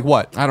done it. Like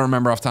what? I don't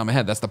remember off the top of my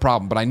head. That's the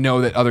problem. But I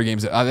know that other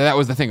games, that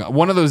was the thing.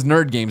 One of those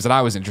nerd games that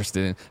I was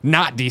interested in,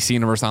 not DC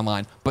Universe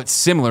Online, but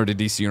similar to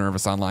DC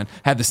Universe Online,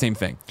 had the same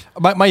thing.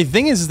 My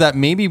thing is that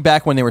maybe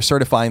back when they were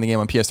certifying the game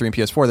on PS3 and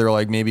PS4, they were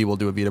like, maybe we'll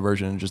do a Vita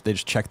version, and they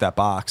just checked that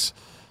box.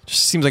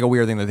 Just seems like a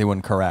weird thing that they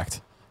wouldn't correct.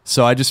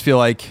 So I just feel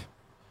like,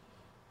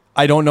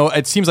 I don't know.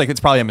 It seems like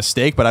it's probably a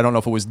mistake, but I don't know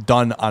if it was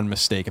done on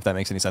mistake, if that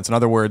makes any sense. In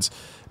other words,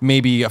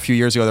 maybe a few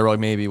years ago, they were like,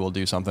 maybe we'll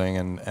do something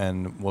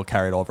and we'll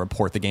carry it over and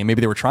port the game.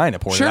 Maybe they were trying to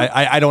port Sure. it.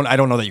 I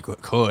don't know that you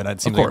could.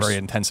 It seems like a course. very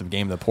intensive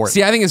game to port.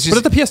 See, I think it's just...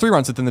 But if the PS3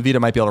 runs it, then the Vita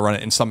might be able to run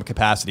it in some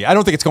capacity. I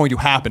don't think it's going to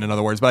happen, in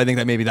other words, but I think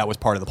that maybe that was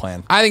part of the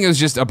plan. I think it was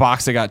just a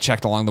box that got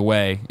checked along the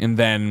way, and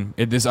then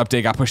this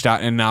update got pushed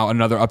out, and now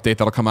another update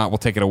that'll come out will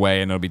take it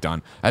away, and it'll be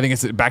done. I think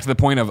it's back to the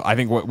point of, I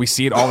think what we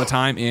see it all the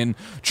time in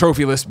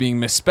trophy lists being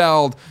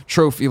misspelled,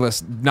 trophy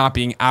lists not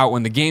being out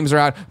when the games are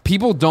out.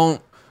 People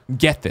don't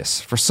get this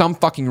for some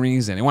fucking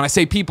reason. And when I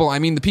say people, I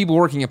mean the people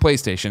working at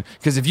PlayStation.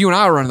 Because if you and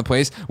I were running the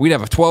place, we'd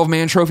have a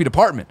 12-man trophy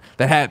department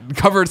that had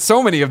covered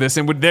so many of this,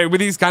 and with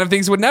these kind of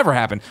things would never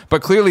happen.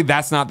 But clearly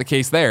that's not the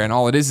case there. And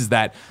all it is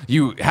that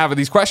you have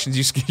these questions,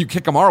 you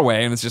kick them our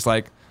way, and it's just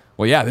like,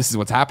 well, yeah, this is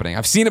what's happening.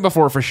 I've seen it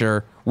before for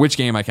sure. Which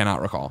game I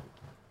cannot recall.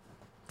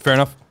 Fair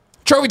enough.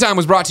 Trophy Time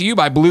was brought to you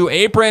by Blue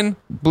Apron.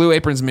 Blue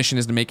Apron's mission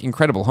is to make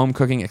incredible home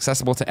cooking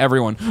accessible to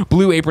everyone.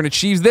 Blue Apron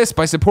achieves this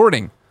by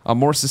supporting a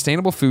more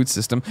sustainable food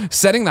system,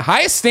 setting the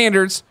highest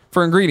standards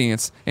for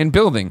ingredients, and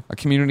building a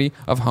community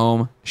of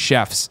home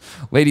chefs.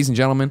 Ladies and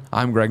gentlemen,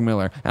 I'm Greg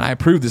Miller, and I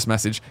approve this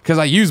message because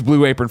I used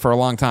Blue Apron for a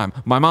long time.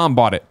 My mom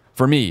bought it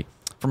for me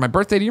for my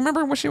birthday. Do you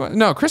remember what she was?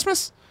 No,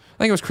 Christmas? I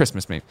think it was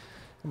Christmas, maybe.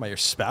 Am I your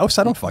spouse?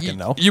 I don't fucking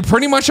know. You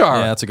pretty much are.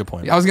 Yeah, that's a good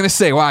point. I was going to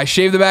say, wow, I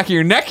shaved the back of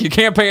your neck. You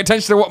can't pay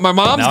attention to what my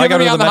mom's Now I giving go to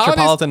me the on the holidays.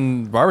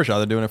 Metropolitan Barbershop.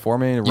 They're doing it for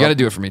me. You got to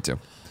do it for me, too.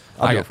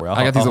 I'll do it for you.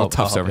 I got these little I'll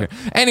tufts help over you.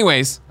 here.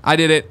 Anyways, I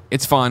did it.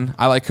 It's fun.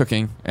 I like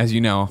cooking, as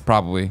you know,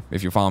 probably,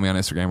 if you follow me on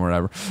Instagram or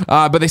whatever.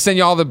 But they send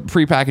you all the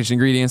prepackaged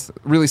ingredients,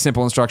 really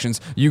simple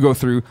instructions. You go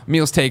through.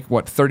 Meals take,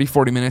 30,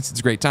 40 minutes.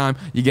 It's a great time.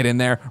 You get in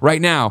there.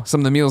 Right now,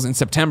 some of the meals in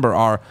September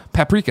are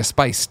paprika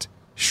spiced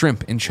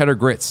shrimp and cheddar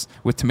grits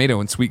with tomato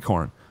and sweet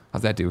corn.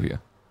 How's that do for you?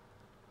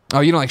 Oh,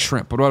 you don't like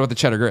shrimp, but what about the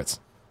cheddar grits?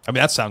 I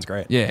mean, that sounds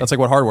great. Yeah. That's like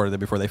what Hardwater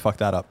did before they fucked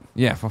that up.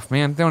 Yeah, well,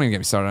 man, don't even get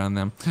me started on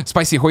them.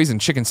 Spicy hoisin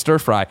chicken stir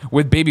fry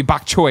with baby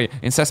bok choy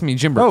and sesame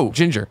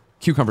ginger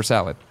cucumber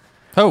salad.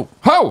 Oh.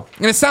 Ho!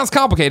 And it sounds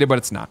complicated, but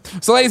it's not.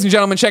 So, ladies and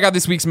gentlemen, check out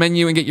this week's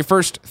menu and get your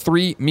first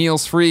 3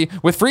 meals free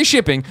with free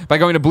shipping by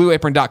going to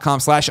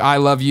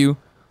blueapron.com/I-love-you.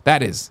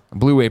 That is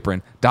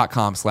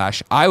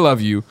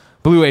blueapron.com/I-love-you.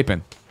 Blue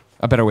Apron,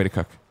 a better way to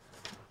cook.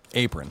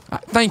 Apron.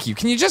 Thank you.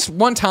 Can you just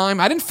one time?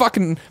 I didn't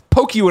fucking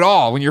poke you at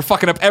all when you're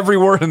fucking up every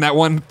word in that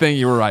one thing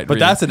you were right. But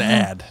that's an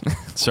ad,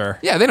 sir.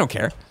 Yeah, they don't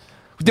care.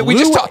 We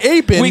just talked.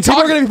 Apron. People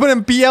are going to be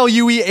putting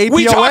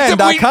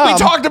BLUEAPON.com. We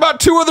talked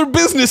about 2 other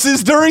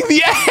businesses during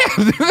the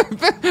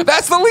ad.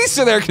 That's the least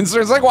of their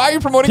concerns. Like, why are you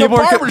promoting People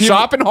a are-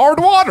 barbershop in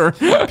hard water?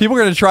 People are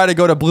going to try to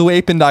go to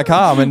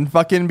blueapron.com and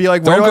fucking be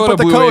like, where do I put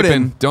the code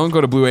in? Don't go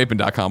to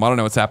blueapron.com. I don't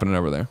know what's happening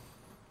over there.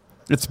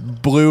 It's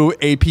blue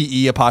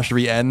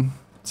APE''N.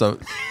 So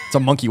it's a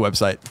monkey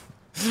website.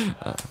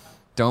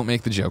 Don't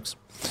make the jokes.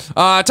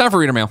 Time for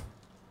reader mail.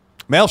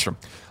 Maelstrom.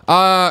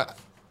 Colin,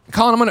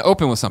 I'm going to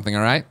open with something,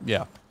 all right?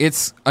 Yeah.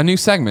 It's a new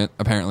segment,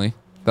 apparently,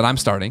 that I'm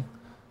starting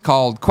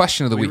called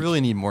Question of the We Week. really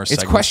need more It's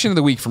segments. Question of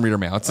the Week from Reader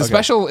Mail. It's a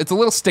special, it's a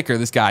little sticker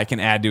this guy can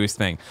add to his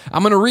thing.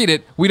 I'm going to read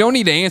it. We don't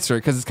need to answer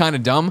it because it's kind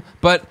of dumb,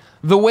 but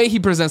the way he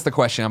presents the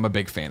question, I'm a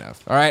big fan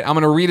of. All right? I'm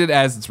going to read it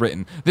as it's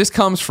written. This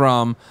comes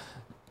from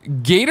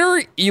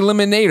Gator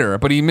Eliminator,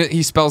 but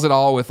he spells it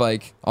all with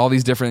like all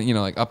these different,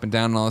 like up and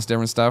down and all this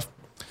different stuff.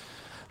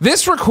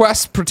 This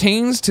request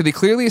pertains to the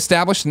clearly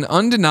established and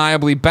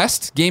undeniably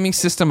best gaming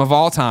system of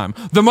all time,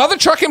 the mother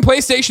trucking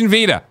PlayStation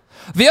Vita.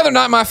 The other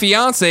night, my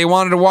fiance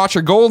wanted to watch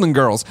her Golden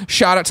Girls.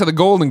 Shout out to the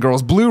Golden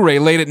Girls Blu-ray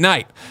late at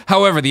night.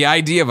 However, the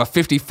idea of a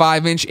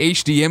 55-inch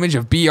HD image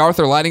of B.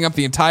 Arthur lighting up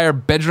the entire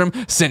bedroom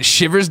sent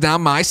shivers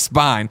down my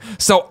spine.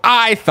 So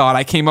I thought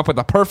I came up with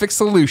the perfect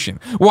solution.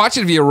 Watch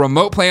it via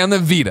remote play on the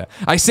Vita.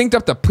 I synced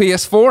up the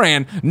PS4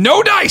 and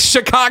no dice,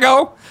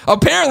 Chicago!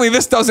 Apparently,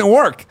 this doesn't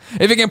work.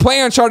 If it can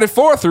play Uncharted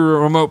 4 through a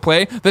remote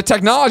play, the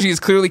technology is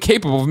clearly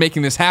capable of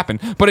making this happen,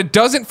 but it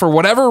doesn't for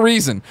whatever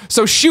reason.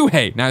 So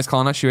Shuhei, now he's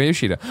calling out Shuhei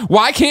Yoshida,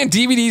 why can't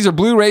DVDs or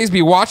Blu-rays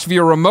be watched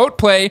via remote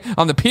play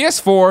on the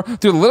PS4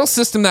 through the little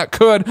system that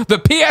could, the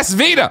PS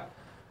Vita?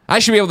 I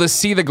should be able to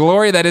see the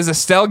glory that is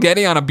Estelle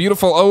Getty on a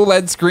beautiful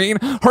OLED screen.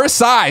 Her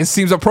size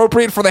seems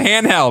appropriate for the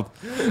handheld.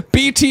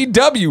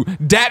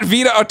 BTW, Dat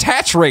Vita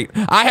attach rate.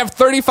 I have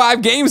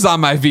 35 games on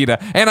my Vita,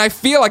 and I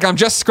feel like I'm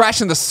just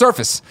scratching the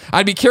surface.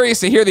 I'd be curious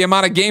to hear the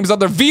amount of games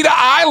other Vita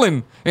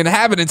Island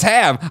inhabitants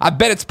have. I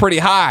bet it's pretty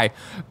high.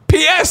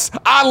 P.S.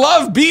 I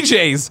love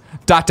BJ's. ...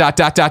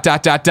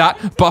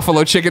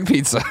 Buffalo chicken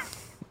pizza.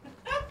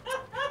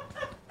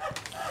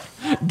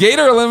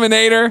 Gator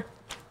Eliminator.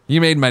 You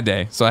made my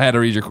day, so I had to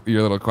read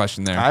your little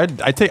question there. I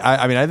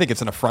think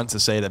it's an affront to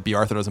say that B.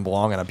 Arthur doesn't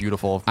belong on a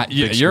beautiful.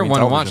 You're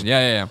one to watch.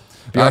 Yeah.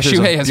 Arthur's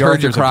Shuhei has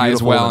heard your cry as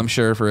beautiful well. woman. I'm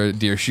sure for a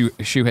dear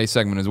Shuhei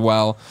segment as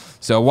well.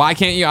 So why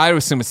can't you? I would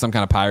assume it's some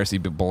kind of piracy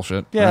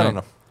bullshit. Yeah, I right? don't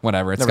know.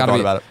 Whatever. It's Never got to thought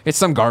be. about it. It's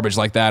some garbage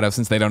like that.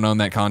 Since they don't own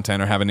that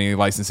content or have any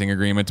licensing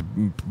agreement to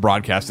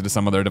broadcast it to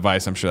some other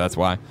device, I'm sure that's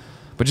why.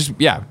 But just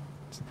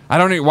I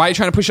don't know why you're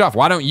trying to push it off.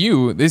 Why don't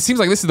you? It seems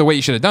like this is the way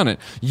you should have done it.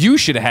 You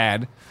should have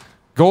had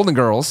Golden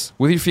Girls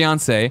with your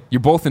fiance.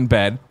 You're both in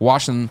bed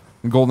watching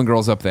Golden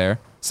Girls up there.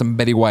 Some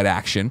Betty White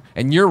action,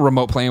 and you're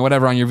remote playing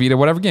whatever on your Vita,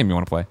 whatever game you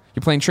want to play.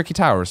 You're playing Tricky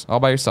Towers all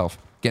by yourself,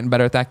 getting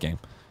better at that game.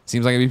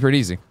 Seems like it'd be pretty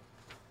easy.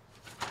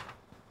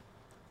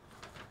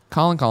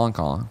 Colin.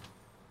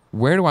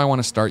 Where do I want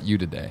to start you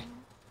today?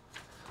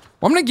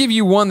 Well, I'm going to give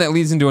you one that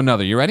leads into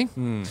another. You ready?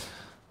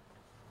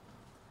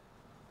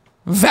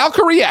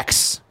 Valkyrie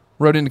X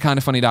wrote into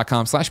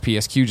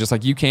kindafunny.com/PSQ just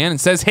like you can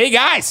and says, hey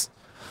guys!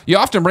 You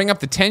often bring up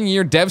the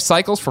 10-year dev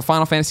cycles for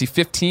Final Fantasy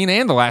 15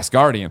 and The Last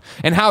Guardian,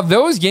 and how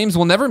those games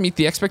will never meet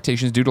the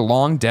expectations due to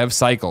long dev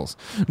cycles.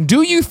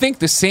 Do you think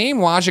the same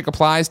logic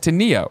applies to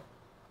Nioh,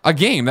 a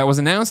game that was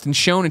announced and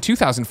shown in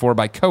 2004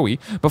 by Koei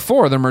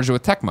before the merger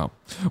with Tecmo?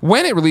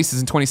 When it releases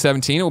in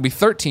 2017, it will be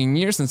 13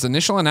 years since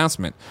initial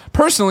announcement.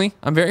 Personally,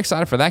 I'm very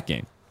excited for that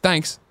game.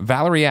 Thanks,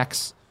 Valerie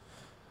X.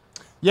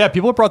 Yeah,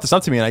 people have brought this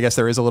up to me, and I guess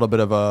there is a little bit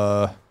of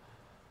a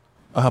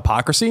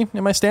hypocrisy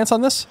in my stance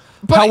on this.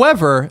 But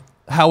However,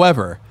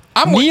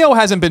 Neo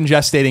hasn't been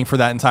gestating for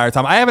that entire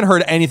time. I haven't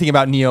heard anything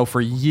about Neo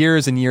for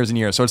years and years and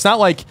years. So it's not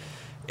like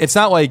it's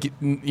not like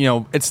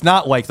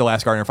The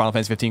Last Guardian or Final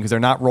Fantasy 15 because they're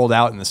not rolled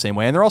out in the same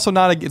way, and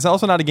it's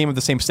also not a game of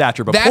the same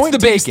stature. But that's point the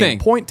biggest taken, thing.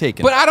 Point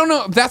taken. But I don't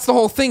know. That's the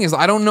whole thing. Is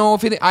I don't know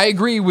if it. I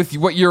agree with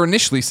what you're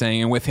initially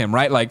saying and with him,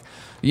 right? Like,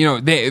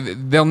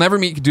 they'll never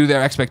do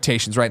their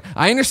expectations, right?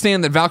 I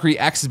understand that Valkyrie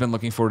X has been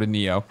looking forward to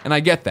Neo, and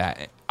I get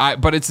that.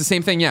 But it's the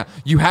same thing. Yeah,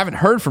 you haven't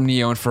heard from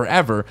Neo in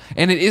forever,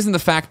 and it isn't the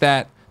fact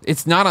that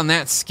it's not on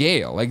that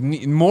scale. Like,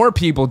 more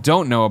people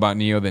don't know about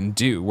Neo than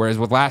do. Whereas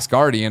with Last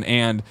Guardian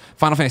and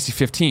Final Fantasy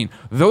 15,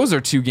 those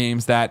are two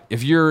games that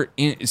if you're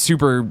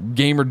super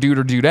gamer dude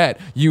or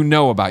dudette, you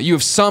know about. You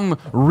have some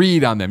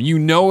read on them. You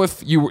know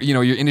if you're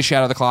into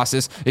Shadow of the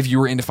Colossus, if you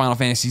were into Final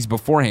Fantasies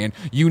beforehand,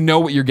 you know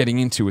what you're getting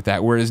into with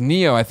that. Whereas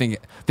Neo, I think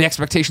the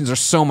expectations are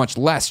so much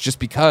less just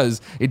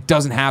because it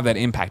doesn't have that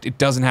impact. It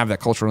doesn't have that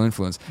cultural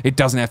influence. It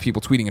doesn't have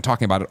people tweeting and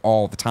talking about it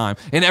all the time.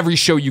 And every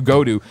show you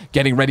go to,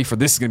 getting ready for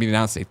this is going to be the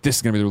announced date. This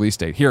is going to be the release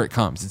date. Here it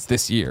comes. It's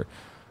this year.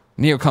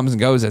 Neo comes and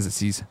goes as it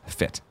sees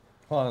fit.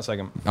 Hold on a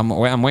second.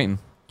 I'm waiting.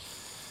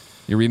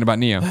 You're reading about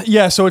Neo.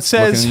 Yeah, so it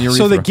says, Looking in your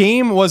so the urethra.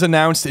 game was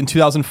announced in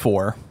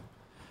 2004.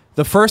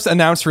 The first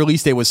announced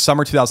release date was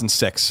summer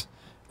 2006.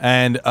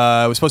 And it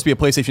was supposed to be a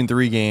PlayStation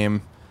 3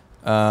 game.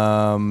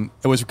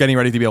 It was getting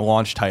ready to be a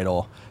launch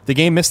title. The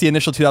game missed the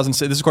initial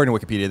 2006. This is according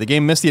to Wikipedia. The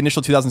game missed the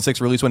initial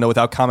 2006 release window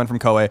without comment from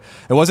Koei.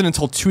 It wasn't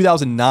until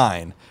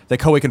 2009 that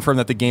Koei confirmed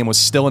that the game was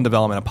still in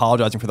development,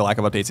 apologizing for the lack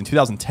of updates. In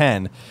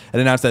 2010, it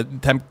announced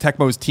that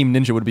Tecmo's Team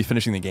Ninja would be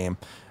finishing the game.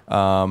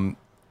 And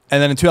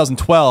then in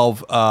 2012,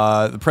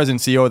 the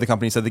president and CEO of the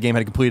company said the game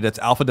had completed its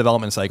alpha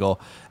development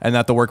cycle and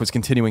that the work was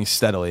continuing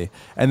steadily.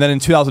 And then in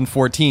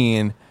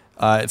 2014.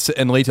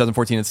 In late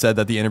 2014, it said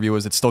that the interview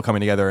was it's still coming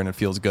together and it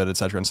feels good, et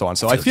cetera, and so on.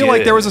 So I feel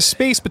like there was a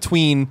space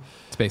between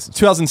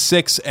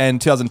 2006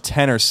 and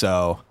 2010 or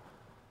so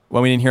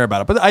when we didn't hear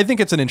about it. But I think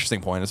it's an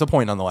interesting point. It's a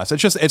point nonetheless.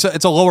 It's just it's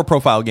a lower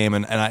profile game,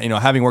 and I,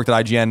 having worked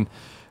at IGN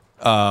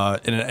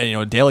in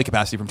a daily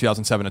capacity from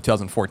 2007 to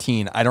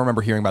 2014, I don't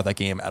remember hearing about that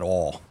game at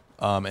all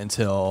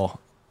until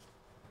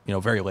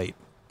very late.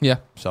 Yeah.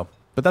 So,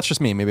 but that's just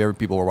me. Maybe other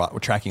people were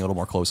tracking a little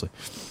more closely.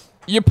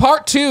 Your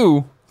part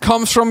 2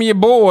 comes from your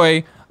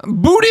boy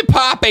Booty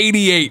Pop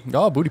 88.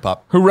 Oh, Booty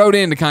Pop. Who wrote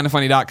into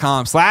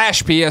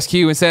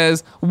kindafunny.com/PSQ and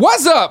says,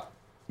 "What's up,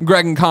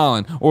 Greg and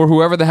Colin," or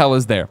whoever the hell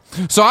is there.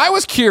 So I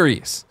was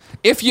curious,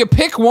 if you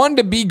pick one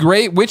to be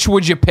great, which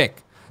would you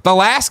pick? The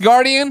Last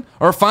Guardian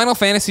or Final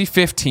Fantasy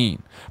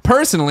 15?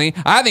 Personally,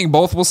 I think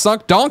both will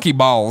suck donkey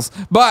balls,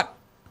 but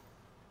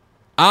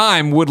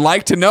I would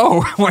like to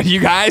know what you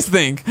guys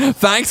think.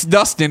 Thanks,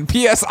 Dustin.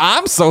 P.S.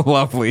 I'm so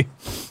lovely.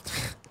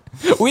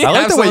 We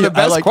have some of the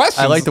best questions.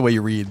 I like the way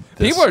you read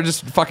this. People are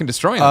just fucking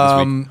destroying it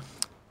this week.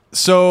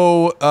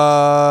 So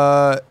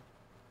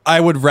I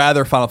would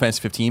rather Final Fantasy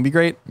 15 be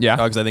great. Yeah.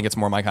 Because I think it's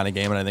more my kind of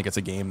game, and I think it's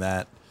a game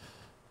that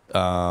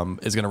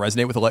is going to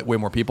resonate with way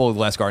more people. The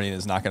Last Guardian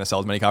is not going to sell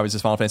as many copies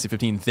as Final Fantasy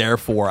 15.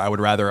 Therefore, I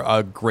would rather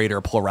a greater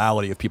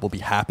plurality of people be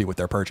happy with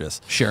their purchase.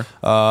 Sure.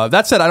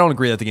 That said, I don't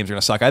agree that the games are going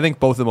to suck. I think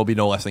both of them will be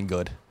no less than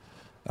good.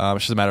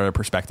 It's just a matter of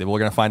perspective. We're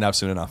going to find out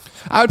soon enough.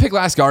 I would pick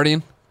Last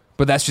Guardian,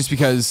 but that's just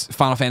because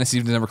Final Fantasy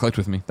has never clicked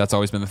with me. That's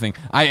always been the thing.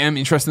 I am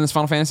interested in this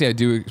Final Fantasy. I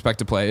do expect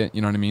to play it.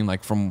 You know what I mean?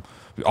 Like, from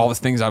all the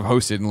things I've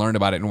hosted and learned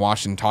about it and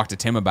watched and talked to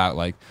Tim about,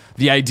 like,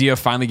 the idea of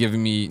finally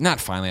giving me,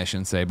 not finally I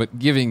shouldn't say, but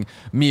giving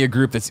me a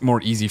group that's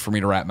more easy for me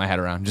to wrap my head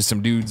around. Just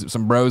some dudes,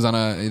 some bros on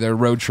their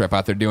road trip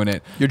out there doing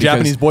it. Your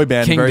Japanese boy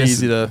band, very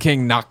easy to...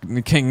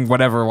 King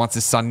whatever wants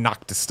his son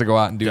Noctis to go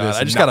out and do this.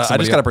 I just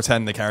gotta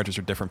pretend the characters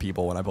are different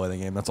people when I play the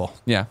game. That's all.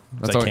 Yeah.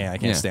 That's all. I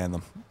can't stand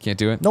them. Can't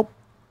do it? Nope.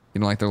 You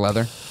don't like their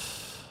leather?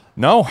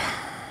 No,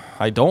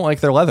 I don't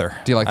like their leather.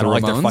 Do you like the I don't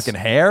Ramones? like their fucking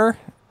hair.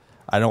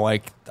 I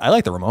like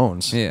the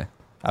Ramones. Yeah.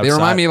 Outside. They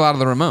remind me a lot of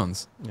the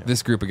Ramones,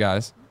 this group of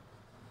guys.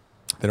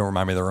 They don't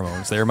remind me of the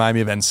Ramones. They remind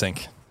me of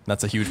NSYNC.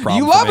 That's a huge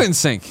problem. You love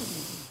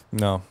NSYNC.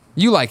 No.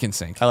 You like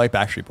NSYNC. I like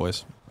Backstreet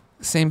Boys.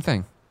 Same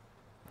thing.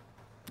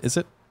 Is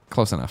it?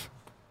 Close enough.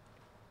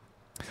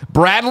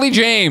 Bradley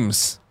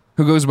James,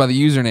 who goes by the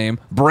username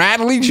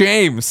Bradley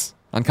James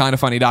on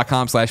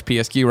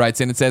kindafunny.com/PSQ,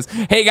 writes in and says,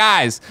 "Hey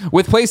guys,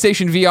 with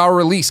PlayStation VR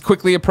release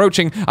quickly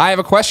approaching, I have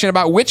a question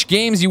about which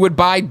games you would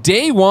buy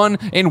day one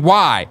and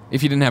why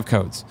if you didn't have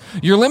codes.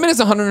 Your limit is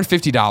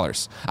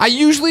 $150. I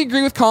usually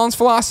agree with Colin's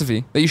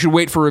philosophy that you should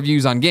wait for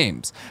reviews on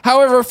games.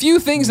 However, a few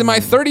things in my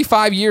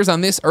 35 years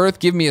on this earth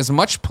give me as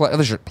much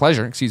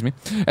pleasure,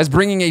 as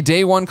bringing a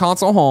day one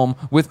console home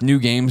with new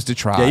games to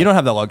try." Yeah, you don't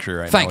have that luxury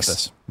right now with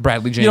this. Thanks,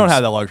 Bradley James. You don't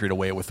have that luxury to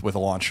wait with a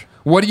launch.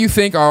 What do you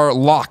think are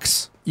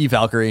locks?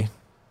 Valkyrie.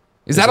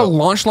 Is that a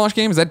launch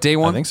game? Is that day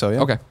one? I think so, yeah.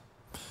 Okay.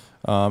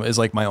 Is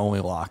like my only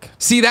lock.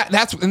 See,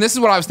 that's and this is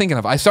what I was thinking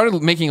of. I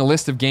started making a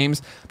list of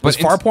games, but Was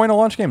Farpoint a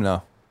launch game?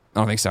 No. I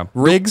don't think so.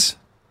 Riggs,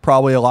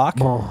 probably a lock.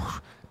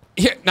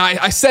 Here, now,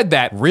 I said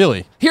that.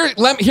 Really? Hear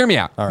me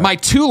out. All right. My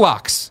two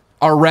locks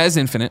are Res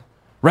Infinite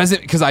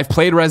Because I've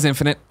played Res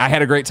Infinite. I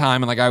had a great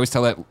time, and like I always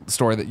tell that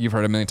story that you've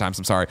heard a million times.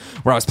 I'm sorry.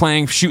 Where I was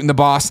playing, shooting the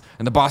boss,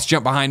 and the boss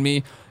jumped behind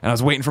me, and I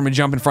was waiting for him to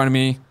jump in front of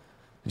me,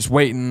 just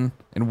waiting,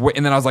 and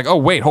then I was like, oh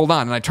wait, hold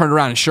on, and I turned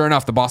around, and sure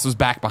enough, the boss was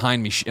back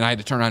behind me, and I had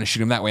to turn around and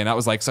shoot him that way, and that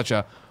was like such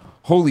a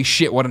holy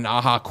shit, what an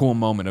aha cool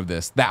moment of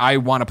this. That I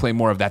want to play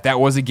more of that.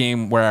 That was a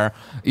game where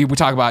we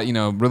talk about,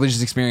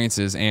 religious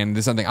experiences, and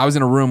there's something. I was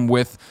in a room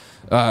with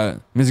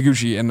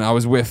Mizuguchi, and I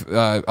was with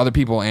other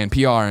people and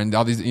PR and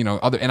all these,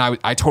 and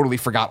I totally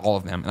forgot all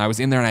of them. And I was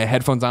in there, and I had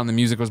headphones on, the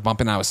music was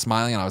bumping, and I was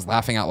smiling, and I was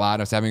laughing out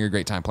loud. I was having a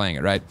great time playing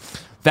it, right?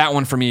 That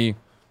one for me,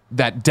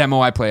 that demo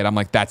I played, I'm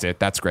like, that's it.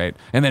 That's great.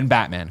 And then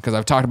Batman, because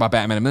I've talked about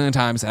Batman a million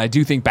times, and I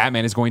do think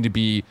Batman is going to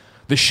be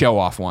the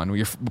show-off one.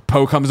 Where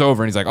Poe comes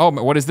over, and he's like, oh,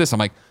 what is this? I'm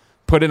like,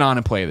 put it on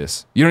and play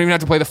this. You don't even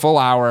have to play the full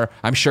hour.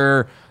 I'm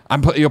sure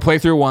you'll play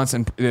through once,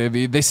 and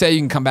they say you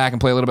can come back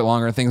and play a little bit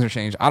longer, and things are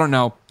changed. I don't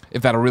know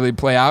if that'll really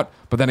play out.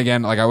 But then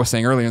again, like I was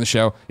saying earlier in the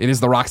show, it is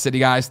the Rocksteady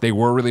guys. They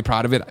were really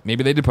proud of it.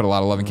 Maybe they did put a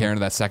lot of love and care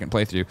into that second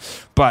playthrough.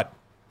 But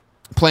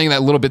playing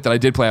that little bit that I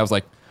did play, I was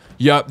like,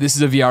 yup, this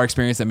is a VR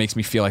experience that makes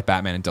me feel like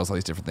Batman and does all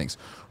these different things.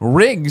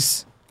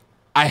 Riggs,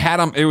 I had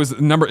him. It's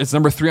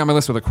number 3 on my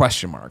list with a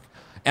question mark.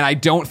 And I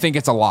don't think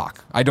it's a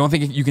lock. I don't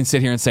think you can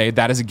sit here and say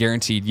that is a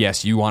guaranteed,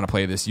 yes, you want to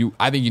play this.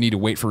 I think you need to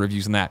wait for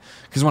reviews on that.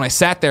 Because when I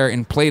sat there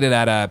and played it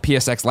at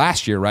PSX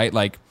last year, right,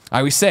 like I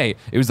always say,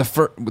 it was the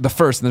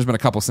first, and there's been a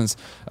couple since,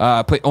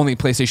 only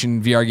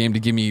PlayStation VR game to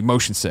give me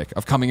motion sick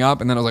of coming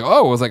up. And then I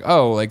was like,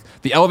 like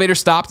the elevator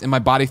stopped and my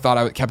body thought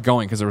I kept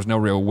going because there was no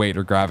real weight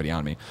or gravity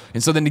on me.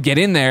 And so then to get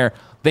in there,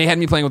 they had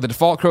me playing with the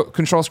default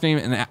control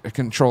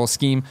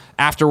scheme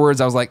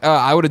afterwards. I was like,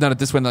 I would have done it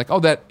this way. And they're like, oh,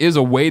 that is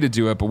a way to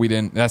do it, but we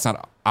didn't. That's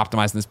not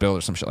optimized in this build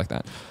or some shit like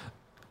that.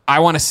 I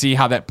want to see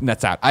how that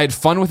nets out. I had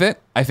fun with it.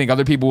 I think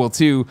other people will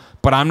too,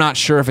 but I'm not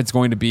sure if it's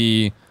going to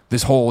be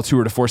this whole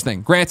tour de force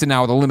thing. Granted,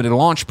 now with a limited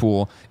launch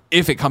pool,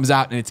 if it comes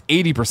out and it's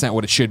 80%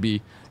 what it should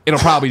be, it'll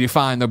probably do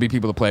fine. There'll be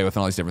people to play with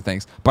and all these different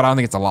things. But I don't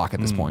think it's a lock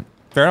at this point.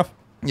 Fair enough.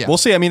 Yeah. We'll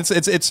see. I mean,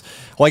 it's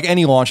like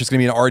any launch, it's going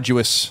to be an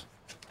arduous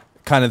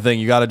kind of thing.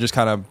 You got to just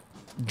kind of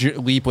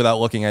leap without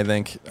looking, I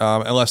think.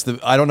 Unless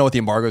I don't know what the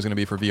embargo is going to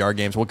be for VR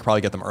games. We'll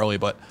probably get them early,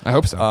 but I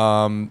hope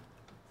so.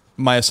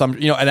 My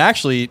assumption, and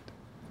actually,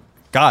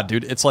 God,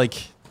 dude, it's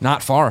like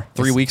not far.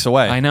 3 weeks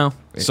away. I know.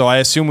 So I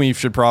assume we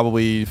should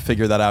probably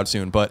figure that out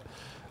soon. But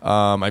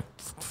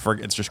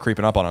it's just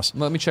creeping up on us.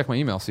 Let me check my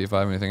email, see if I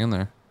have anything in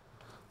there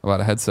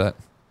about a headset.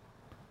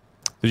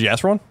 Did you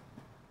ask for one?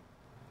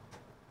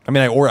 I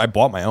mean, I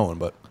bought my own,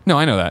 but no,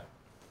 I know that.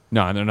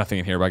 No, there's nothing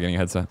in here about getting a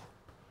headset.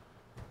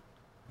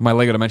 My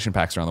Lego Dimension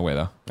packs are on the way,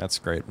 though. That's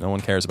great. No one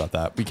cares about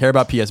that. We care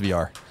about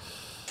PSVR.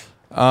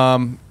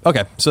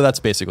 Okay, so that's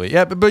basically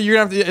but you're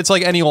gonna have to, it's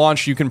like any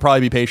launch, you can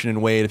probably be patient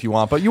and wait if you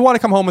want, but you want to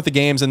come home with the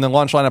games, and the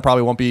launch lineup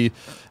probably won't be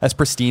as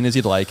pristine as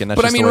you'd like. And that's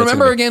but just I mean,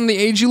 remember again the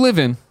age you live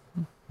in.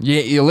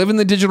 You live in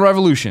the digital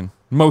revolution.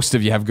 Most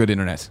of you have good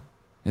internet.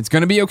 It's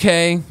going to be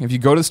okay if you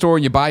go to the store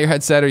and you buy your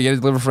headset or you get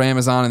it delivered from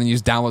Amazon, and then you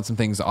just download some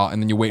things and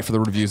then you wait for the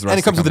reviews. And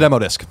it comes with the demo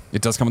disc.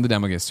 It does come with the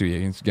demo disc too. You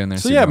can get in there.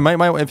 So yeah,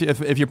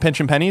 if you're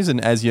pinching pennies, and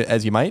as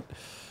you might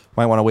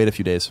want to wait a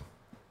few days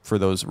for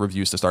those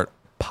reviews to start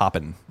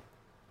popping.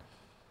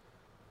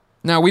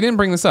 Now, we didn't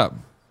bring this up,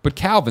 but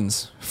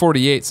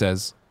Calvin's48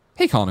 says,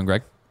 hey, Colin and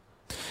Greg.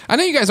 I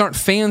know you guys aren't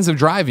fans of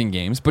driving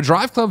games, but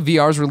Drive Club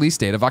VR's release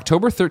date of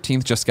October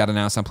 13th just got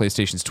announced on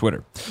PlayStation's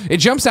Twitter. It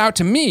jumps out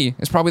to me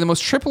as probably the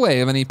most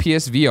AAA of any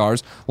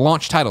PSVR's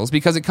launch titles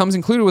because it comes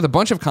included with a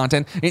bunch of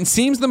content and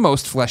seems the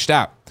most fleshed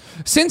out.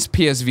 Since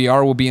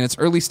PSVR will be in its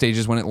early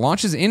stages when it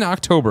launches in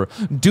October,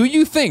 do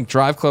you think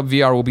Drive Club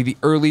VR will be the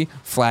early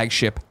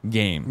flagship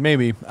game?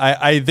 Maybe.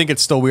 I think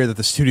it's still weird that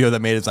the studio that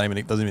made it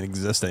doesn't even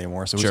exist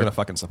anymore, so who's going to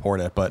fucking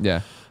support it? But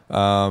yeah.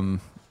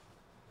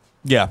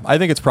 Yeah, I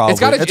think it's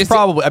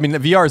probably. I mean,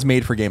 VR is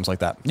made for games like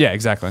that. Yeah,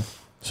 exactly.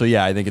 So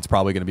yeah, I think it's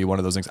probably going to be one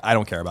of those things. I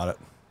don't care about it.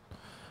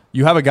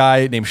 You have a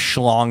guy named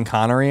Schlong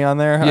Connery on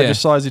there. Yeah. I just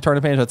saw as he turned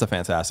the page. That's a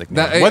fantastic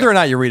name. Whether or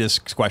not you read his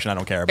question, I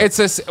don't care. But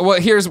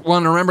here's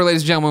one. Remember,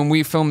 ladies and gentlemen, when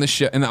we filmed this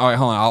shit. And all right,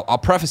 hold on. I'll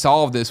preface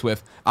all of this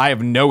with I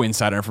have no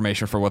insider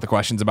information for what the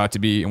question's about to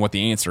be and what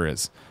the answer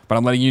is. But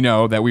I'm letting you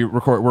know that we're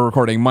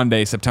recording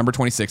Monday, September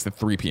 26th at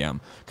 3 p.m.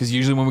 Because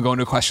usually when we go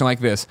into a question like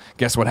this,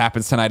 guess what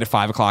happens tonight at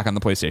 5 o'clock on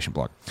the PlayStation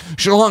blog?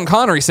 Schlong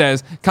Connery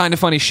says, kind of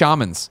funny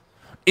shamans.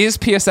 Is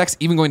PSX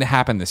even going to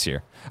happen this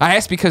year? I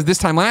asked because this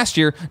time last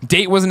year,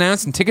 date was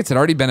announced and tickets had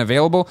already been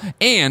available,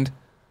 and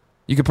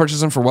you could purchase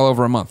them for well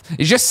over a month.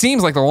 It just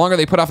seems like the longer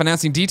they put off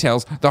announcing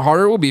details, the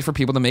harder it will be for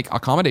people to make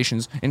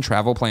accommodations and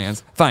travel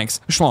plans. Thanks,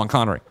 Schlong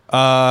Connery.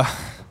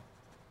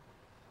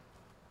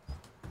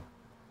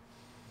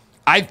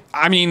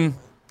 I mean,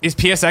 is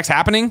PSX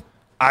happening?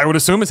 I would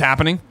assume it's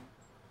happening.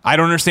 I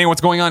don't understand what's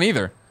going on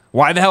either.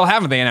 Why the hell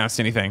haven't they announced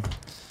anything?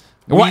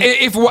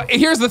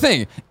 Here's the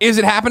thing. Is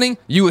it happening?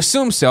 You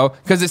assume so,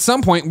 because at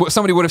some point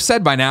somebody would have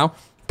said by now,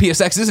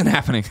 PSX isn't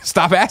happening.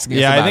 Stop asking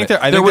us about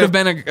it. There would have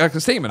been a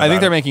statement about it. I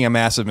think they're making a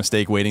massive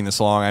mistake waiting this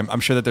long. I'm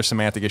sure that there's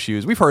semantic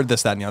issues. We've heard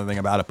this, that, and the other thing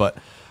about it,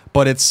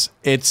 but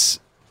it's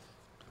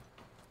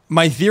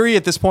My theory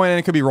at this point, and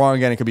it could be wrong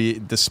again, it could be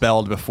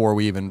dispelled before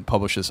we even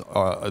publish this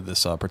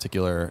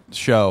particular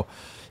show,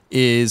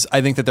 is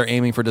I think that they're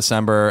aiming for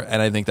December,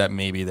 and I think that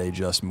maybe they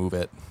just move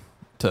it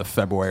to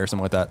February or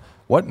something like that.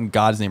 What in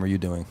God's name are you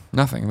doing?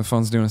 Nothing. The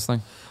phone's doing its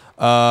thing.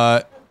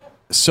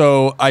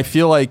 So I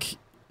feel like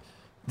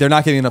they're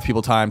not giving enough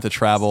people time to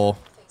travel.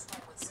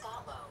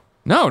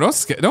 No, don't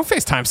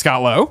FaceTime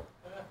Scott Lowe.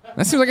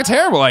 That seems like a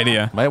terrible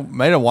idea.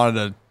 Might have wanted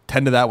to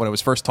tend to that when I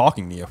was first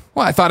talking to you.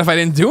 Well, I thought if I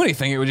didn't do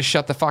anything, it would just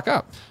shut the fuck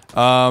up.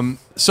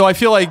 So I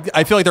feel like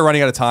they're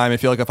running out of time. I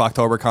feel like if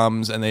October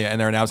comes and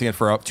they're announcing it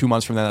for 2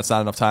 months from then, that's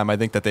not enough time. I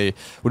think that they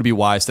would be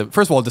wise to.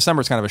 First of all,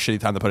 December is kind of a shitty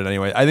time to put it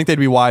anyway. I think they'd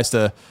be wise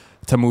to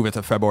move it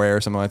to February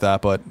or something like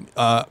that. But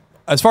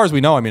as far as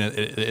we know, I mean,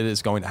 it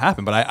is going to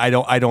happen. But I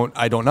don't know.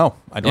 I don't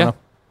know.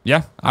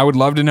 Yeah, I would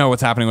love to know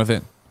what's happening with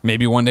it.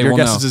 Maybe one day Your we'll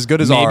guess know. is as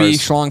good as Maybe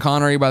ours. Sean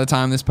Connery, by the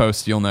time this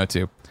posts, you'll know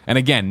too. And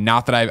again,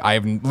 not that I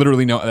have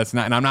literally no. That's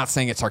not, and I'm not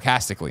saying it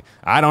sarcastically.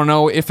 I don't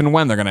know if and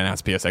when they're going to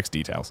announce PSX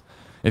details.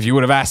 If you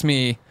would have asked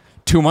me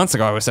 2 months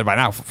ago, I would have said by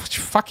now.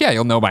 Fuck yeah,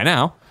 you'll know by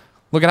now.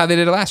 Look at how they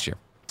did it last year.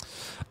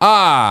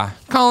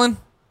 Colin,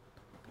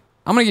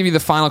 I'm going to give you the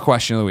final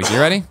question of the week. You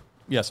ready?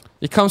 Yes.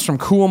 It comes from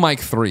Cool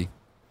Mike 3.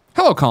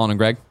 Hello, Colin and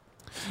Greg.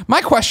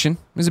 My question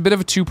is a bit of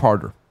a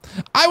two-parter.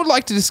 I would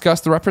like to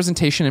discuss the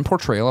representation and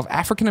portrayal of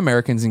African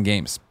Americans in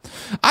games.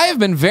 I have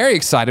been very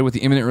excited with the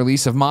imminent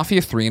release of Mafia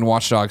 3 and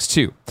Watch Dogs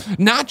 2.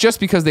 Not just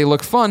because they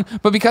look fun,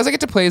 but because I get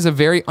to play as a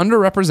very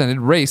underrepresented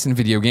race in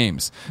video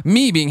games.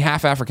 Me being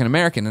half African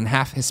American and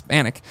half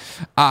Hispanic,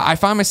 I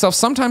find myself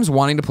sometimes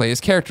wanting to play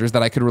as characters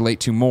that I could relate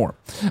to more.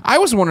 I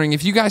was wondering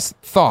if you guys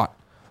thought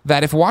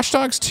that if Watch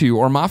Dogs 2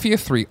 or Mafia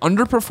 3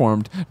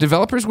 underperformed,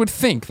 developers would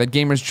think that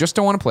gamers just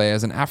don't want to play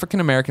as an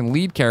African American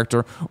lead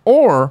character,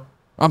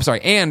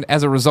 and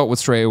as a result would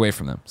stray away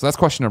from them. So that's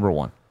question number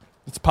one.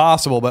 It's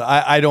possible, but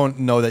I don't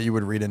know that you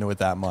would read into it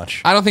that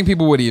much. I don't think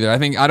people would either.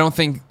 The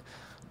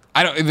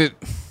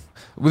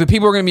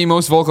people who are going to be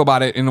most vocal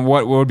about it and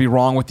what would be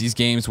wrong with these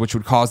games, which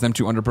would cause them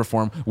to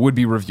underperform, would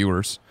be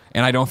reviewers.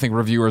 And I don't think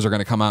reviewers are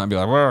going to come out and be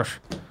like, well,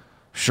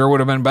 sure would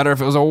have been better if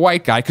it was a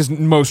white guy, because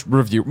most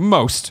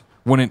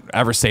wouldn't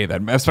ever say that,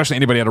 especially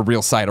anybody at a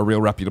real site, a real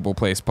reputable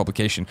place,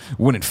 publication,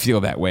 wouldn't feel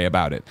that way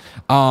about it.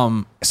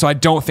 So I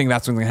don't think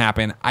that's what's going to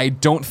happen. I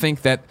don't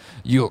think that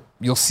you'll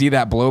see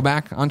that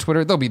blowback on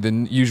Twitter. There'll be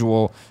the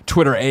usual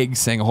Twitter eggs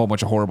saying a whole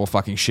bunch of horrible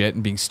fucking shit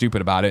and being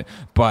stupid about it.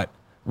 But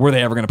were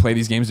they ever going to play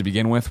these games to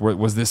begin with?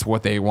 Was this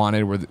what they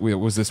wanted?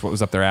 Was this what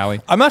was up their alley?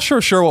 I'm not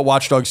sure what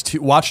Watch Dogs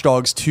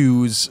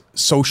 2's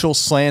social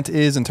slant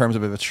is in terms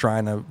of if it's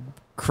trying to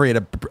create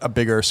a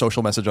bigger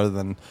social message other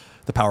than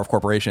the power of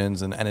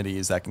corporations and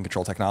entities that can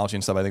control technology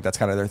and stuff. I think that's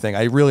kind of their thing.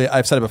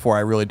 I've said it before, I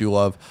really do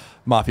love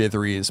Mafia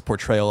 3's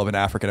portrayal of an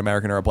African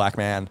American or a black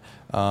man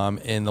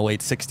in the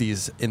late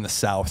 60s in the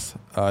South.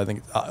 I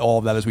think all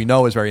of that, as we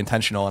know, is very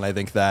intentional, and I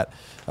think that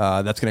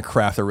that's going to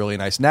craft a really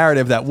nice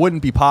narrative that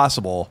wouldn't be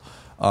possible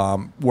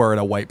were it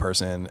a white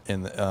person.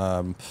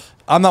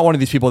 I'm not one of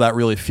these people that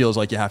really feels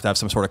like you have to have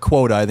some sort of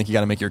quota. I think you got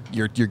to make your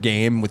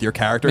game with your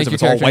characters. If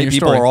it's all white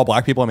people or all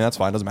black people, I mean, that's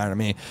fine. It doesn't matter to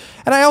me.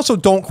 And I also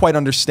don't quite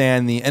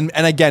understand and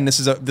again, this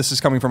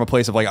is coming from a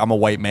place of like, I'm a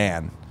white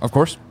man. Of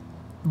course.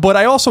 But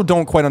I also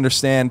don't quite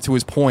understand, to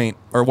his point,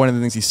 or one of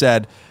the things he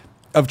said,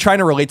 of trying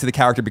to relate to the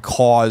character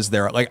because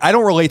they're like, I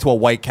don't relate to a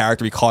white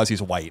character because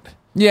he's white.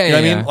 Yeah, you know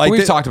what I mean? Like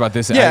we've talked about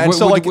this. Yeah, and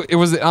so like it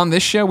was on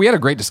this show. We had a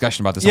great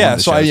discussion about this. Yeah, on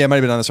this so shows. it might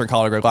have been on a certain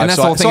Colin Greg Live. And that's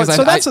the whole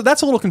thing.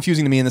 That's a little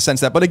confusing to me in the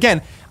sense that, but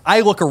again, I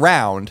look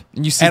around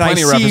and you see and I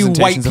plenty of see representations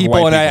white of people,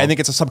 white and people. I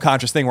think it's a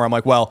subconscious thing where I'm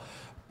like, well,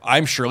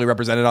 I'm surely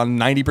represented on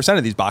 90%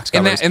 of these box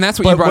covers. And that's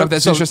what you brought up.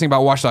 That's interesting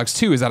about Watch Dogs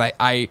 2 is that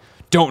I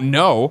don't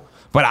know,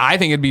 but I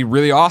think it'd be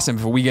really awesome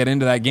if we get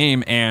into that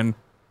game and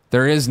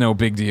there is no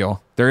big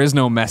deal. There is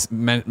no mess.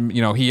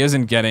 He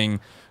isn't getting.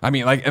 I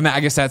mean, like, and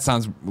I guess that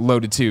sounds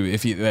loaded too.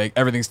 If he like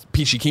everything's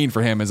peachy keen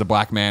for him as a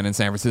black man in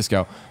San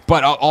Francisco,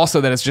 but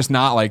also that it's just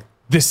not like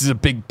this is a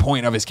big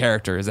point of his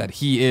character is that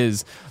he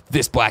is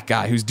this black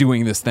guy who's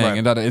doing this thing,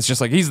 right. and it's just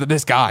like he's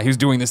this guy who's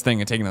doing this thing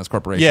and taking those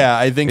corporations. Yeah,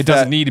 I think it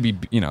doesn't need to be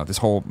this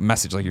whole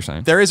message like you're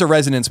saying. There is a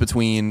resonance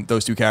between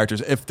those two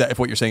characters. If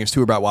what you're saying is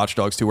true about Watch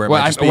Dogs 2, where it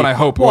might just be, what I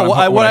hope. Well,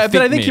 I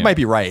think me, you might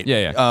be right.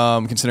 Yeah.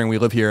 Considering we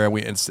live here, and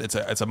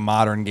it's a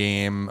modern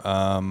game.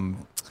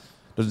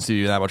 Doesn't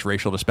see that much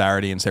racial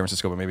disparity in San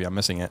Francisco, but maybe I'm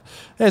missing it.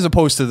 As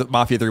opposed to the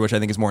Mafia 3, which I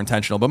think is more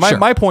intentional. But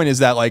my point is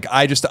that like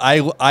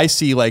I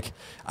see like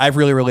I've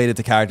really related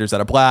to characters that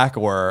are black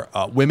or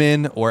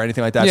women or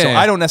anything like that. Yeah,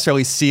 I don't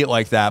necessarily see it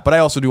like that, but I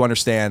also do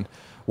understand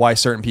why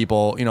certain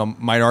people,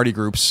 minority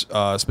groups,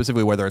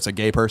 specifically whether it's a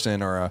gay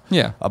person or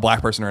a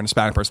black person or an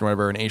Hispanic person or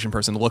whatever, an Asian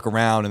person, look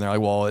around and they're like,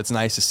 well, it's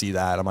nice to see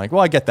that. I'm like,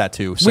 well, I get that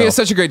too. So. We had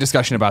such a great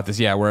discussion about this,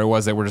 where it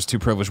was that we're just two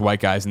privileged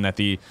white guys and that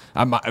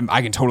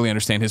I can totally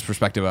understand his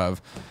perspective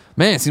of,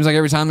 man, it seems like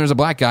every time there's a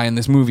black guy in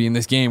this movie, in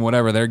this game,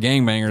 whatever, they're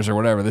gangbangers or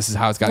whatever. This is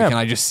how it's got. Yeah. Can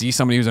I just see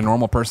somebody who's a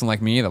normal person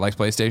like me that likes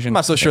PlayStation? I'm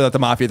not so sure that the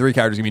Mafia 3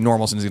 character is going to be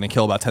normal since he's going to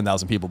kill about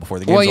 10,000 people before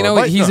the game's Well, you know,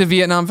 over. But, he's no. a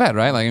Vietnam vet,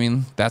 right? Like, I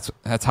mean, that's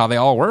how they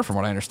all were, from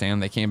what I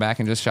understand. They came back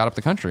and just shot up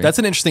the country. That's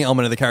an interesting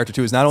element of the character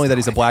too. Is not only that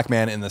he's a black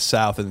man in the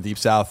South, in the Deep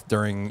South,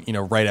 during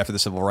right after the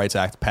Civil Rights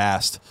Act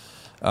passed,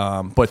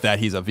 but that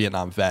he's a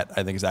Vietnam vet.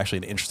 I think is actually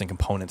an interesting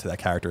component to that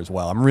character as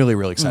well. I'm really,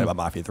 really excited about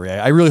Mafia 3.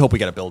 I really hope we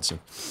get a build soon.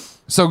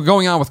 So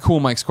going on with Cool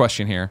Mike's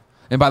question here,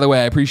 and by the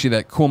way, I appreciate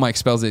that Cool Mike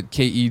spells it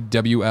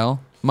Kewl,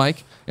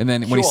 Mike, and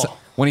then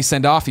when he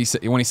signed off, he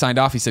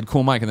said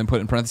Cool Mike, and then put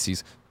in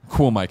parentheses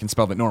Cool Mike and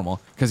spelled it normal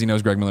because he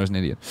knows Greg Miller's an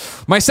idiot.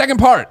 My second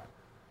part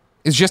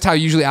is just how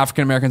usually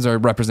African Americans are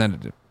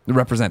represented.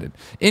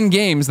 In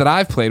games that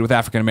I've played with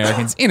African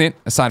Americans in it,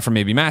 aside from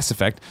maybe Mass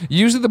Effect,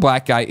 usually the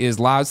black guy is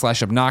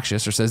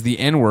loud/obnoxious or says the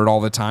N-word all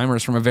the time or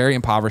is from a very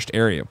impoverished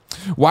area.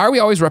 Why are we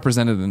always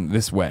represented in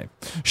this way?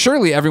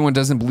 Surely everyone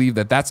doesn't believe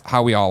that that's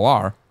how we all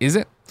are, is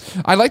it?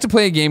 I'd like to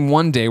play a game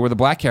one day where the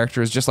black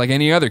character is just like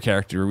any other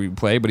character we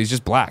play, but he's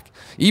just black.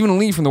 Even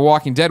Lee from The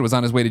Walking Dead was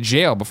on his way to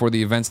jail before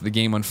the events of the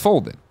game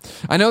unfolded.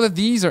 I know that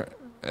these are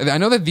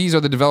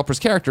the developers'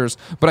 characters,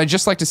 but I'd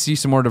just like to see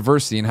some more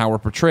diversity in how we're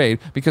portrayed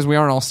because we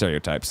aren't all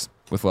stereotypes.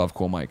 With love,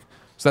 Cool Mike.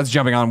 So that's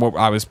jumping on what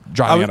I was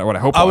driving at. What I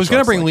hope I was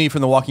going to bring Lee from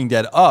The Walking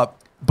Dead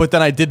up, but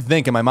then I did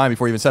think in my mind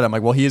before you even said it, I'm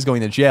like, well, he is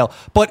going to jail,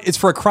 but it's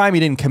for a crime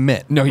he didn't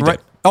commit. No, he right?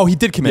 did. Oh, he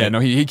did commit. Yeah, no,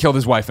 he killed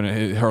his wife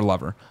and her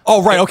lover.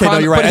 Oh, right. Okay, no,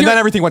 you're right. And here- then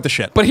everything went to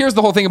shit. But here's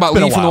the whole thing about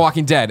been a Lee from The while.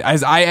 Walking Dead.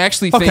 As I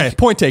actually think, Okay,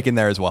 point taken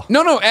there as well.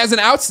 No, as an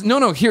outs.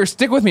 No, here,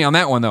 stick with me on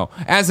that one though.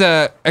 As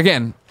a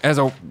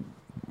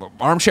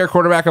armchair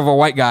quarterback of a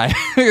white guy,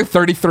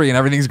 33, and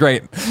everything's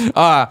great.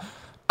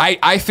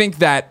 I think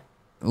that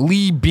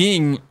Lee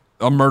being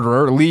a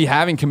murderer, Lee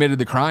having committed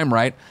the crime,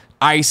 right?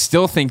 I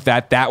still think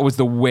that was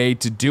the way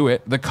to do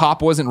it. The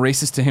cop wasn't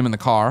racist to him in the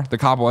car. The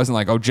cop wasn't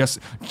like, oh, just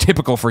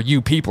typical for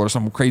you people or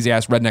some crazy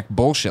ass redneck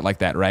bullshit like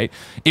that, right?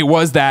 It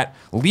was that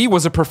Lee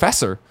was a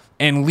professor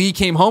and Lee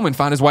came home and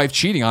found his wife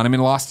cheating on him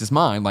and lost his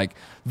mind. Like,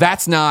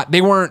 that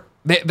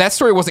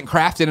story wasn't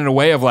crafted in a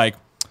way of like,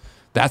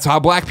 that's how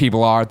black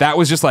people are. That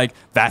was just like,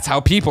 that's how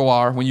people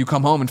are when you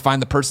come home and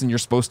find the person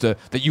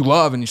that you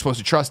love and you're supposed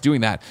to trust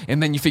doing that.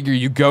 And then you figure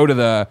you go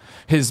to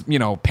his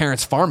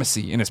parents'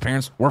 pharmacy, and his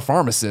parents were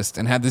pharmacists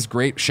and had this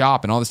great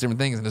shop and all these different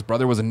things. And his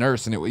brother was a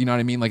nurse, and you know what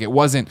I mean? Like,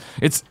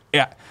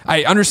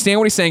 I understand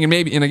what he's saying.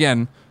 And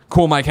again,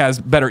 Cool Mike has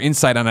better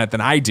insight on that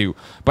than I do.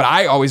 But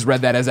I always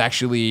read that as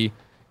actually,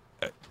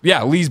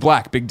 Lee's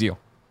black, big deal.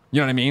 You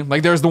know what I mean?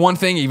 Like, there's the one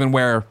thing even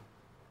where,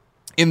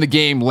 in the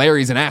game,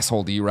 Larry's an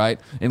asshole to you, right?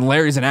 And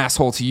Larry's an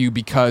asshole to you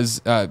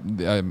because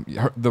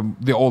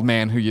the old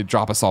man who you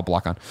drop a salt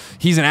block on,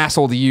 he's an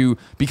asshole to you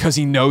because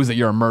he knows that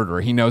you're a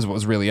murderer. He knows what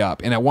was really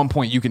up. And at one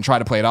point, you can try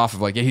to play it off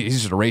of like,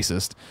 he's just a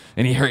racist.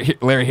 And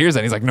Larry hears that.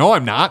 And he's like, no,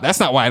 I'm not.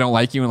 That's not why I don't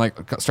like you. And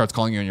like starts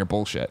calling you on your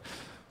bullshit.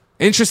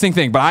 Interesting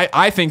thing. But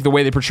I think the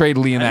way they portrayed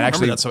Lee in that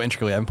actually. That's so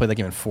intricately. I haven't played that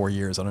game in 4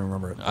 years. I don't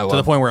remember it. To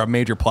the point where a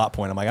major plot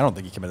point, I'm like, I don't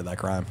think he committed that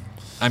crime.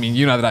 I mean,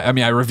 you know that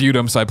I reviewed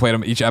them, so I played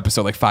them each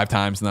episode like 5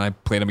 times, and then I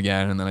played them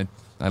again, and then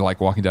I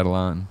like Walking Dead a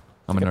lot. And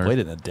I'm a I nerd. played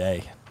it in a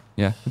day.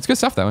 Yeah, it's good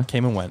stuff that way.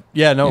 Came and went.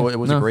 Yeah, no, it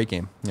was no. a great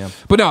game. Yeah.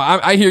 But no,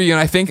 I hear you, and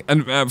I think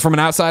from an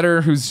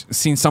outsider who's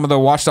seen some of the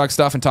Watch Dogs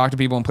stuff and talked to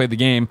people and played the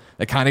game,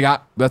 that's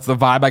the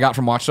vibe I got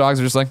from Watch Dogs.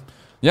 They're just like,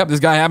 yep, this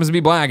guy happens to be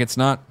black. It's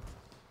not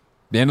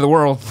the end of the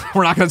world.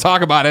 We're not going to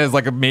talk about it as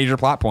like a major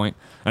plot point.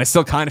 And I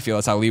still kind of feel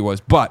that's how Lee was,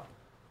 but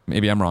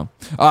maybe I'm wrong.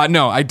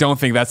 No, I don't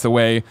think that's the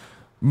way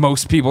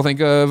most people think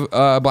of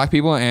black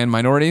people and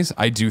minorities.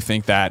 I do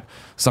think that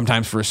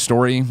sometimes for a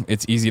story,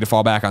 it's easy to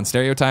fall back on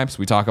stereotypes.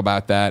 We talk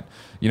about that,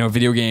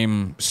 video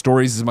game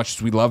stories, as much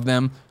as we love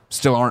them,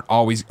 still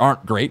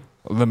aren't great.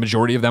 The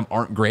majority of them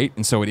aren't great.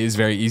 And so it is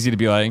very easy to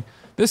be like,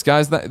 this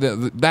guy's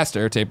that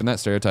stereotype and that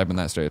stereotype and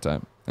that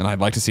stereotype. And I'd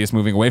like to see us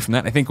moving away from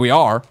that. I think we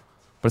are,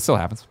 but it still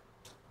happens.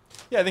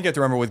 Yeah, I think you have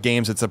to remember with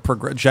games, it's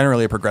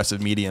generally a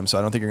progressive medium, so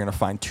I don't think you're going to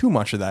find too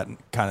much of that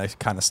kind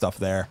of stuff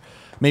there.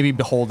 Maybe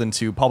beholden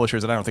to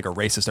publishers that I don't think are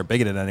racist or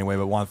bigoted anyway,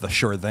 but want the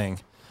sure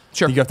thing.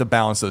 Sure. You have to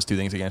balance those two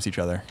things against each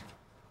other.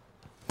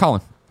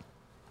 Colin,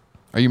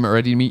 are you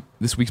ready to meet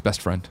this week's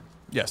best friend?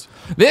 Yes.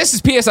 This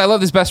is PS I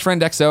Love This Best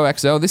Friend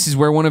XOXO. This is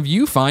where one of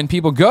you fine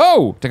people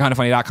go to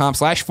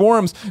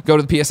kindafunny.com/forums, go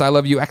to the PS I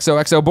Love You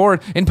XOXO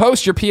board and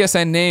post your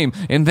PSN name.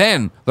 And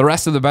then the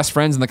rest of the best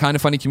friends in the Kinda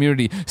Funny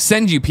community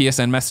send you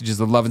PSN messages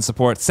of love and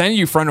support, send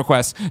you friend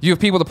requests. You have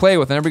people to play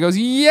with, and everybody goes,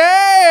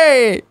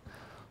 yay!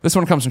 This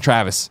one comes from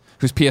Travis,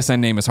 whose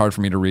PSN name is hard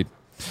for me to read.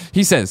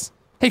 He says,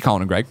 hey,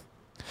 Colin and Greg.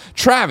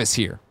 Travis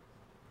here,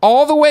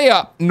 all the way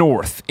up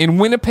north in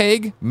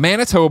Winnipeg,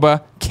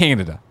 Manitoba,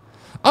 Canada.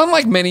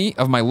 Unlike many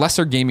of my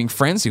lesser gaming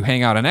friends who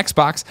hang out on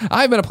Xbox,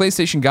 I've been a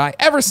PlayStation guy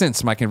ever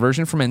since my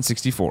conversion from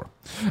N64.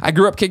 I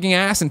grew up kicking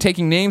ass and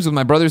taking names with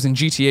my brothers in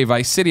GTA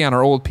Vice City on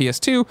our old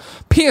PS2.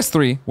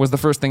 PS3 was the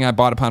first thing I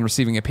bought upon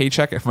receiving a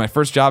paycheck for my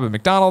first job at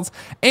McDonald's,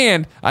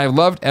 and I have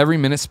loved every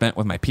minute spent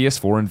with my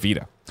PS4 and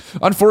Vita.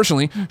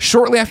 Unfortunately,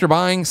 shortly after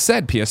buying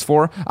said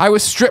PS4, I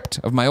was stripped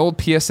of my old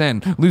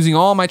PSN, losing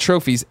all my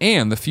trophies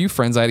and the few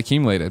friends I had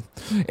accumulated.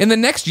 In the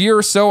next year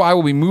or so, I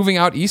will be moving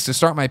out east to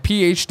start my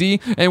PhD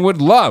and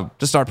would love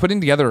to start putting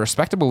together a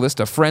respectable list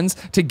of friends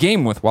to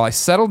game with while I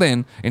settled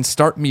in and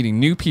start meeting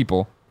new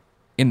people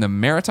in the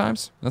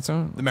Maritimes. That's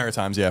The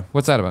Maritimes, yeah.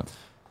 what's that about?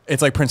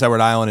 It's like Prince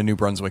Edward Island and New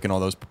Brunswick and all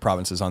those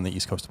provinces on the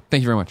East Coast.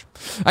 Thank you very much.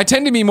 I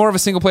tend to be more of a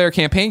single-player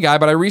campaign guy,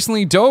 but I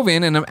recently dove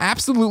in and I'm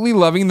absolutely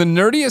loving the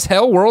nerdy as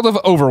hell world of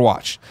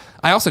Overwatch.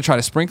 I also try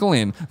to sprinkle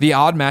in the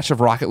odd match of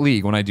Rocket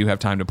League when I do have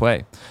time to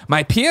play.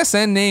 My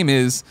PSN name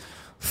is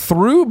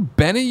Through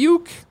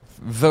Benayuk,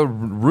 the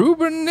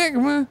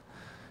Rubenigma,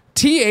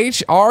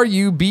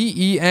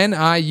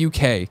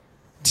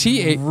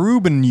 THRUBENIUK.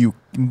 Ruben,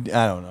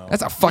 I don't know.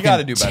 That's a You fucking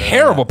gotta do better than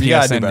terrible that. You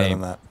gotta do PSN better name.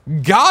 than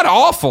God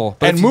awful.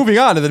 But And if you- moving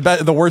on to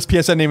the worst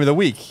PSN name of the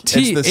week. It's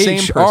the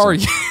same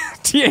person.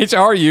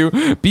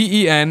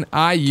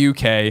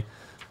 THRUBENIUK.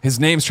 His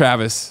name's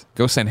Travis.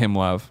 Go send him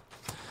love.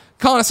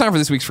 Colin, it's time for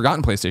this week's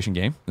Forgotten PlayStation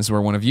game. This is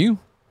where one of you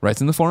writes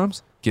in the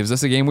forums, gives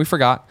us a game we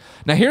forgot.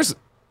 Now, here's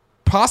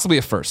possibly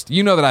a first.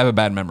 You know that I have a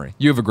bad memory.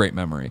 You have a great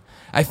memory.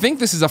 I think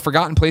this is a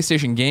Forgotten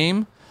PlayStation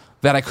game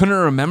that I couldn't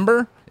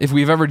remember if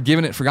we've ever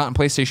given it Forgotten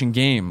PlayStation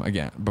game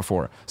again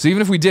before. So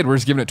even if we did, we're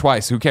just giving it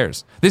twice. Who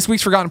cares? This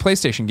week's Forgotten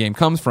PlayStation game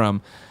comes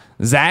from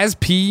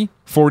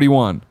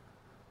ZazP41.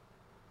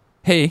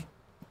 Hey,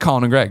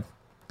 Colin and Greg.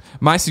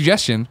 My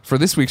suggestion for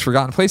this week's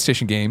Forgotten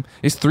PlayStation game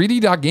is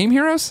 3D Game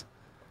Heroes.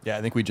 Yeah,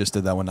 I think we just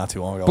did that one not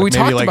too long ago. But we Maybe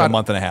talked like about a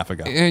month and a half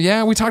ago.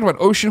 Yeah, we talked about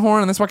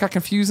Oceanhorn, and that's what got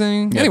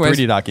confusing. Yeah, Anyways,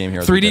 3D Game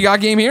Heroes we 3D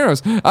did. Game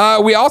Heroes.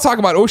 We all talk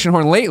about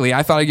Oceanhorn lately.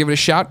 I thought I'd give it a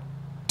shout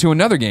to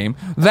another game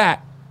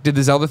that did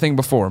the Zelda thing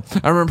before.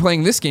 I remember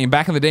playing this game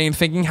back in the day and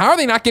thinking, how are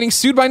they not getting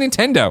sued by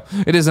Nintendo?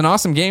 It is an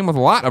awesome game with a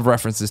lot of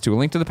references to A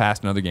Link to the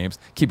Past and other games.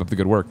 Keep up the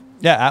good work.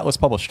 Yeah, Atlas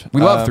published.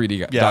 We love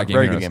 3D yeah, Game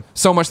very Heroes. good game.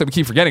 So much that we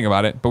keep forgetting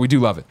about it, but we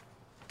do love it.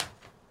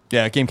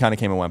 Yeah, game kind of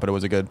came and went, but it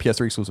was a good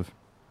PS3 exclusive.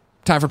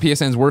 Time for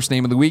PSN's worst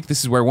name of the week.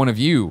 This is where one of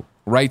you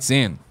writes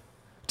in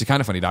to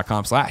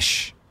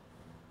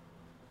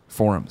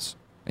kindafunny.com/forums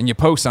and you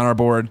post on our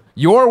board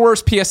your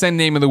worst PSN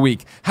name of the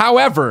week.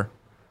 However,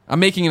 I'm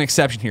making an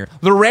exception here.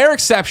 The rare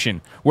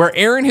exception where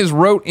Aaron has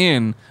wrote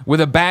in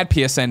with a bad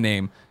PSN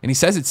name and he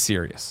says it's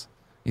serious.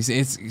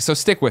 So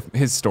stick with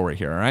his story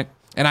here, all right?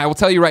 And I will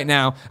tell you right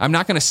now, I'm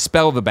not going to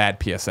spell the bad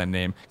PSN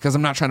name because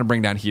I'm not trying to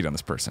bring down heat on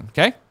this person,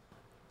 okay?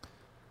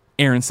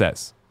 Aaron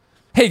says,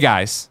 hey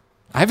guys,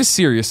 I have a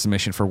serious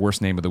submission for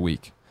worst name of the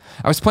week.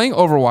 I was playing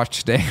Overwatch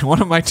today and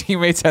one of my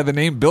teammates had the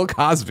name Bill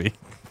Cosby.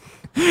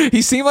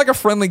 He seemed like a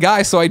friendly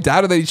guy, so I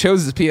doubted that he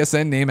chose his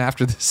PSN name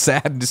after the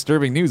sad and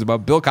disturbing news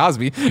about Bill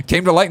Cosby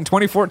came to light in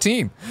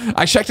 2014.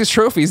 I checked his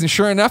trophies, and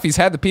sure enough, he's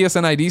had the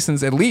PSN ID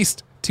since at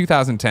least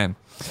 2010.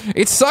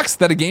 It sucks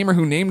that a gamer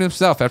who named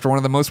himself after one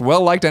of the most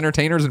well-liked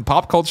entertainers in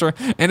pop culture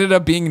ended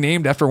up being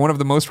named after one of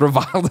the most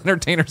reviled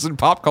entertainers in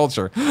pop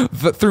culture,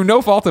 through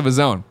no fault of his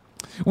own.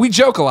 We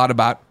joke a lot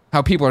about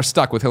how people are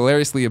stuck with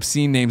hilariously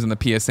obscene names in the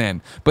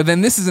PSN, but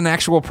then this is an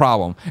actual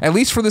problem, at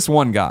least for this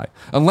one guy.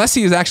 Unless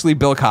he is actually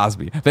Bill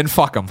Cosby, then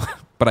fuck him,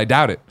 but I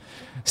doubt it.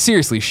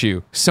 Seriously,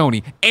 Shu,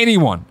 Sony,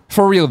 anyone,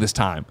 for real this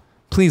time,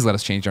 please let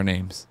us change our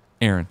names.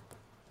 Aaron.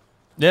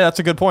 Yeah, that's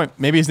a good point.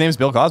 Maybe his name's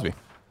Bill Cosby.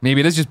 Maybe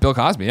it is just Bill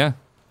Cosby, yeah.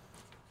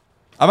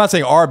 I'm not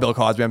saying our Bill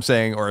Cosby. I'm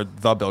saying, or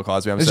the Bill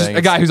Cosby. I'm It's just saying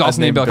a guy who's that's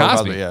also named Bill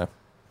Cosby. Yeah,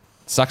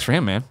 Sucks for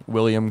him, man.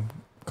 William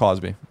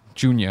Cosby.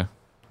 Junior.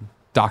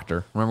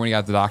 Doctor. Remember when you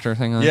got the doctor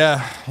thing on?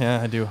 Yeah,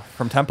 I do.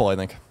 From Temple, I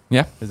think.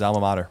 Yeah. His alma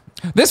mater.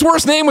 This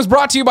worst name was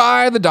brought to you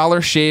by the Dollar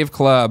Shave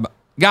Club.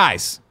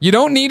 Guys, you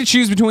don't need to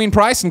choose between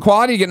price and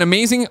quality to get an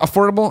amazing,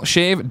 affordable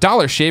shave.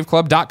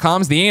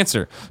 DollarShaveClub.com is the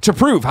answer. To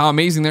prove how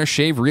amazing their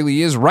shave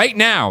really is right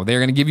now, they're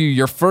going to give you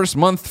your first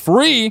month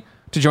free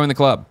to join the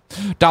club.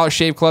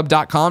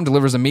 DollarShaveClub.com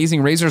delivers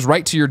amazing razors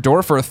right to your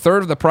door for a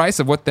third of the price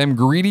of what them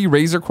greedy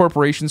razor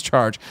corporations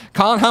charge.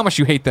 Colin, how much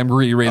you hate them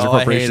greedy razor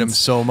corporations? I hate them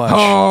so much.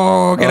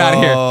 Oh, get out of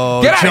here.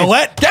 Get out of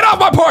here. Get off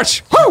my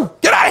porch. Woo!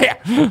 Get out of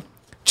here.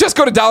 Just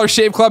go to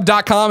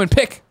DollarShaveClub.com and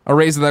pick a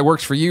razor that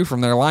works for you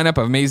from their lineup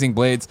of amazing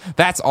blades.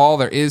 That's all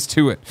there is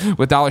to it.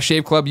 With Dollar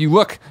Shave Club, you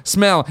look,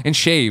 smell, and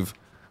shave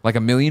like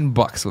 $1 million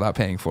without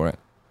paying for it.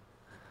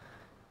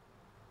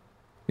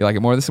 You like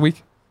it more this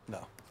week? No.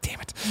 Damn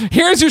it.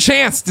 Here's your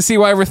chance to see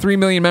why over 3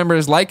 million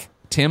members like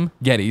Tim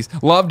Geddes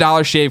love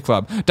Dollar Shave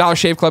Club. Dollar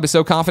Shave Club is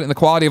so confident in the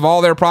quality of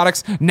all their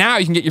products. Now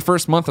you can get your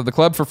first month of the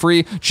club for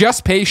free.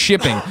 Just pay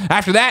shipping.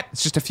 After that,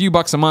 it's just a few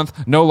bucks a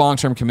month. No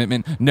long-term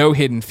commitment. No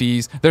hidden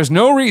fees. There's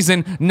no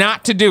reason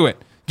not to do it.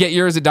 Get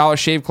yours at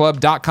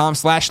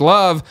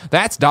dollarshaveclub.com/love.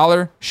 That's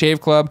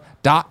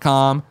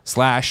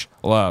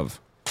dollarshaveclub.com/love.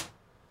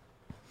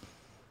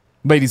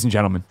 Ladies and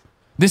gentlemen,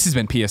 this has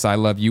been PS I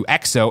Love You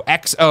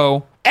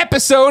XOXO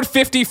episode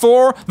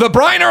 54, the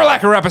Brian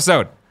Urlacher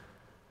episode.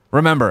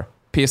 Remember,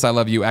 PS I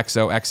Love You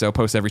XOXO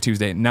posts every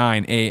Tuesday at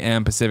 9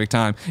 a.m. Pacific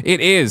time.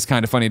 It is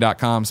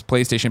kindafunny.com's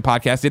PlayStation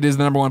podcast. It is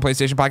the #1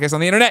 PlayStation podcast on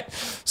the internet.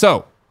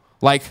 So,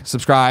 Like,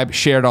 subscribe,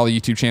 share to all the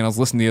YouTube channels,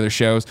 listen to the other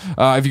shows.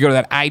 If you go to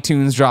that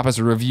iTunes, drop us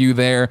a review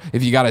there.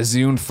 If you got a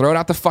Zune, throw it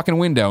out the fucking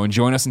window and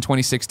join us in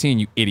 2016,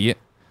 you idiot.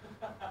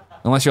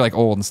 Unless you're like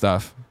old and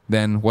stuff.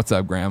 Then what's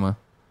up, Grandma?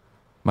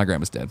 My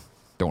grandma's dead.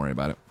 Don't worry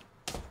about it.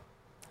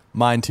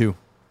 Mine too.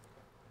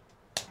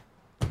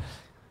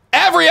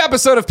 Every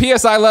episode of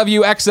PS I Love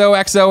You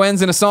XOXO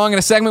ends in a song and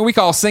a segment we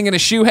call Singing a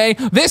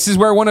Shoehei. This is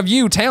where one of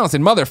you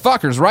talented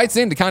motherfuckers writes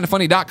into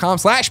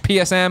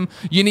kindafunny.com/PSM.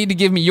 You need to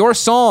give me your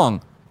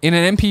song in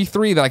an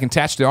MP3 that I can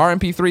attach to our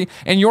MP3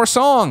 and your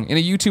song in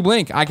a YouTube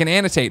link I can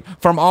annotate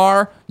from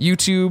our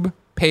YouTube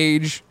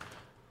page.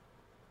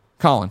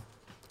 Colin,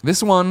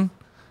 this one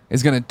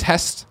is going to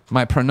test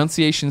my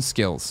pronunciation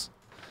skills.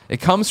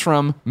 It comes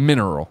from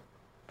Mineral.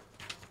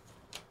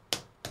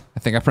 I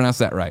think I pronounced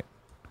that right.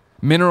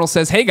 Mineral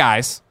says, "Hey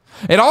guys,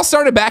 it all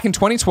started back in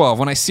 2012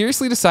 when I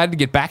seriously decided to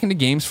get back into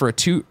games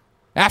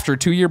after a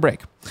 2-year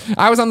break.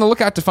 I was on the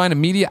lookout to find a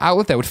media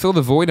outlet that would fill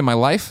the void in my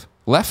life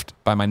left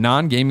by my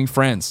non-gaming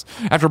friends.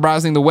 After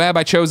browsing the web,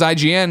 I chose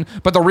IGN,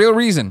 but the real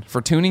reason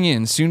for tuning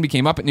in soon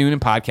became Up at Noon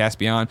and Podcast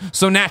Beyond,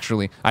 so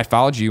naturally, I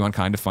followed you on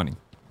Kinda Funny.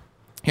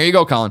 Here you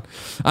go, Colin.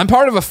 I'm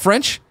part of a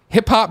French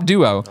hip-hop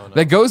duo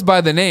that goes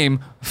by the name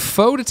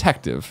Faux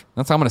Detective.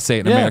 That's how I'm going to say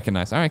it in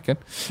Americanized. All right, good.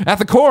 At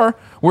the core,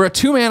 we're a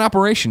 2-man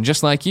operation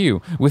just like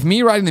you, with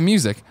me writing the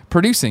music,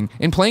 producing,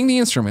 and playing the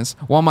instruments,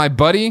 while my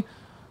buddy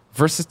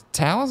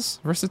Versatile,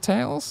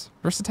 Versatile,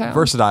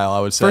 I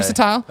would say.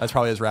 Versatile? That's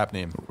probably his rap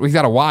name. We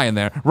got a Y in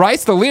there.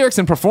 Writes the lyrics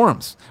and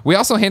performs. We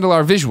also handle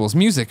our visuals,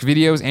 music,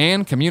 videos,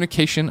 and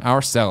communication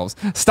ourselves.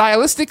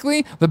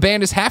 Stylistically, the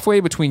band is halfway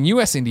between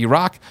US indie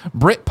rock,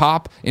 Brit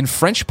pop, and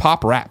French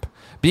pop rap.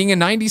 Being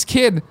 90s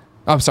kids,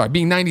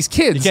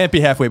 You can't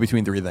be halfway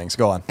between three things.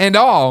 Go on. and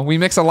all, we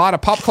mix a lot of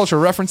pop culture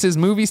references,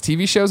 movies,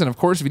 TV shows, and of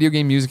course, video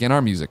game music in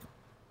our music.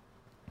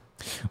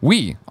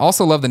 We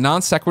also love the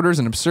non sequiturs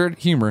and absurd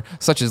humor,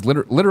 such as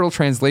literal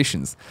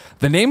translations.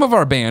 The name of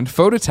our band,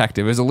 Faux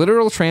Detective, is a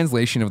literal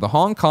translation of the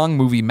Hong Kong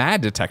movie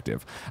Mad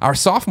Detective. Our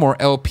sophomore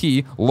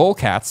LP,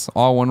 Lolcats,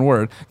 all one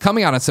word,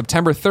 coming out on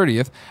September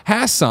 30th,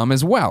 has some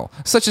as well,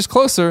 such as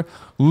Closer,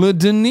 Le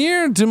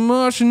Dernier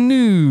Dimanche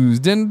News,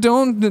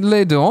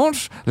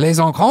 les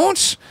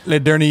Encontres. Le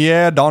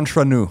Dernier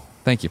d'entre nous.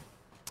 Thank you.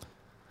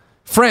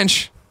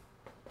 French,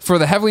 for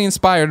the heavily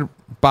inspired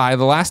by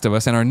The Last of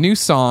Us and our new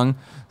song,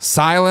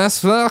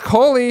 Silence the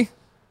Collie.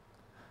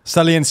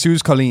 Salien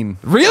Suze Colleen.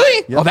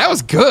 Really? Yep. Oh, that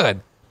was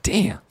good.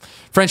 Damn.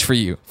 French for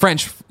you.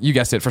 French, you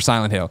guessed it, for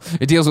Silent Hill.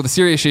 It deals with a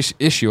serious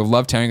issue of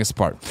love tearing us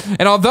apart.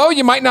 And although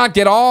you might not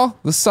get all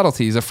the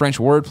subtleties of French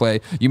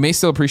wordplay, you may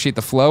still appreciate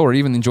the flow or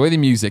even enjoy the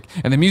music.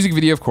 And the music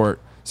video, of course,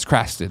 is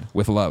crafted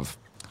with love.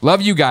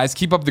 Love you guys.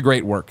 Keep up the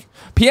great work.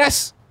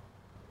 P.S.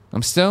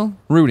 I'm still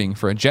rooting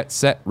for a Jet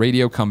Set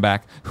Radio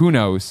comeback. Who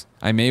knows?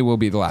 I may will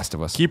be The Last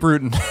of Us. Keep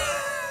rooting.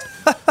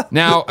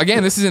 Now,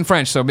 again, this is in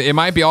French, so it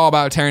might be all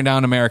about tearing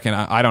down American.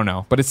 I don't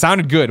know. But it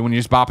sounded good when you're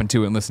just bopping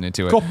to it and listening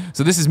to it. Cool.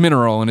 So this is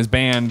Mineral and his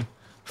band.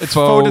 It's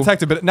Faux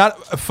Detective, but not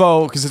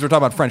faux, because we're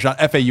talking about French, not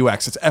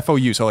F-A-U-X. It's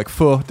F-O-U, so like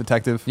Faux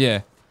Detective.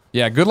 Yeah.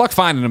 Yeah, good luck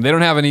finding them. They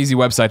don't have an easy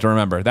website to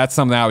remember. That's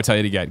something I would tell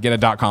you to get.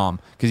 Get a .com,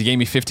 because you gave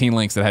me 15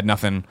 links that had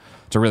nothing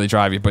to really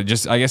drive you. But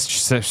just, I guess,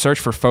 search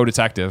for Faux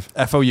Detective.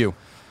 F-O-U.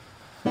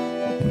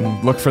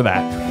 And look for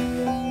that.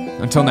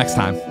 Until next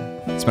time,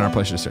 it's been our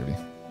pleasure to serve you.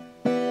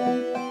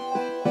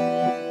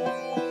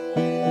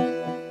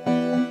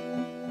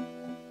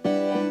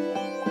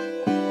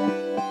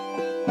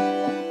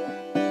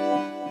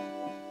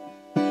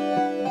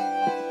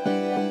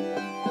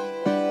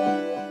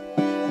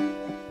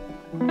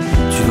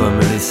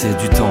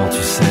 Du temps,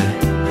 tu sais,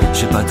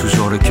 j'ai pas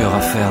toujours le cœur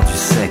à faire du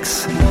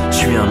sexe. Je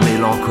suis un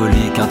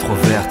mélancolique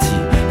introverti,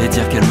 et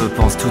dire qu'elle me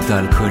pense tout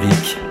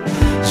alcoolique.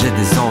 J'ai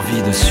des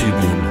envies de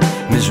sublime,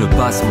 mais je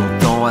passe mon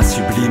temps à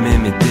sublimer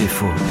mes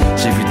défauts.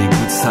 J'ai vu des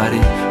gouttes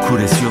salées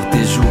couler sur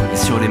tes joues et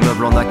sur les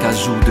meubles en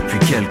acajou depuis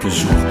quelques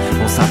jours.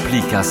 On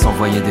s'applique à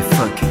s'envoyer des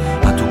fucks,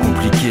 à tout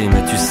compliquer,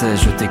 mais tu sais,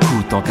 je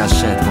t'écoute en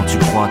cachette quand tu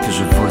crois que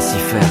je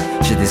vocifère.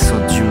 J'ai des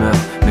sautes d'humeur,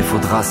 mais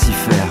faudra s'y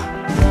faire.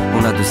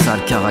 On a de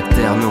sales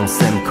caractères mais on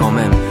s'aime quand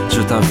même.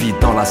 Je t'invite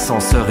dans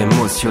l'ascenseur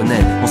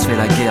émotionnel. On se fait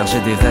la guerre,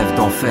 j'ai des rêves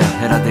d'enfer.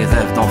 Elle a des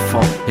rêves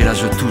d'enfant et là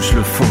je touche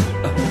le fond.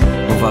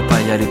 On va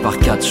pas y aller par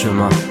 4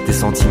 chemins. Tes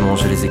sentiments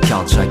je les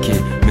écarte jaqués,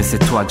 mais c'est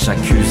toi que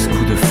j'accuse.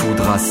 Coup de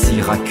foudre à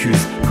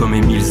Syracuse, comme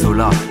Émile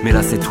Zola. Mais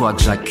là c'est toi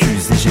que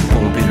j'accuse et j'ai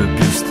bombé le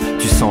buste.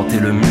 Tu sentais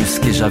le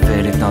muscle et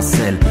j'avais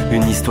l'étincelle.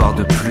 Une histoire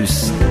de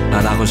plus,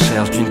 à la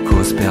recherche d'une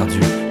cause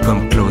perdue.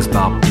 Comme Klaus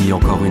Barbie,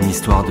 encore une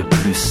histoire de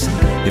plus.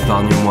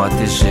 Épargne-moi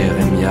tes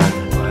jérémiades,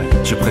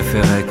 je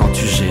préférais quand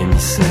tu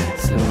gémissais.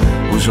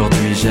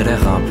 Aujourd'hui j'ai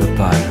l'air un peu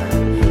pâle.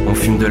 On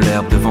fume de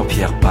l'herbe devant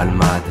Pierre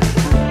Palmade.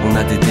 On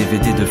a des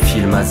DVD de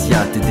films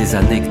asiates et des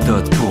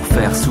anecdotes pour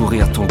faire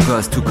sourire ton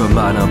gosse, tout comme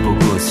Alain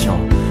Bogossian.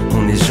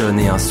 On est jeune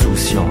et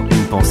insouciant,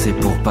 une pensée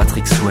pour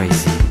Patrick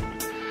Swayze.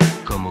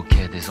 Comme au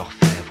quai des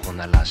Orfèvres, on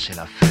a lâché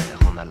l'affaire,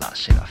 on a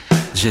lâché l'affaire.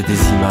 J'ai des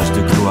images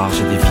de gloire,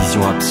 j'ai des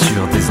visions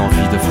absurdes, des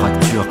envies de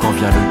fracture quand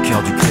vient le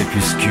cœur du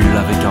crépuscule.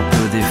 Avec un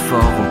peu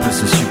d'effort, on peut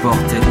se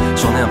supporter.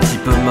 J'en ai un petit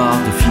peu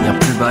marre de finir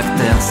plus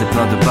bactère, c'est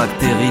plein de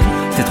bactéries.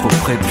 T'es trop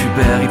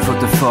prépubère, il faut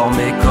te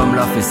former comme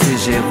l'a fait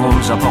C. Jérôme.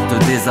 J'apporte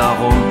des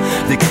arômes,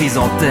 des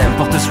chrysanthèmes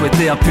pour te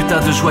souhaiter un putain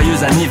de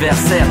joyeux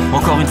anniversaire.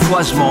 Encore une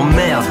fois, je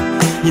m'emmerde.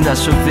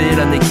 Inachevé,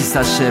 l'année qui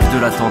s'achève, de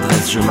la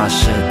tendresse je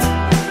m'achète.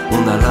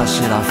 On a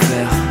lâché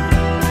l'affaire,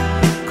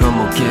 comme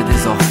au quai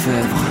des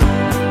orfèvres.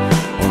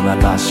 On a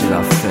lâché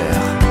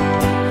l'affaire,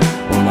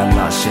 on a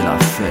lâché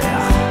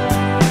l'affaire,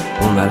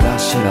 on a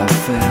lâché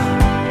l'affaire.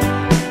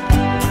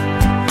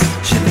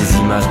 J'ai des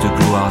images de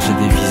gloire, j'ai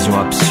des visions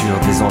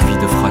absurdes, des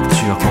envies de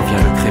fracture quand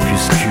vient le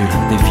crépuscule,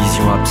 des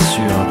visions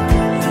absurdes.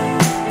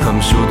 Comme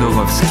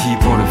Jodorowsky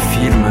pour le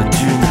film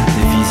Dune,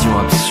 des visions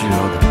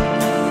absurdes.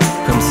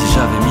 Comme si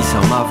j'avais mis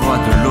sur ma voix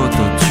de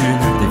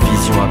l'autotune, des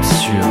visions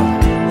absurdes.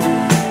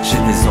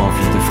 J'ai des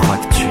envies de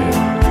fracture,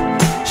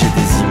 j'ai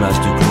des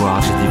images de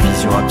gloire, j'ai des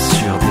visions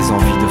absurdes, des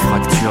envies de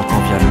fracture quand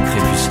vient le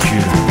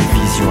crépuscule, des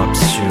visions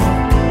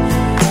absurdes.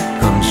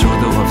 Comme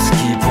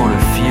Jodorowsky pour le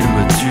film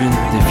Dune,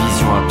 des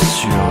visions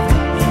absurdes.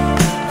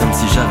 Comme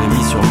si j'avais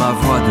mis sur ma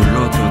voix de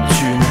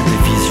l'autotune, des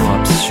visions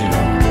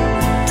absurdes.